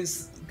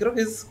 Creo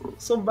que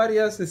son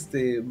varias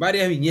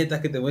viñetas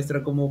que te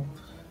muestran cómo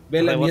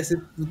Bellamy Rebot- hace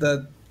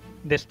puta.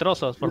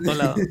 Destrozos por todos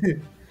lados.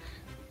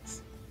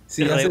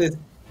 Sí, Re- hace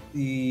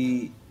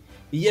y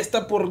ya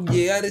está por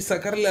llegar a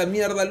sacarle la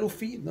mierda a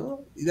Luffy, ¿no?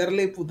 Y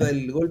darle puta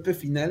el golpe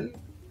final.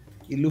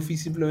 Y Luffy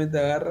simplemente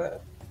agarra.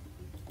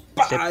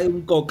 ¡Pah!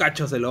 Un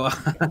cocacho se lo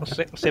baja.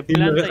 Se Y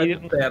lo planta deja y...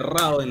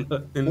 enterrado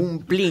Un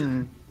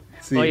plin.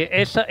 Sí. Oye,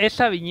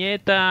 esa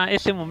viñeta,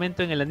 ese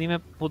momento en el anime,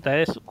 puta,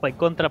 es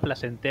recontra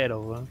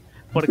placentero, weón.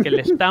 Porque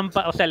le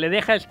estampa, o sea, le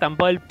deja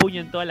estampado el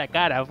puño en toda la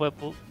cara, fue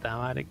puta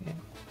madre.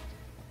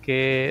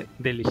 Qué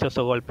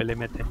delicioso golpe le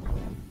mete.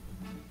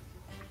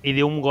 Y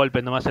de un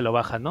golpe nomás se lo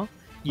baja, ¿no?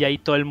 Y ahí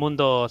todo el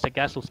mundo se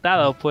queda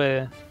asustado,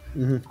 pues.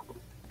 Ujú.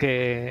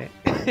 Que.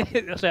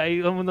 O sea, ahí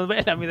todo el mundo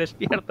ve a mí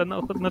despierta,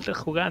 ¿no? No estoy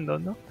jugando,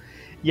 ¿no?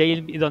 Y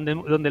ahí donde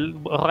el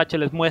borracho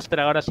les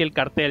muestra ahora sí el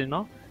cartel,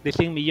 ¿no? de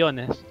 100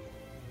 millones.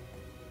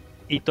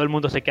 Y todo el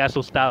mundo se queda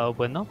asustado,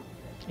 pues, ¿no?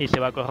 Y se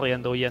va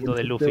corriendo, huyendo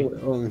de Luffy.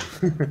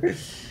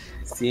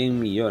 100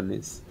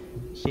 millones.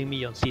 100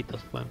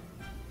 milloncitos, pues.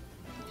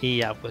 Y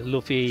ya, pues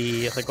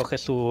Luffy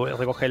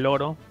recoge el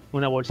oro,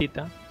 una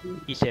bolsita,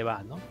 y se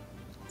va, ¿no?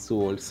 Su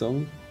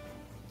bolsón.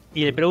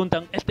 Y le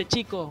preguntan, este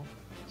chico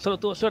solo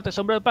tuvo suerte,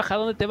 sombrero de paja, ¿a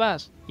dónde te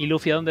vas? Y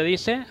Luffy, ¿a dónde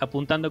dice?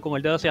 Apuntando con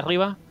el dedo hacia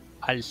arriba,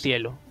 al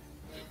cielo.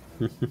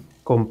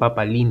 Con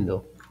papa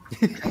lindo.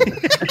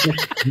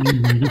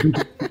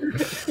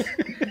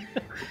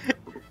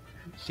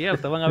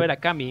 Cierto, van a ver a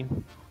Kami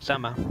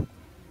Sama.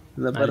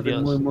 Una parte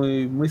Dios.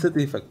 muy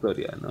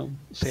satisfactoria, ¿no?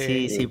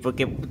 Sí,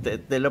 porque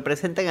te lo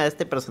presentan a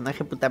este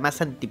personaje puta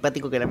más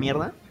antipático que la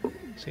mierda.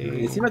 Sí.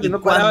 Y encima que Y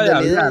no paraba de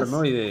cuando le hablar, das-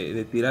 ¿no? Y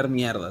de tirar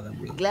mierda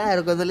también.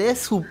 Claro, cuando le das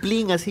su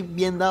plin así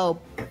bien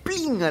dado,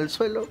 plin al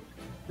suelo,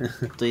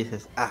 tú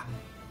dices,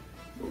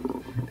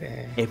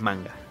 es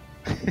manga.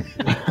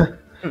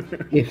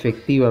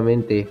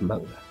 Efectivamente es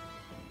manga.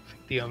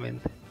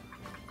 Efectivamente.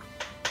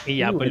 Y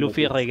ya, Muy pues bueno,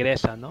 Luffy pues.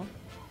 regresa, ¿no?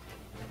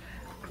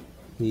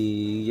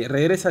 Y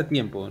regresa a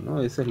tiempo,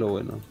 ¿no? Eso es lo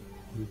bueno.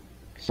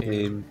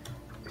 Sí.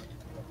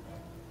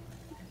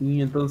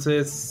 Y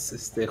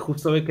entonces,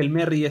 justo ve que el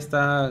Merry ya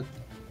está.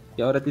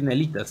 Y ahora tiene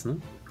alitas, ¿no?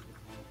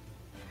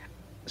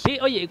 Sí,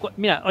 oye,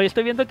 mira, hoy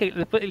estoy viendo que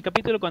después el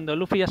capítulo cuando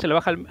Luffy ya se lo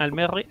baja al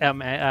Merry,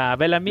 a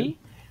Bellamy,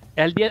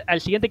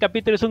 al siguiente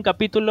capítulo es un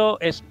capítulo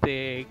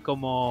que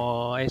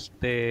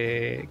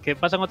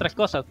pasan otras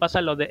cosas,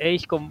 pasa lo de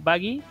Ace con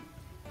Baggy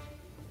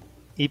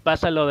y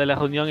pasa lo de la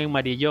reunión en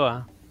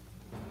Marilloa.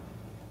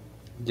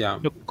 Ya.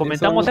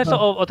 ¿Comentamos Eso eso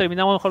vamos o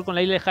terminamos mejor con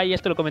la isla de Jaya y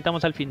esto lo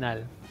comentamos al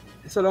final?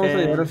 eso lo vamos a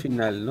Eh, llevar al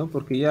final, ¿no?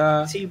 Porque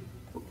ya Sí.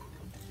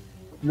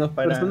 los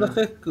para-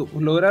 personajes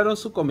lograron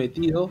su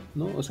cometido,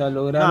 ¿no? O sea, No,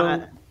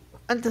 lograron.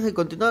 antes de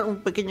continuar, un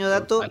pequeño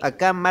dato. Vale.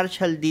 Acá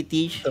Marshall D.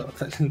 Teach,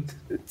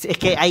 es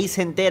que ahí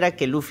se entera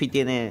que Luffy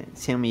tiene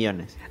 100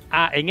 millones.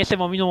 Ah, en ese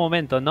mismo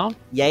momento, ¿no?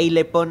 Y ahí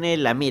le pone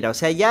la mira. O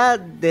sea, ya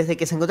desde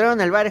que se encontraron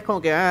en el bar es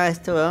como que,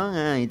 este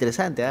weón,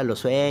 interesante, los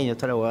sueños,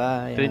 toda la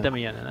huevada. 30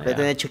 millones, ¿no? Lo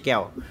tener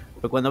chequeado.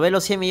 Pero cuando ve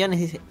los 100 millones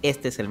dice,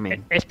 este es el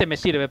men. Este me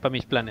sirve para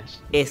mis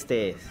planes.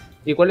 Este es.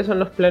 ¿Y cuáles son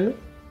los planes?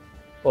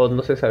 ¿O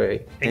no se sabe ahí?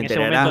 Te En ese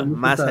enterarás momento,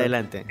 más sabe.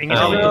 adelante. en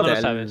ese momento no lo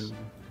literal, sabes.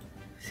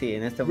 Sí,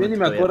 en este Yo momento. ni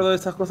me todavía acuerdo no. de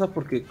esas cosas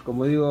porque,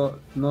 como digo,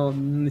 no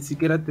ni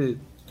siquiera te.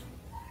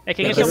 Es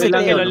que en Es ese que momento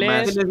se que leo lo nomás.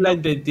 lees, ¿Quién es la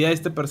identidad de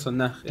este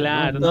personaje?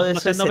 claro, ¿no? Todo no eso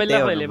sé, es no ves la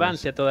seteo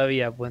relevancia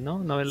todavía, pues, ¿no?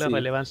 No ves la Sí.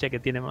 relevancia que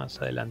tiene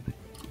más adelante.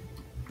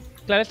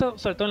 Claro, esto,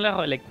 sobre todo en la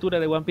relectura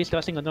de One Piece, te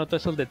vas encontrando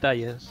todos esos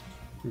detalles.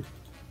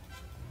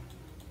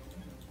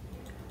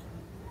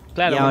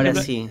 Claro, Y por ahora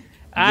ejemplo- sí.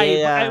 Ay,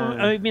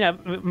 llega- mira,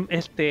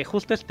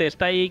 justo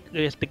está ahí,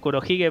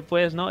 Kurohige,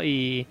 pues, ¿no?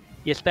 Y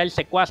está el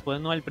secuaz,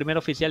 pues, ¿no? El primer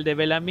oficial de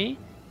Bellamy,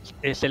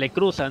 se le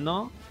cruza,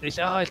 ¿no?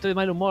 Dice, estoy de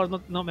mal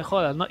humor, no me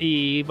jodas, ¿no?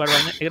 Y Barba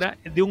Negra,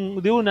 de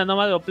una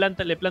nomás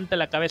le planta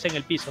la cabeza en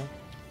el piso,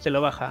 se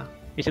lo baja.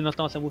 Dice, no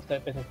estamos en busca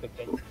de peces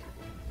pequeños.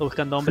 Estoy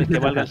buscando hombres que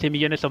valgan 100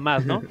 millones o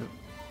más, ¿no?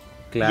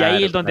 Claro, y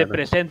ahí es donde claro.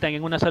 presentan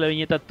en una sola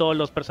viñeta todos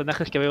los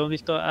personajes que habíamos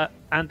visto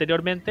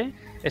anteriormente,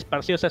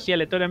 esparcidos así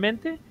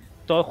aleatoriamente,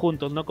 todos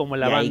juntos, ¿no? Como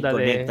la y ahí banda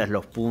conectas de...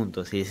 los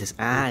puntos y dices,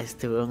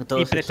 este weón, todos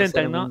Y estos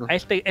presentan, eran ¿no? unos- A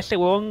ese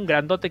huevón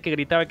grandote que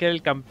gritaba que era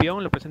el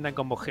campeón, lo presentan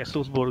como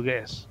Jesús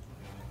Burgués.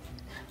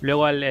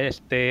 Luego al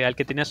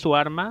que tenía su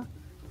arma,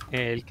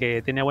 el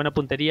que tenía buena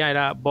puntería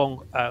era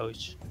Bong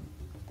Auch.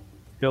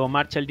 Luego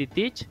Marshall D.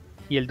 Teach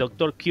y el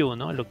Dr. Q,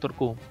 ¿no? El Dr.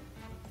 Q.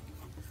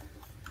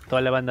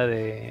 Toda la banda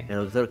de El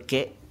doctor,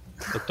 ¿qué?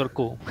 Dr.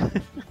 Q.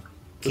 Estos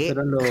 ¿Qué?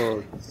 eran los.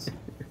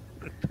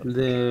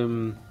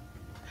 De.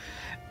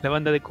 La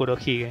banda de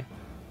Kurohige.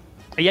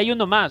 Y hay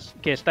uno más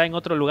que está en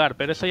otro lugar,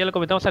 pero eso ya lo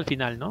comentamos al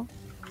final, ¿no?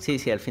 Sí,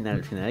 al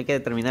final. Hay que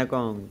terminar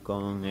con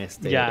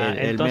Ya,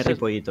 el entonces- Merry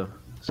Pollito.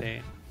 Sí.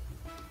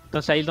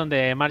 Entonces ahí es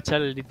donde marcha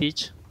el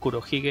Teach,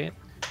 Kurohige,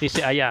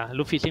 dice, ya,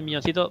 Luffy 100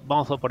 milloncitos,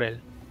 vamos a por él.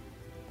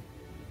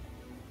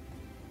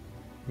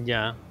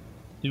 Ya.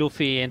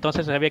 Luffy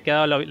entonces se había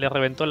quedado, le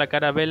reventó la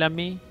cara a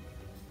Bellamy,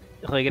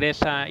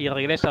 regresa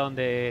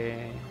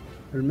donde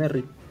El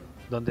Merry.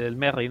 el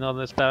Merry, ¿no?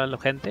 Donde está la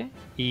gente.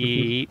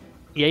 Y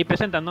ahí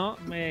presentan, ¿no?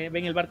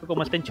 Ven el barco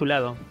como está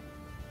enchulado.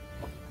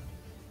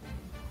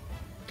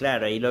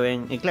 Claro, ahí lo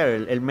ven. Claro,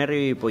 el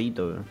Merry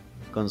Pollito, weón,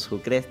 con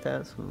su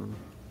cresta,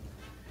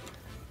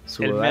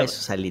 su El huevada y Merry.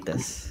 sus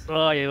alitas.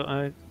 Ay,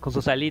 con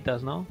sus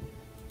alitas, ¿no?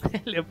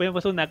 Le ponen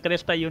pues una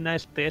cresta y una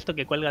esto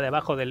que cuelga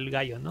debajo del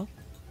gallo, ¿no?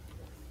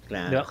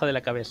 Claro. Debajo de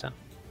la cabeza.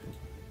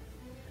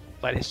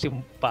 Parece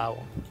un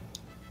pavo.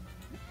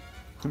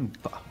 Un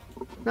pavo.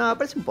 No,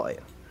 parece un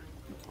pollo.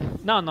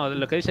 No,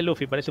 lo que dice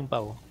Luffy parece un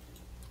pavo.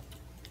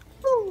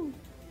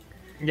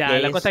 Ya, Ya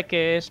la es- cosa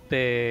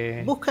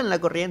que Buscan la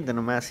corriente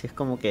nomás, y es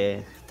como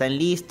que están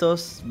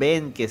listos,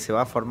 ven que se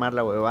va a formar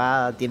la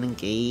huevada, tienen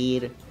que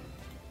ir.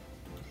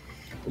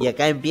 Y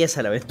acá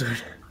empieza la aventura.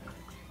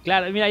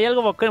 Claro, mira, hay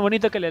algo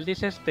bonito que les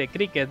dice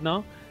Cricket,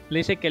 ¿no? Le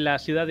dice que la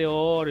ciudad de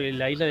Oro y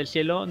la isla del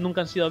cielo nunca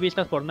han sido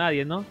vistas por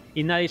nadie, ¿no?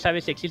 Y nadie sabe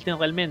si existen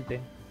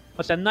realmente.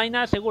 O sea, no hay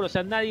nada seguro, o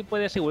sea, nadie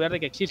puede asegurar de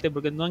que existe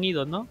porque no han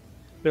ido, ¿no?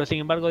 Pero sin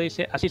embargo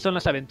dice, así son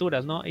las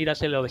aventuras, ¿no? Ir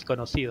hacia lo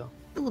desconocido.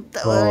 Puta,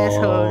 ese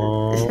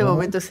Oh.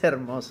 momento es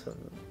hermoso.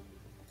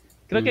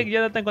 Creo que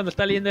Jonathan cuando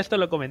estaba leyendo esto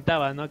lo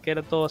comentaba, ¿no? Que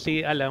era todo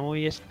así,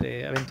 muy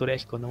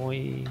aventuresco, ¿no?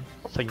 Muy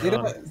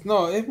soñador.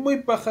 No, es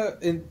muy paja,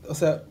 o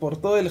sea, por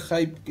todo el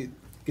hype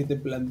que te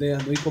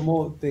plantean, ¿no? Y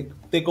cómo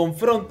te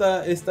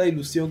confronta esta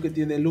ilusión que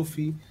tiene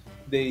Luffy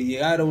de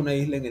llegar a una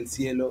isla en el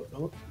cielo,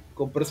 ¿no?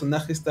 Con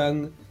personajes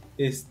tan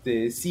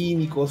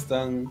cínicos,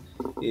 tan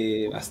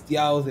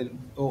hastiados,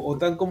 o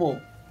tan como,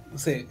 no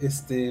sé,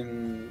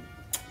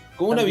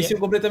 con una También. visión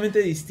completamente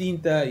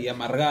distinta y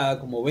amargada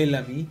como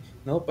Bellamy,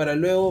 ¿no? Para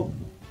luego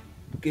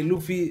que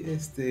Luffy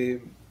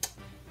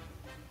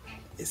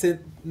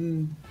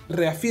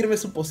reafirme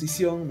su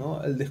posición, ¿no?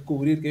 Al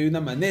descubrir que hay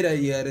una manera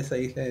de llegar a esa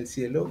isla del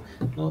cielo,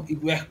 ¿no? Y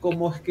ves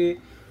cómo es que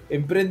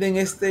emprenden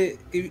este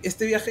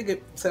viaje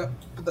que, o sea,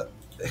 puta,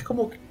 es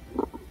como que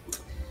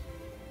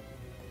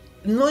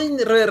no hay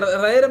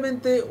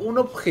verdaderamente un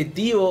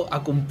objetivo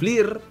a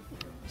cumplir.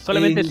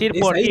 Solamente es ir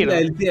por esa ir. isla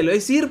del cielo.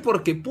 Es ir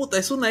porque, puta,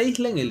 es una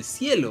isla en el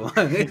cielo.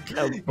 Man.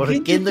 Claro, ¿por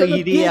 ¿Quién qué no chucha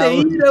iría quiere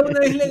ir a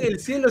una isla en el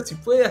cielo si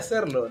puede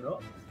hacerlo, no?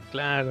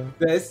 Claro.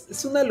 O sea,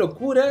 es una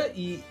locura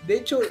y de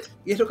hecho,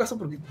 y es lo caso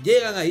porque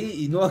llegan ahí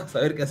y no van a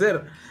saber qué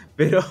hacer,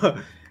 pero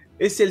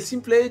es el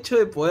simple hecho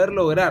de poder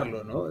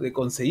lograrlo, ¿no? De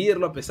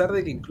conseguirlo a pesar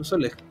de que incluso o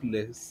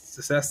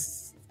sea,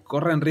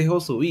 corre en riesgo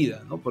su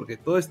vida, ¿no? Porque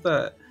todas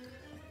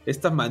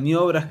estas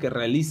maniobras que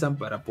realizan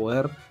para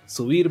poder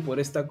subir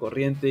por esta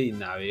corriente y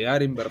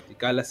navegar en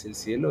vertical hacia el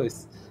cielo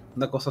es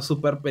una cosa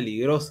súper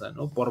peligrosa,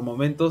 ¿no? Por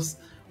momentos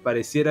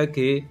pareciera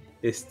que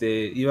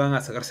iban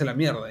a sacarse la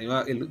mierda,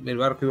 el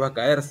barco iba a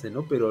caerse,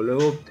 ¿no? Pero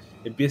luego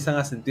empiezan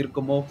a sentir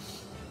como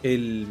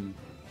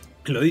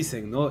lo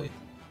dicen, ¿no?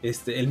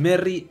 El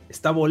Merry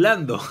está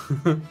volando.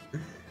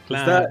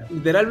 Claro. Está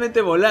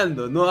literalmente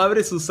volando, ¿no?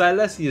 Abre sus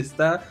alas y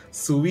está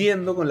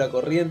subiendo con la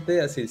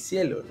corriente hacia el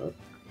cielo, ¿no?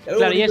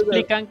 Claro, y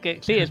explican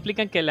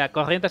que la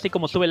corriente, así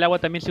como sube el agua,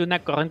 también sube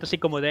una corriente así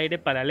como de aire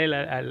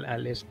paralela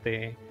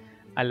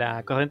a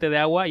la corriente de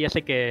agua y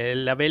hace que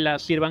la vela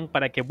sirvan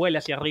para que vuele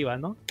hacia arriba,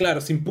 ¿no?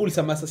 Claro, se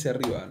impulsa más hacia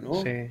arriba, ¿no?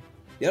 Sí.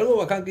 Y algo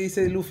bacán que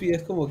dice Luffy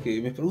es como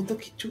que me pregunto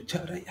qué chucha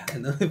habrá allá,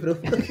 ¿no?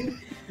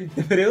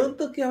 Me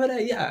pregunto qué habrá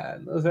allá,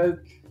 ¿no? O sea,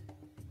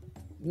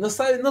 no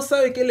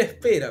sabe qué le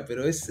espera,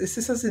 pero es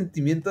ese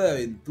sentimiento de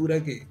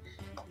aventura que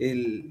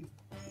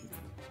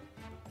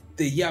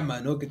te llama,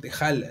 ¿no? Que te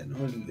jala, ¿no?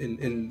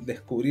 El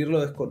descubrir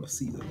lo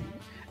desconocido, ¿no?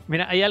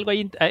 Mira, hay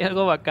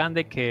algo bacán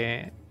de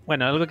que,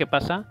 bueno, algo que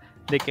pasa,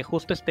 de que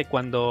justo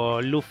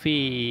cuando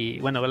Luffy,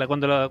 bueno,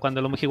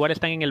 cuando los Mugiwara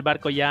están en el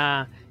barco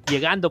ya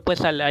llegando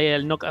pues al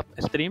Knock-Up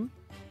Stream,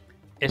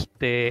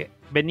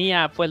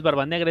 venía pues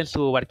Barba Negra en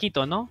su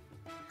barquito, ¿no?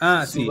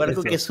 Ah, Su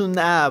barco que es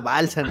una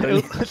balsa en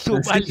realidad. Su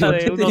balsa de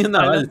tenía unos una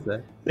palos,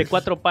 balsa. de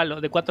 4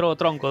 palos, de 4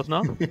 troncos,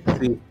 ¿no?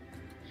 Sí.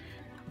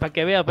 Para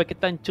que vean pues qué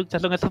tan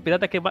chuchas son esos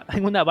piratas que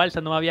en una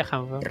balsa no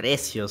viajan, ¿no?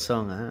 Recios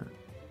son, ¿ah?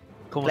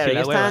 Como Claro, si ya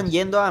la estaban huevas.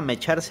 yendo a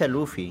mecharse a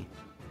Luffy.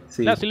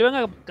 Sí. Claro, si lo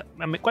iban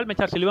 ¿cuál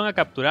mecha? Si lo iban a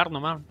capturar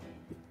nomás.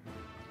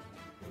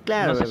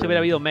 Claro. No sé si hubiera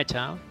habido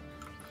mecha, ¿no?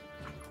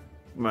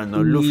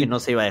 Bueno, Y- Luffy no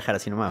se iba a dejar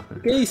así nomás.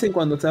 ¿Qué dicen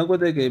cuando se dan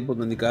cuenta de que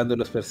ni cagando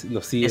los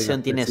siguen? Ese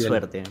tiene hasta el cielo?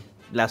 suerte.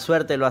 La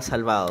suerte lo ha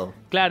salvado.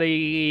 Claro,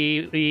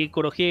 y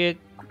Kurohige,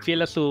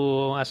 fiel a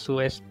su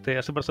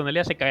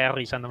personalidad, se cae a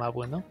risa nomás,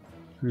 pues, ¿no?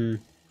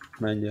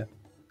 Man, ya.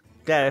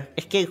 Claro,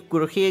 es que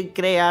Kurohige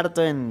cree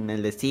harto en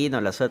el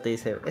destino, la suerte.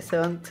 Dice, ese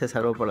don se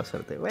salvó por la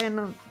suerte.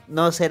 Bueno,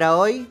 no será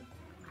hoy,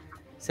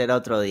 será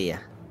otro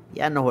día.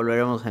 Ya nos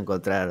volveremos a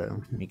encontrar,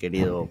 mi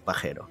querido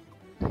pajero.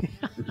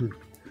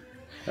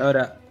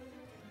 Ahora,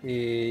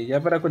 ya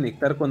para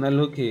conectar con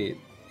algo que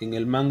en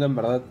el manga en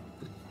verdad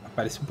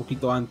aparece un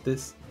poquito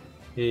antes,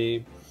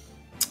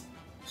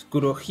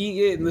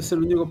 Kurohige no es el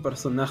único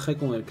personaje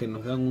con el que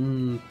nos dan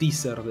un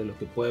teaser de lo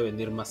que puede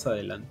venir más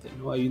adelante,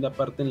 ¿no? Hay una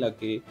parte en la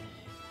que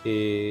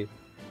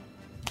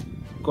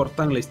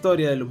cortan la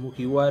historia de los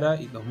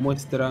Mugiwara y nos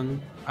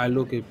muestran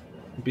algo que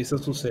empieza a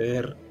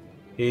suceder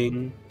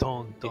en...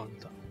 Tonto.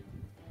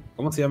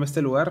 ¿Cómo se llama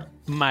este lugar?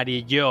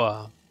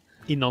 Marilloa.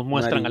 Y nos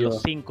muestran Marilloa. a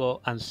los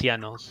 5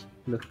 ancianos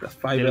Los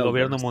Five del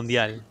gobierno Elders.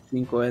 mundial.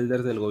 5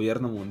 elders del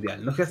gobierno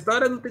mundial. Los que hasta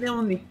ahora no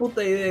teníamos ni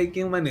puta idea de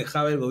quién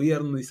manejaba el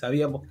gobierno, ni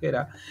sabíamos que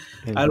era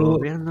El algo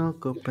gobierno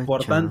Copacabana.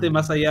 importante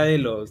más allá de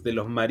los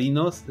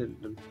marinos,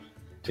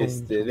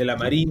 de la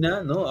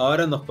marina, ¿no?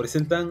 Ahora nos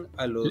presentan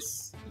a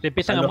los, Le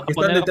empiezan a a los que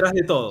poner, están detrás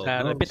de todo.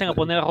 claro, ¿no? le empiezan a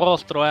poner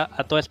rostro a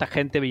toda esta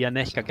gente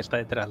villanesca que está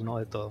detrás, ¿no?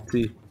 De todo.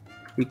 Sí.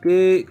 ¿Y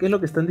qué es lo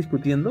que están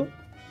discutiendo?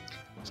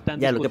 Están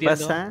Ya, lo que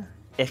discutiendo- pasa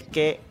es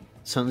que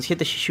son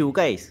 7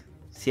 Shishibukais,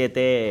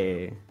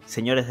 7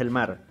 señores del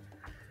mar.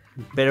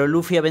 Pero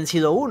Luffy ha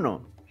vencido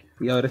uno.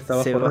 Y ahora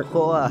está Se bajo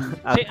bajó a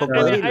Sí,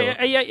 Cocodrilo.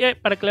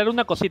 para aclarar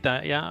una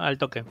cosita, ya al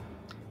toque.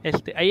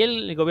 Ahí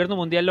el gobierno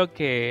mundial lo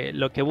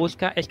que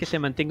busca es que se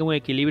mantenga un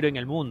equilibrio en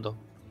el mundo.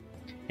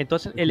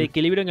 Entonces, el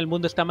equilibrio en el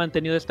mundo está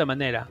mantenido de esta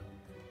manera.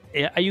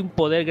 Hay un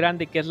poder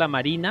grande que es la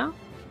marina,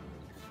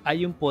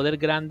 hay un poder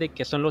grande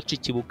que son los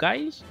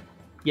Chichibukais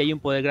y hay un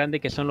poder grande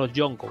que son los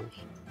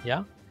Yonkous,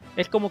 ¿ya?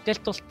 Es como que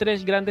estos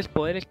tres grandes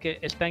poderes que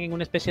están en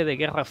una especie de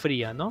guerra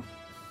fría, ¿no?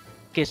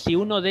 Que si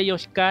uno de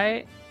ellos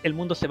cae, el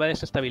mundo se va a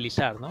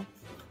desestabilizar, ¿no?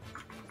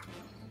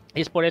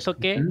 Y es por eso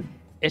que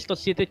estos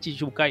 7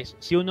 Chichibukais,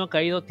 si uno ha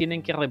caído,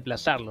 tienen que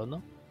reemplazarlo,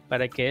 ¿no?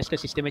 Para que este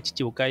sistema de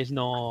Chichibukais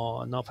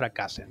no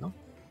fracase, ¿no?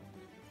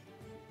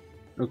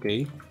 Ok.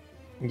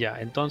 Ya,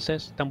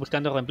 entonces están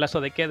buscando el reemplazo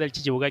de qué, del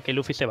Chichibukai que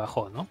Luffy se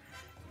bajó, ¿no?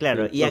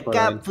 Claro, Sí, y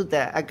acá,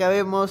 puta, acá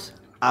vemos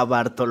a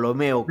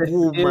Bartolomeo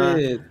Kuma.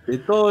 De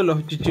todos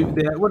los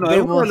bueno, de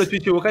algunos de los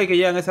Chichibukai que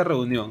llegan a esa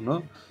reunión,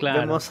 ¿no?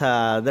 Claro. Vemos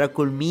a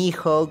Dracul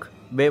Mihawk.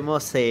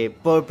 Vemos,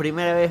 por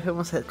primera vez,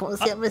 vemos a, ¿cómo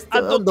se llama este?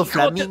 Don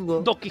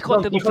Flamingo. Don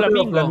Quijote do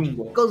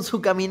Flamingo. Con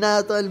su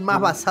caminada, todo el más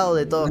basado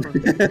de todos.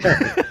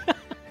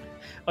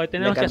 Hoy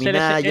tenemos que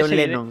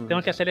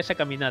hacer esa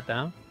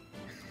caminata, ¿eh?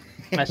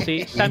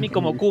 Así, Sammy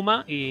como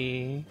Kuma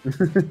y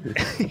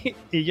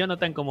y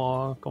Jonathan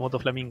como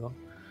Doflamingo.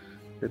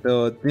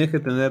 Pero tienes que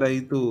tener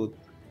ahí tu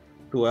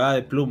hada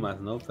de plumas,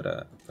 ¿no?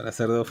 Para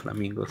hacer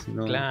Doflamingo, si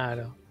no...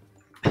 Claro.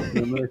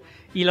 No es...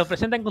 Y lo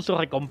presentan con sus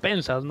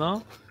recompensas, ¿no?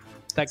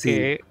 O sea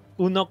que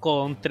uno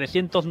con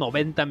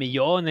 390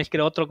 millones,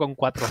 creo otro con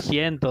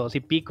 400 y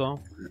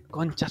pico.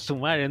 Concha su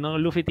madre, ¿no?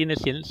 Luffy tiene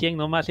 100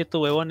 nomás y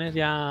estos huevones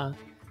ya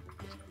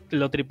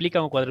lo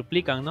triplican o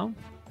cuadruplican, ¿no?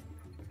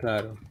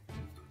 Claro.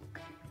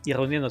 Y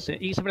reuniéndose.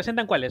 ¿Y se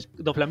presentan cuáles?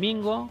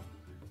 Doflamingo,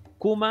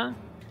 Kuma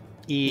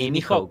y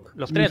Mihawk.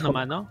 Los tres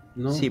nomás, ¿no?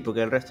 Sí,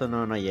 porque el resto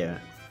no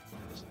llega.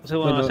 O sea,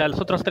 bueno, o sea, los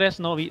otros tres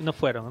no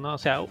fueron, ¿no? O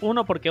sea,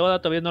 uno porque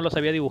Oda todavía no los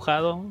había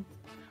dibujado,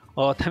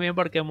 o también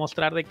porque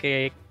mostrar de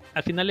que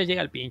al final les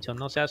llega el pincho,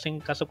 ¿no? O sea, hacen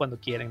caso cuando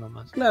quieren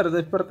nomás. Claro,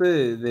 es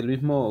parte del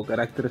mismo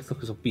carácter estos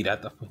que son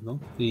piratas, pues, ¿no?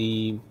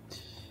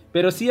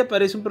 Pero sí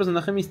aparece un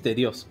personaje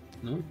misterioso,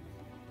 ¿no?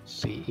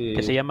 Sí,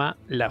 que se llama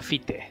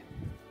Lafite,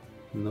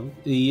 ¿no?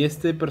 Y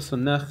este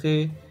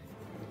personaje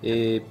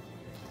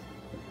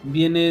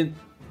viene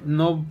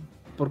no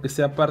porque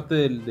sea parte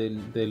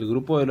del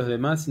grupo de los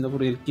demás, sino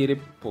porque él quiere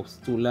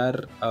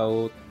postular a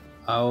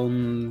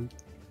un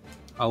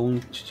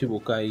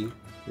Chichibukai.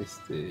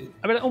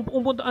 A ver, un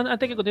punto,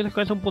 antes que continúes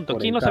con eso, un punto.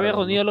 ¿Quién los había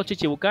reunido, ¿no? Los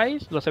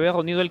Chichibukais? Los había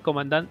reunido el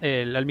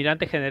comandante, el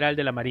almirante general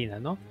de la marina,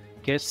 ¿no?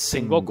 Que es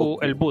Sengoku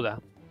el Buda.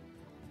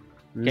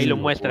 Que ahí lo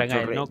muestran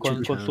a él, ¿no?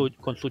 Con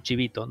su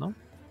chivito, ¿no?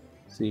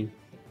 Sí.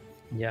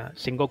 Ya,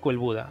 Sengoku el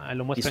Buda.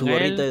 Lo muestran y su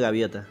gorrito de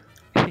gaviota.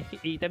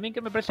 Y también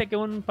que me parece que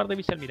un par de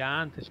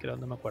vicealmirantes, creo,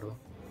 no me acuerdo.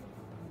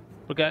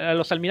 Porque a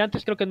los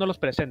almirantes creo que no los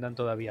presentan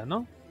todavía,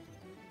 ¿no?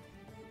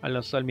 A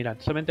los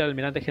almirantes, solamente al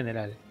almirante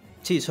general.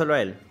 Sí, solo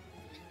a él.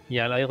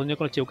 Ya la reunió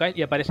con los Chichibukai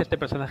y aparece este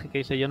personaje que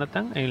dice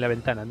Jonathan en la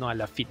ventana, ¿no? A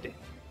Lafite,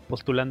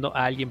 postulando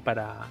a alguien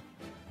para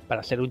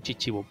ser un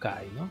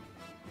Chichibukai, ¿no?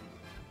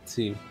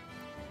 Sí.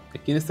 ¿A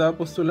quién estaba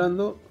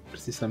postulando?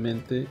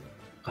 Precisamente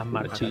a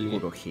Marshall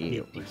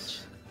Kurohige,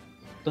 pues.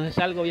 Entonces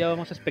algo ya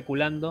vamos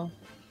especulando.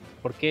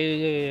 ¿Por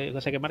qué?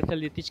 O sea, que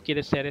Marshall Ditich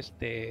quiere ser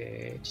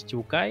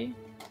Chichibukai.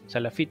 O sea,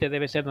 Lafite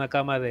debe ser una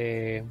cama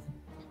de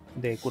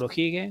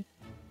Kurohige.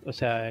 O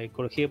sea,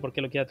 Kurohige, ¿por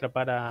qué lo quiere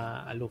atrapar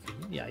a Luffy?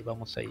 ¿No? Y ahí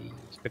vamos ahí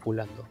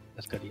especulando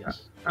las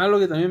teorías. Algo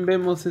que también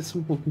vemos es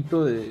un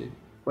poquito de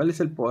cuál es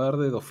el poder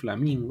de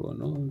Doflamingo,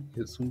 ¿no?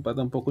 Que es un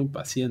pata un poco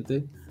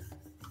impaciente.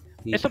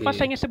 ¿Eso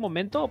pasa en ese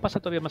momento o pasa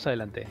todavía más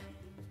adelante?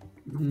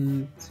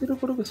 Sí,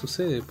 recuerdo que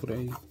sucede por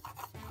ahí.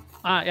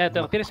 Ah, ya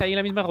te refieres ahí en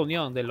la misma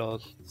reunión de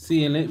los...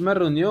 Sí, en la misma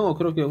reunión, o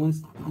creo que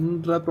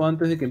un rato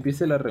antes de que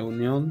empiece la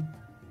reunión,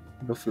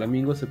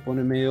 Doflamingo se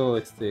pone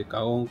medio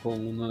cagón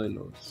con uno de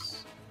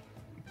los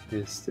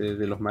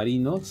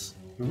marinos,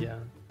 ¿no? Ya.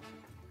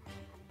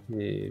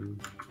 Y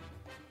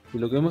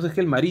lo que vemos es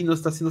que el marino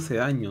está haciéndose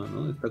daño,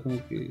 ¿no? Está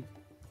como que...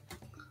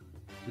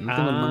 No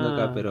tengo el manga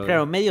acá, pero...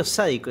 Claro, medio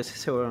sádico es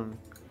ese weón.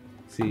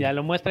 Sí. Ya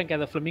lo muestran que a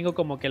Doflamingo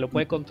como que lo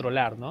puede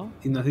controlar, ¿no?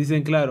 Y nos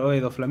dicen, claro,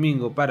 oye,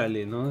 Doflamingo,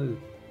 párale, ¿no?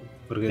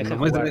 Porque nos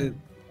muestran,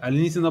 al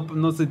inicio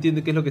no se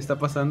entiende qué es lo que está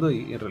pasando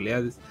y en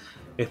realidad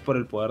es por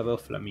el poder de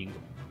Doflamingo.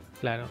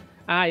 Claro.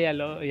 Ah,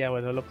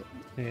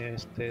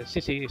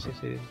 sí.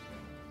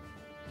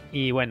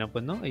 Y bueno,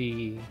 pues, ¿no?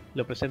 Y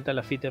lo presenta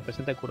Lafite,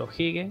 presenta a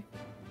Kurohige.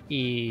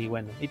 Y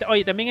bueno.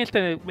 Oye, también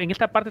en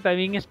esta parte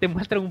también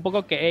muestran un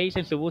poco que Ace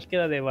en su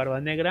búsqueda de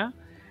Barba Negra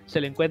se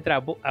le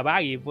encuentra a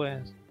Baggy,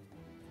 pues.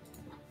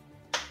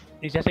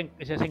 Y se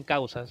hacen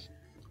causas.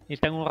 Y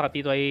están un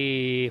ratito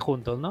ahí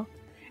juntos, ¿no?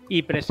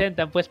 Y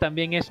presentan pues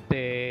también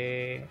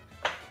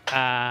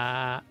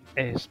a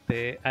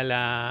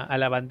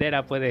la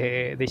bandera pues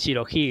de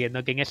Shirohige,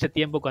 ¿no? Que en ese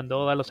tiempo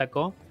cuando Oda lo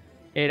sacó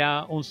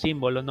era un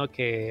símbolo, ¿no?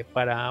 Que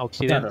para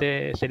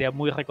Occidente sería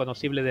muy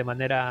reconocible de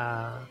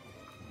manera,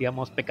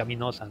 digamos,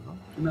 pecaminosa, ¿no?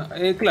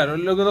 Claro,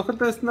 lo que nos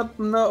cuenta es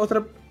una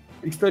otra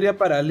historia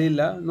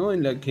paralela, ¿no?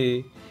 En la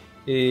que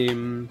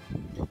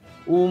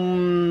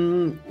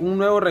un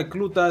nuevo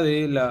recluta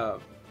de la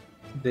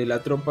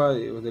tropa,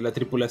 de la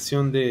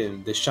tripulación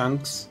de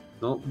Shanks,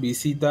 ¿no?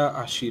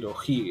 Visita a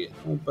Shirohige,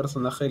 ¿no? Un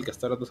personaje del que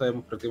hasta ahora no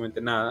sabemos prácticamente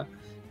nada,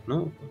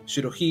 ¿no?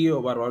 Shirohige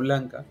o Barba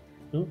Blanca,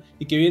 ¿no?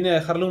 Y que viene a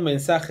dejarle un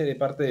mensaje de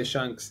parte de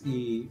Shanks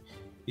y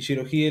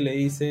Shirohige le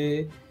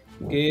dice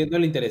que no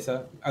le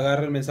interesa,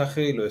 agarra el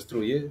mensaje y lo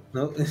destruye,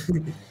 ¿no?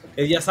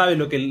 Él ya sabe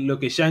lo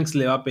que Shanks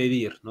le va a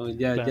pedir, ¿no?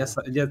 Claro.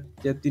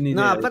 Ya tiene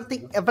No, idea de aparte,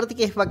 eso, ¿no? aparte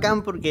que es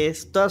bacán porque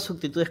es toda su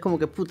actitud es como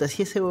que puta,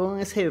 si ese huevón,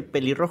 ese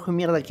pelirrojo de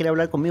mierda quiere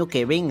hablar conmigo,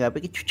 que venga,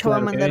 ¿qué chucha va a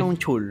Claro que mandar a un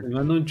chul? le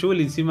manda un chul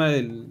encima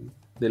de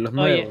los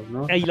Oye, nuevos,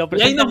 ¿no? y lo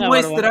Y ahí nos presentan a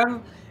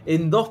muestran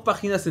en 2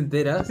 páginas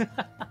enteras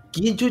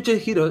quién chucha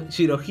es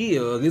Shirohige,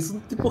 que es un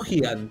tipo Es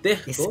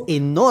gigantesco.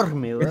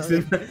 enorme, weón.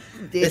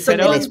 Es en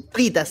Pero- el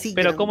split así.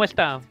 Pero que- ¿cómo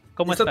está?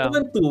 ¿Cómo Está está? todo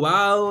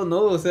entubado, ¿no?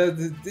 O sea,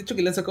 de hecho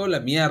que le han sacado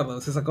la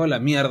mierda, se ha sacado la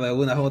mierda de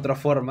alguna u otra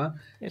forma.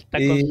 Está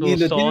con Y sus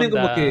lo atienden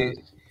como ondas. que.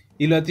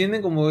 Y lo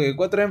atienden como que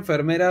 4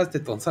 enfermeras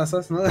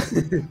tetonzasas, ¿no?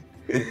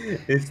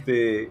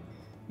 Este.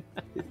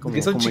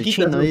 Que son como el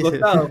chiquitas chino, a un dice.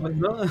 costado, pues,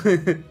 ¿no?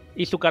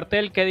 ¿Y su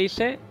cartel qué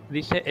dice?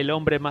 Dice el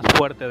hombre más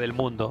fuerte del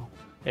mundo,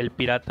 el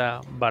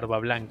pirata Barba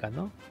Blanca,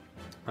 ¿no?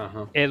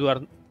 Ajá.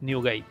 Edward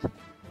Newgate.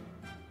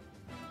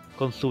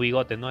 Con su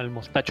bigote, ¿no? El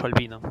mostacho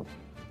albino.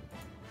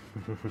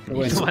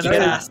 Bueno, su Qué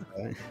bandera- asco,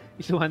 eh.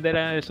 Y su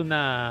bandera es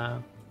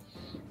una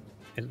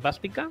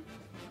esvástica.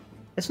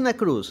 Es una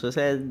cruz, o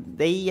sea,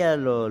 de ahí ya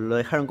lo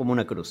dejaron como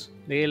una cruz.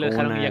 De ahí lo Como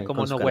dejaron una- ya como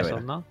con su unos huesos,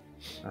 calavera.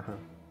 ¿no? Ajá.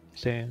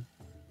 Sí.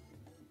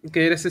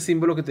 Que era ese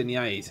símbolo que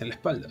tenía Ace en la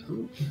espalda,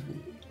 ¿no?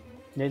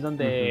 Y ahí es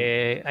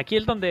donde. Aquí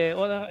es donde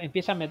Oda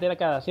empieza a meter a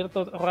cada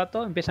cierto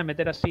rato, empieza a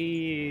meter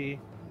así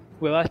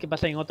huevadas que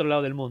pasan en otro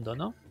lado del mundo,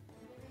 ¿no?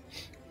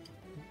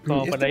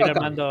 Como Está para ir bacán,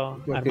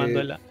 armando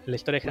porque la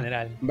historia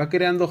general. va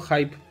creando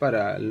hype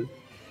para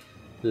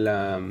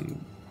la.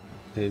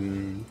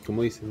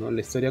 Como dicen, ¿no?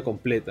 La historia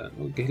completa,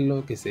 ¿no? ¿Qué es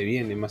lo que se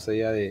viene más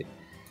allá de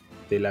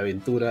la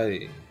aventura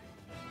de.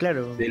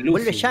 Claro, De Luffy,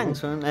 vuelve ¿no?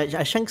 Shanks. ¿No? A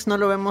Shanks no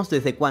lo vemos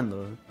desde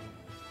cuándo.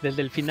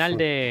 Desde el final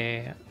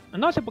de.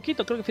 No, hace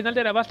poquito, creo que el final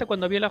de Arabasta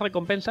cuando vio la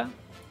recompensa.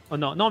 O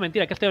no, no,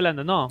 mentira, ¿qué estoy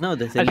hablando? No. No,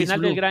 desde al el final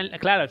East del Blue. gran.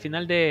 Claro, al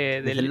final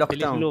Desde del el del East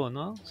Lockdown. Blue,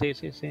 ¿no? Sí,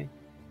 sí, sí.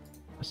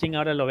 Así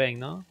ahora lo ven,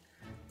 ¿no?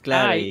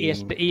 Claro, y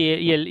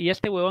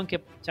este huevón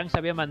que Shanks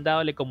había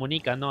mandado le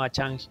comunica, ¿no? A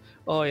Shanks,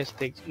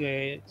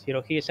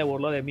 Shirohige se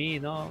burló de mí,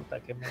 ¿no? Hasta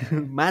que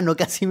Mano,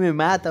 casi me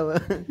mata,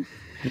 weón.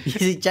 Y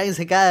si Shanks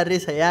se caga de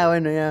risa, ya,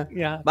 bueno, ya.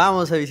 ya,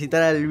 Vamos a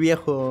visitar al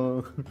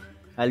viejo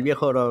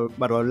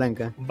Barba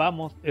Blanca.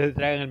 vamos,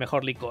 traigan el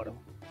mejor licor.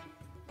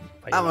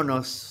 Ahí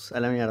Vámonos a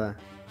la mierda. va.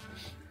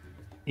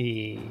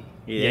 Y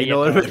Y de ahí ya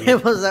lo acaba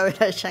volveremos a ver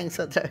a Shanks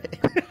otra vez.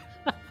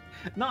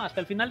 No, hasta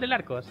el final del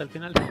arco, hasta el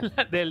final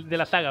de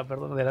la saga,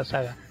 perdón, de la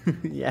saga.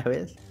 Ya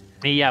ves.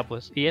 Y ya,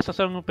 pues, y esos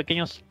son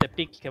pequeños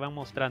tepics que van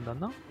mostrando,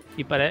 ¿no?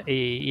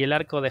 Y el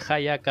arco de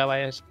Jaya acaba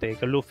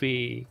con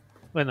Luffy,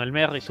 bueno, el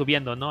Merry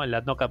subiendo, ¿no? En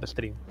la Knockup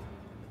Stream,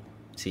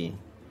 Sí.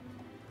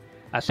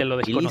 hacia lo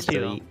Y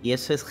desconocido. listo. Y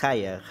eso es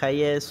Jaya.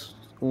 Jaya es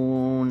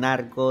un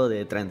arco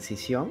de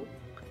transición,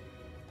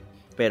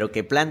 pero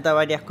que planta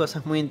varias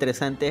cosas muy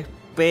interesantes,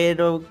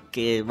 pero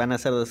que van a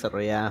ser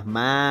desarrolladas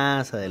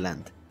más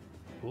adelante.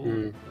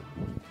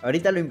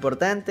 Ahorita lo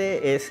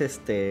importante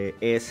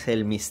es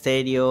el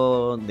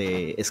misterio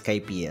de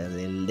Skypiea,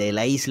 de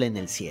la isla en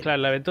el cielo. Claro,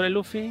 la aventura de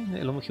Luffy,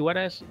 los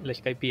Mugiwara es la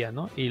Skypiea,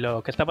 ¿no? Y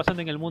lo que está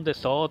pasando en el mundo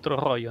es otro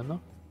rollo,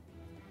 ¿no?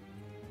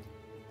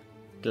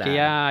 Claro. Que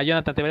ya,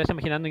 Jonathan, te verás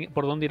imaginando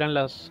por dónde irán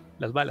las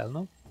balas,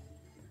 ¿no?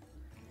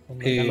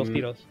 Dónde irán los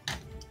tiros.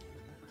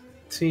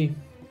 Sí,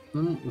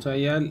 ¿no? O sea,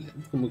 ya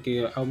como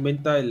que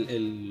aumenta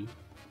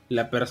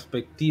la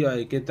perspectiva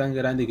de qué tan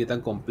grande y qué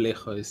tan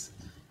complejo es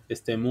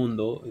este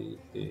mundo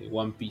de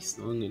One Piece,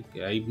 ¿no? En el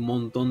que hay un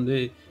montón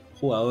de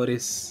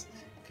jugadores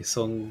que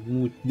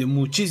son de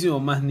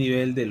muchísimo más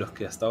nivel de los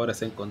que hasta ahora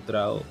se ha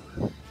encontrado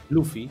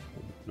Luffy,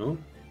 ¿no?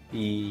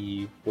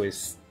 Y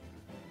pues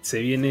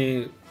se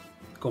viene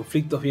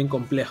conflictos bien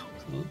complejos,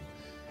 ¿no?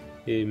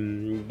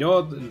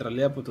 Yo en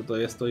realidad pues,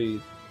 todavía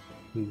estoy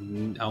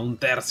a un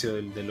tercio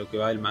de lo que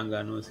va el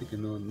manga, ¿no? Así que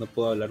no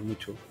puedo hablar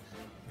mucho.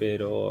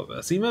 Pero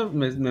así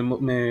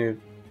me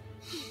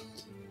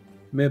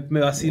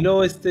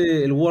vaciló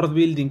el world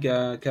building que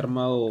ha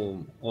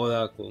armado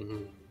Oda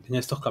en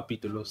estos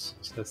capítulos.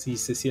 O sea, sí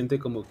se siente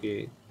como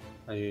que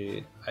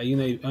hay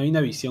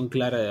una visión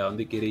clara de a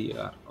dónde quiere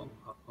llegar, ¿no?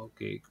 O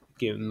que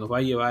nos va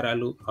a llevar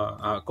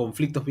a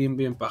conflictos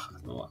bien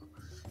pajas, ¿no? A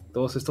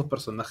todos estos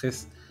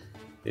personajes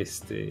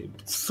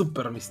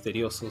súper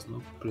misteriosos,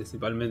 ¿no?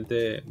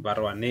 Principalmente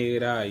Barba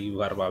Negra y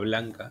Barba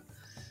Blanca.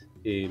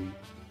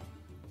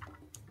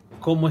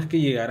 ¿Cómo es que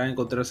llegará a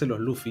encontrarse los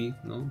Luffy,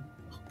 ¿no?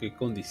 ¿Qué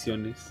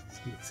condiciones?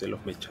 Si se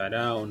los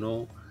mechará o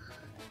no.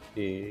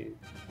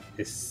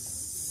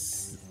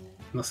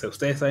 No sé,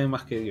 ustedes saben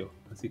más que yo.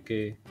 Así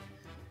que.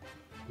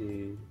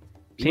 Y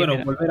Sí, bueno,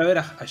 mira. volver a ver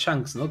a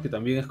Shanks, ¿no? Que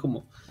también es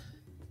como.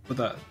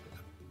 Puta,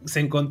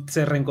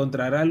 ¿se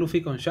reencontrará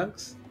Luffy con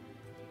Shanks?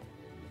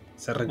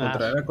 ¿Se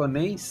reencontrará con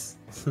Ace?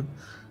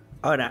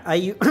 Ahora,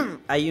 hay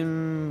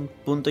un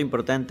punto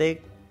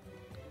importante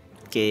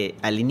que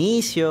al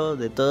inicio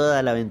de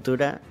toda la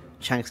aventura,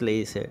 Shanks le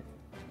dice: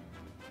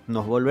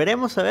 nos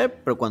volveremos a ver,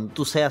 pero cuando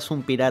tú seas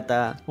un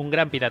pirata. Un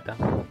gran pirata.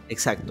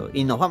 Exacto,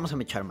 y nos vamos a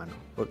mechar, mano,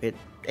 porque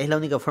es la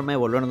única forma de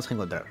volvernos a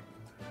encontrar.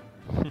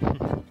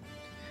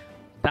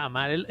 Está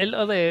mal.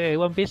 Lo de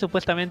One Piece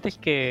supuestamente es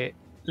que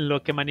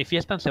lo que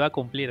manifiestan se va a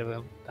cumplir,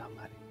 weón. Está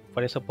mal.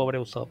 Por eso pobre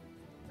Usopp.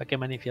 ¿Para qué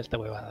manifiesta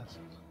huevadas?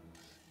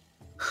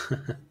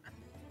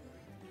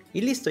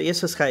 Y listo, y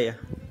eso es Jaya.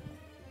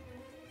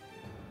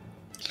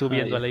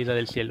 Subiendo a la isla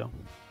del cielo.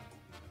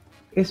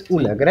 Es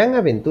una gran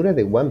aventura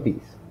de One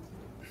Piece.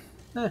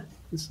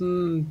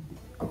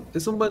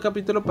 Es un buen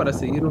capítulo para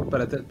seguir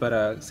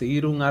para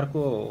seguir un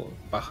arco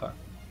paja,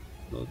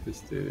 ¿no?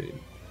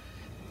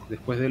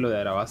 Después de lo de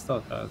Arabasta,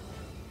 o sea,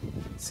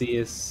 sí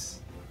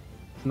es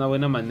una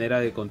buena manera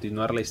de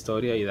continuar la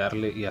historia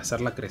y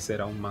hacerla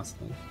crecer aún más,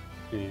 ¿no?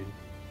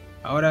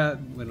 Ahora,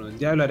 bueno,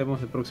 ya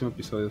hablaremos del próximo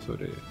episodio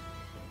sobre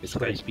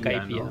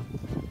Skypiea, ¿no?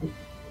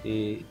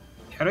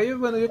 Ahora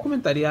yo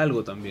comentaría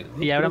algo también,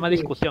 ¿no? Y habrá Creo más que-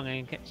 discusión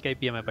en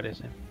Skypiea, me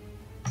parece.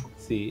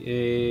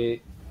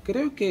 Sí,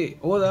 creo que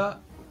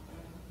Oda,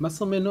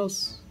 más o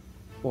menos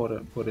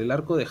por el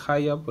arco de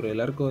Jaya, por el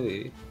arco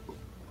de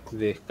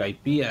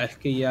Skypiea, es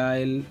que ya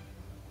él,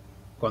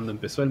 cuando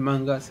empezó el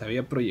manga, se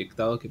había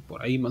proyectado que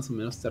por ahí más o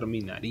menos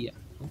terminaría,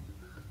 ¿no?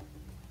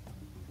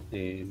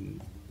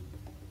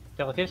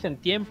 ¿Te refieres en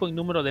tiempo, en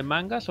número de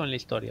mangas o en la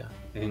historia?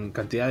 En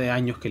cantidad de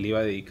años que le iba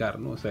a dedicar,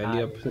 ¿no? O sea,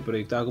 Ah, se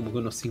proyectaba como que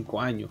unos 5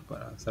 años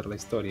para hacer la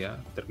historia,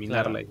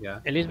 terminarla y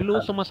ya. El East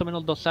Blue son más o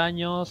menos 2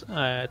 años,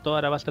 toda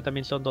Arabasta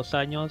también son 2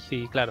 años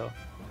y claro,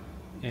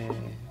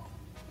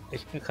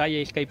 Jaya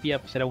y Skypiea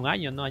pues era un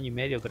año, ¿no? Año y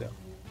medio creo.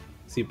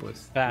 Sí,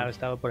 pues. Claro,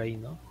 estaba por ahí,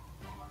 ¿no?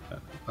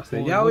 O sea,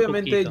 Muy- ya muy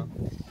obviamente, poquito.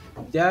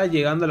 ya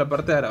llegando a la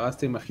parte de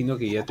Arabasta, imagino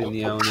que ya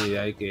tenía una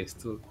idea de que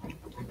esto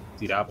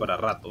tiraba para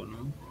rato,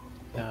 ¿no?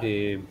 Ah,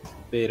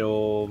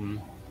 Pero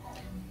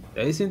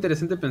es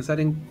interesante pensar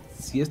en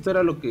si esto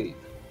era lo que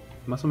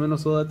más o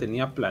menos Oda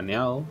tenía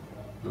planeado,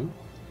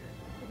 ¿no?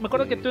 me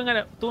acuerdo que tú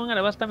en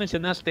Arabasta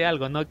mencionaste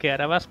algo, ¿no? Que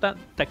Arabasta,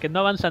 hasta que no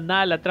avanza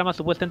nada la trama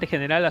supuestamente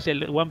general hacia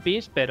el One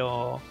Piece,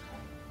 pero o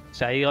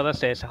sea, ahí Oda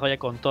se desarrolla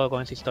con todo,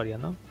 con esa historia,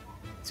 ¿no?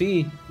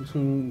 Sí, es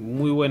un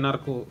muy buen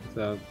arco, o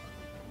sea,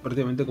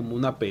 prácticamente como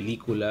una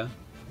película,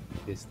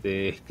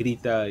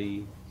 escrita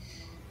y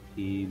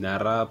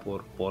narrada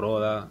por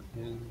Oda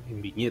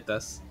en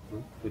viñetas,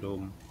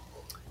 ¿no?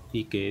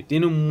 Y que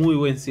tiene un muy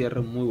buen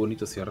cierre, un muy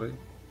bonito cierre.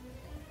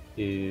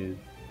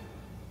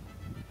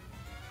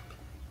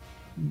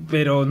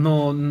 Pero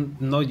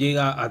no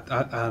llega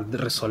a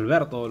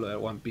resolver todo lo de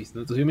One Piece,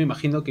 ¿no? Entonces yo me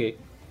imagino que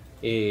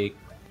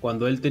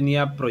cuando él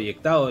tenía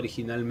proyectado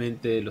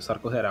originalmente los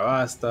arcos de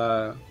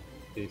Arabasta,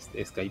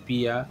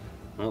 Skypiea,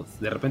 ¿no?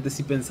 De repente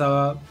sí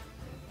pensaba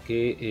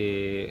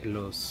que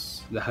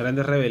las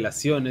grandes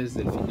revelaciones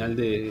del final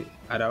de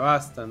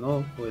Arabasta, ¿no?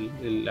 O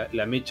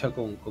la mecha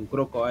con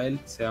Crocodile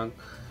sean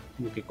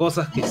como que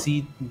cosas que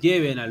sí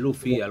lleven a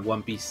Luffy al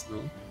One Piece, ¿no?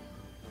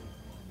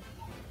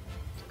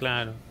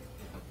 Claro.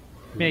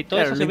 Mira, y todo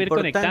Claro, eso se lo va a ir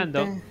importante-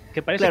 conectando.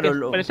 Que parece claro,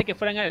 que parece que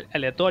fueran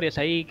aleatorias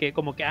ahí, que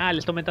como que le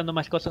está aumentando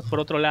más cosas por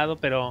otro lado,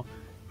 pero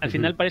al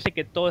final parece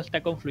que todo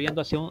está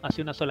confluyendo hacia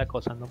una sola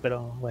cosa, ¿no?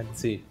 Pero bueno,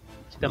 Sí.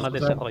 está más O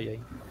sea, desarrollo ahí.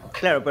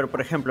 Claro, pero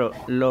por ejemplo,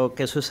 lo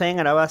que sucede en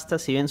Arabasta,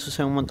 si bien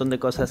sucede un montón de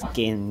cosas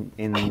que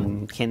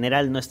en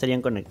general no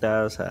estarían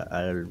conectadas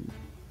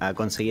a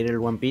conseguir el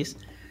One Piece,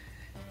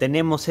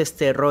 tenemos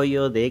este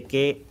rollo de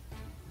que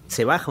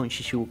se baja un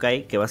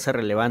Shichibukai que va a ser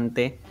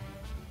relevante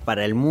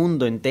para el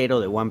mundo entero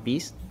de One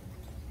Piece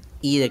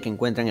y de que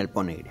encuentran el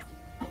Poneglyph.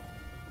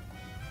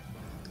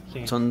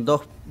 Sí. Son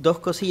dos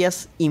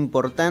cosillas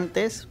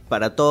importantes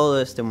para todo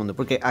este mundo.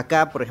 Porque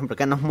acá, por ejemplo,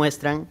 acá nos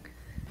muestran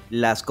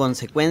las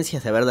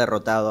consecuencias de haber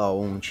derrotado a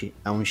un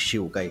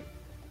Shichibukai.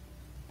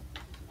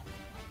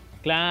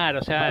 Claro,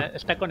 o sea,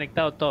 está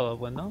conectado todo,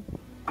 bueno.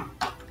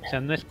 O sea,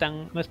 no es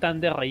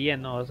tan de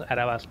relleno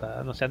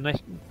Arabasta, o sea, no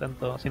es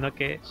tanto, sino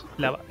que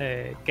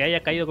que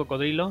haya caído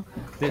Cocodrilo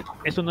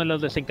es uno de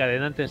los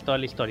desencadenantes de toda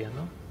la historia,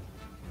 ¿no?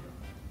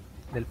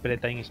 Del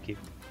pre-time skip.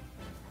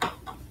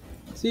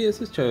 Sí,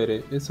 eso es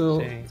chévere. Eso,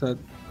 Sí. o sea,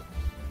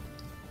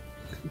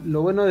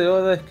 lo bueno de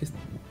Oda es que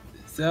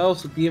se ha dado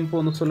su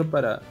tiempo no solo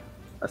para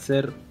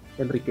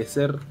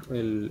enriquecer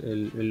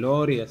el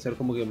lore y hacer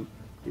como que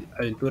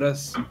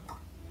aventuras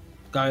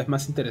cada vez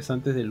más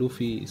interesantes de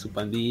Luffy y su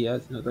pandilla,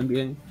 sino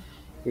también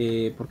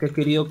porque ha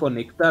querido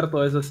conectar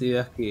todas esas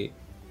ideas que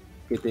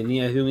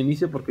tenía desde un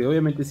inicio, porque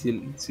obviamente si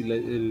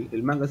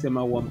el manga se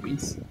llama One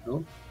Piece,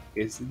 ¿no?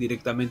 Que es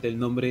directamente el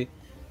nombre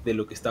de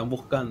lo que están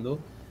buscando,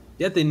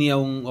 ya tenía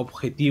un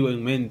objetivo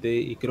en mente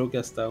y creo que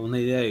hasta una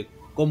idea de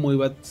cómo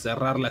iba a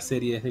cerrar la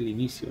serie desde el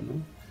inicio, ¿no?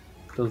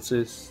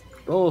 Entonces,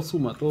 todo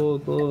suma,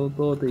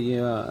 todo te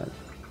lleva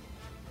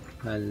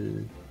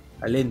al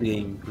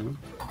endgame, ¿no?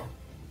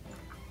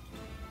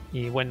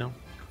 Y bueno,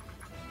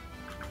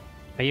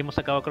 ahí hemos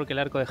acabado creo que el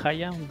arco de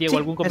Jaya. Diego, Sí,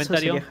 ¿algún eso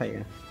comentario? sería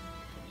Jaya.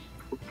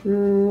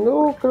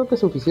 No, creo que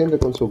es suficiente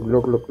con su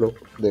glop glop glop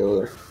de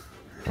Oda.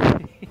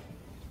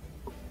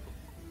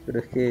 Pero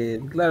es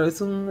que, claro,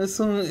 es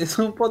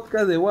un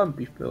podcast de One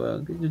Piece, pero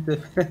weón, ¿qué chucha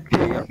esperas que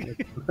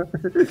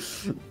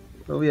digamos?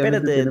 Obviamente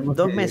Espérate tenemos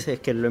 2 meses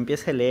que lo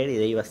empiece a leer y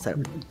de ahí va a estar.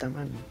 Puta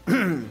mano.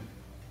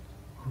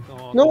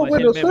 Como, No, como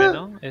decía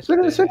bueno, el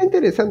meme, ¿no? suena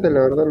interesante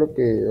la verdad lo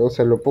que, o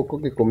sea, lo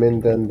poco que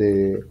comentan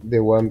de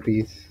One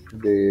Piece,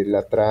 de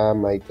la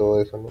trama y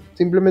todo eso, ¿no?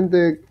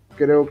 Simplemente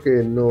creo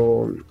que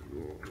no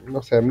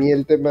sé, a mí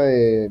el tema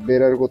de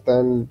ver algo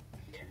tan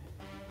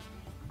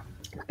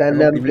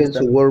algo amplio en optimista.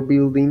 su world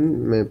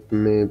building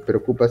me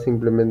preocupa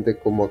simplemente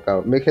cómo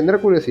acaba. Me genera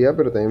curiosidad,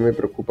 pero también me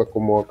preocupa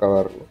cómo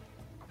acabarlo.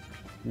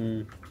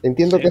 Mm.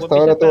 Entiendo Sí, que One hasta Piece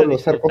ahora es para todos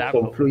los arcos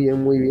disfrutarlo.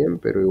 confluyen muy bien,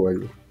 pero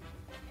igual.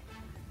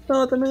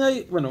 No, también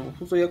hay, bueno,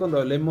 justo ya cuando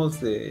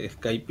hablemos de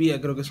Skypiea,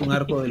 creo que es un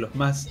arco de los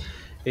más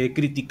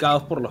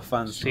criticados por los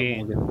fans, ¿no? Sí.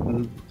 Como que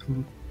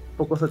un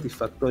poco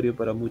satisfactorio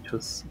para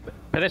muchos.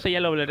 Pero eso ya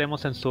lo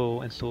hablaremos en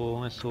su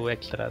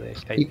extra de ¿Y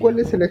Skypiea. cuál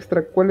es el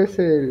extra? ¿Cuál es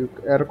el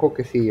arco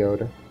que sigue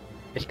ahora?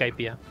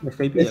 Skypiea.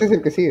 Skypiea, Ese es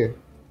el que sigue.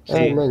 Ah,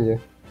 Sí. man, ya.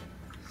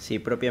 Sí,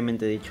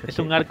 propiamente dicho. Es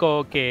un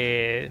arco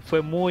que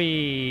fue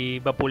muy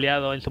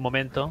vapuleado en su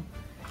momento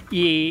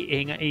y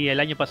el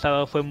año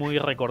pasado fue muy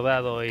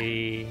recordado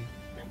y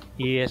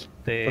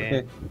 ¿por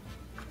qué?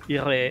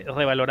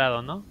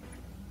 revalorado, ¿no?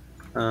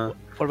 Ah.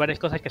 Por varias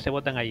cosas que se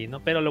votan allí, ¿no?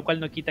 Pero lo cual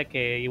no quita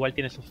que igual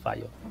tiene sus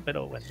fallos, ¿no?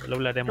 Pero bueno, lo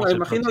hablaremos Bueno, el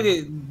imagino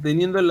próximo. que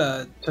teniendo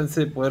la chance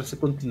de poderse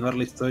continuar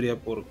la historia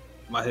por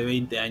más de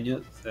 20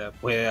 años, o sea,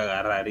 puede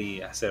agarrar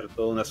y hacer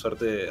toda una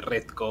suerte de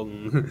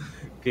retcon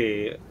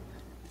que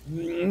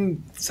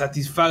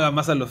satisfaga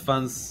más a los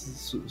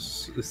fans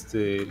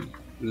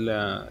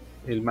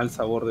el mal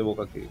sabor de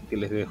boca que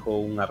les dejó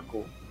un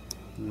arco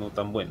no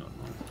tan bueno,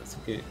 ¿no? Así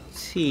que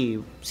Sí,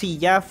 sí,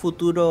 ya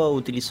Futuro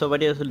utilizó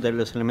varios de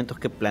los elementos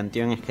que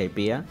planteó en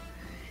Skypiea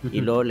y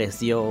luego les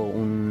dio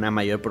una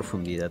mayor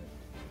profundidad.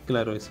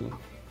 claro, eso.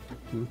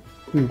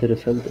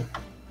 Interesante.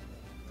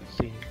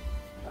 Sí.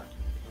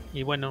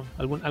 Y bueno,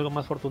 ¿algo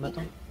más,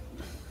 Fortunato?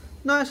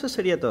 No, eso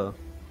sería todo.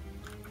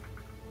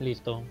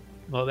 Listo.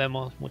 Nos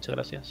vemos. Muchas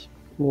gracias.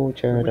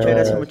 Muchas Muchas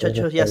gracias,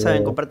 muchachos. hasta Ya saben,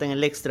 luego. compartan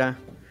el extra.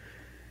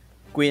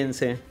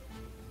 Cuídense.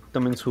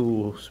 Tomen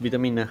sus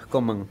vitaminas.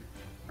 Coman.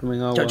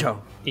 Tomen agua. Chao,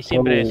 chao. Y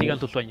siempre Chau. sigan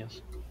tus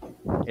sueños.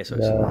 Eso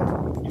es.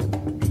 Ya.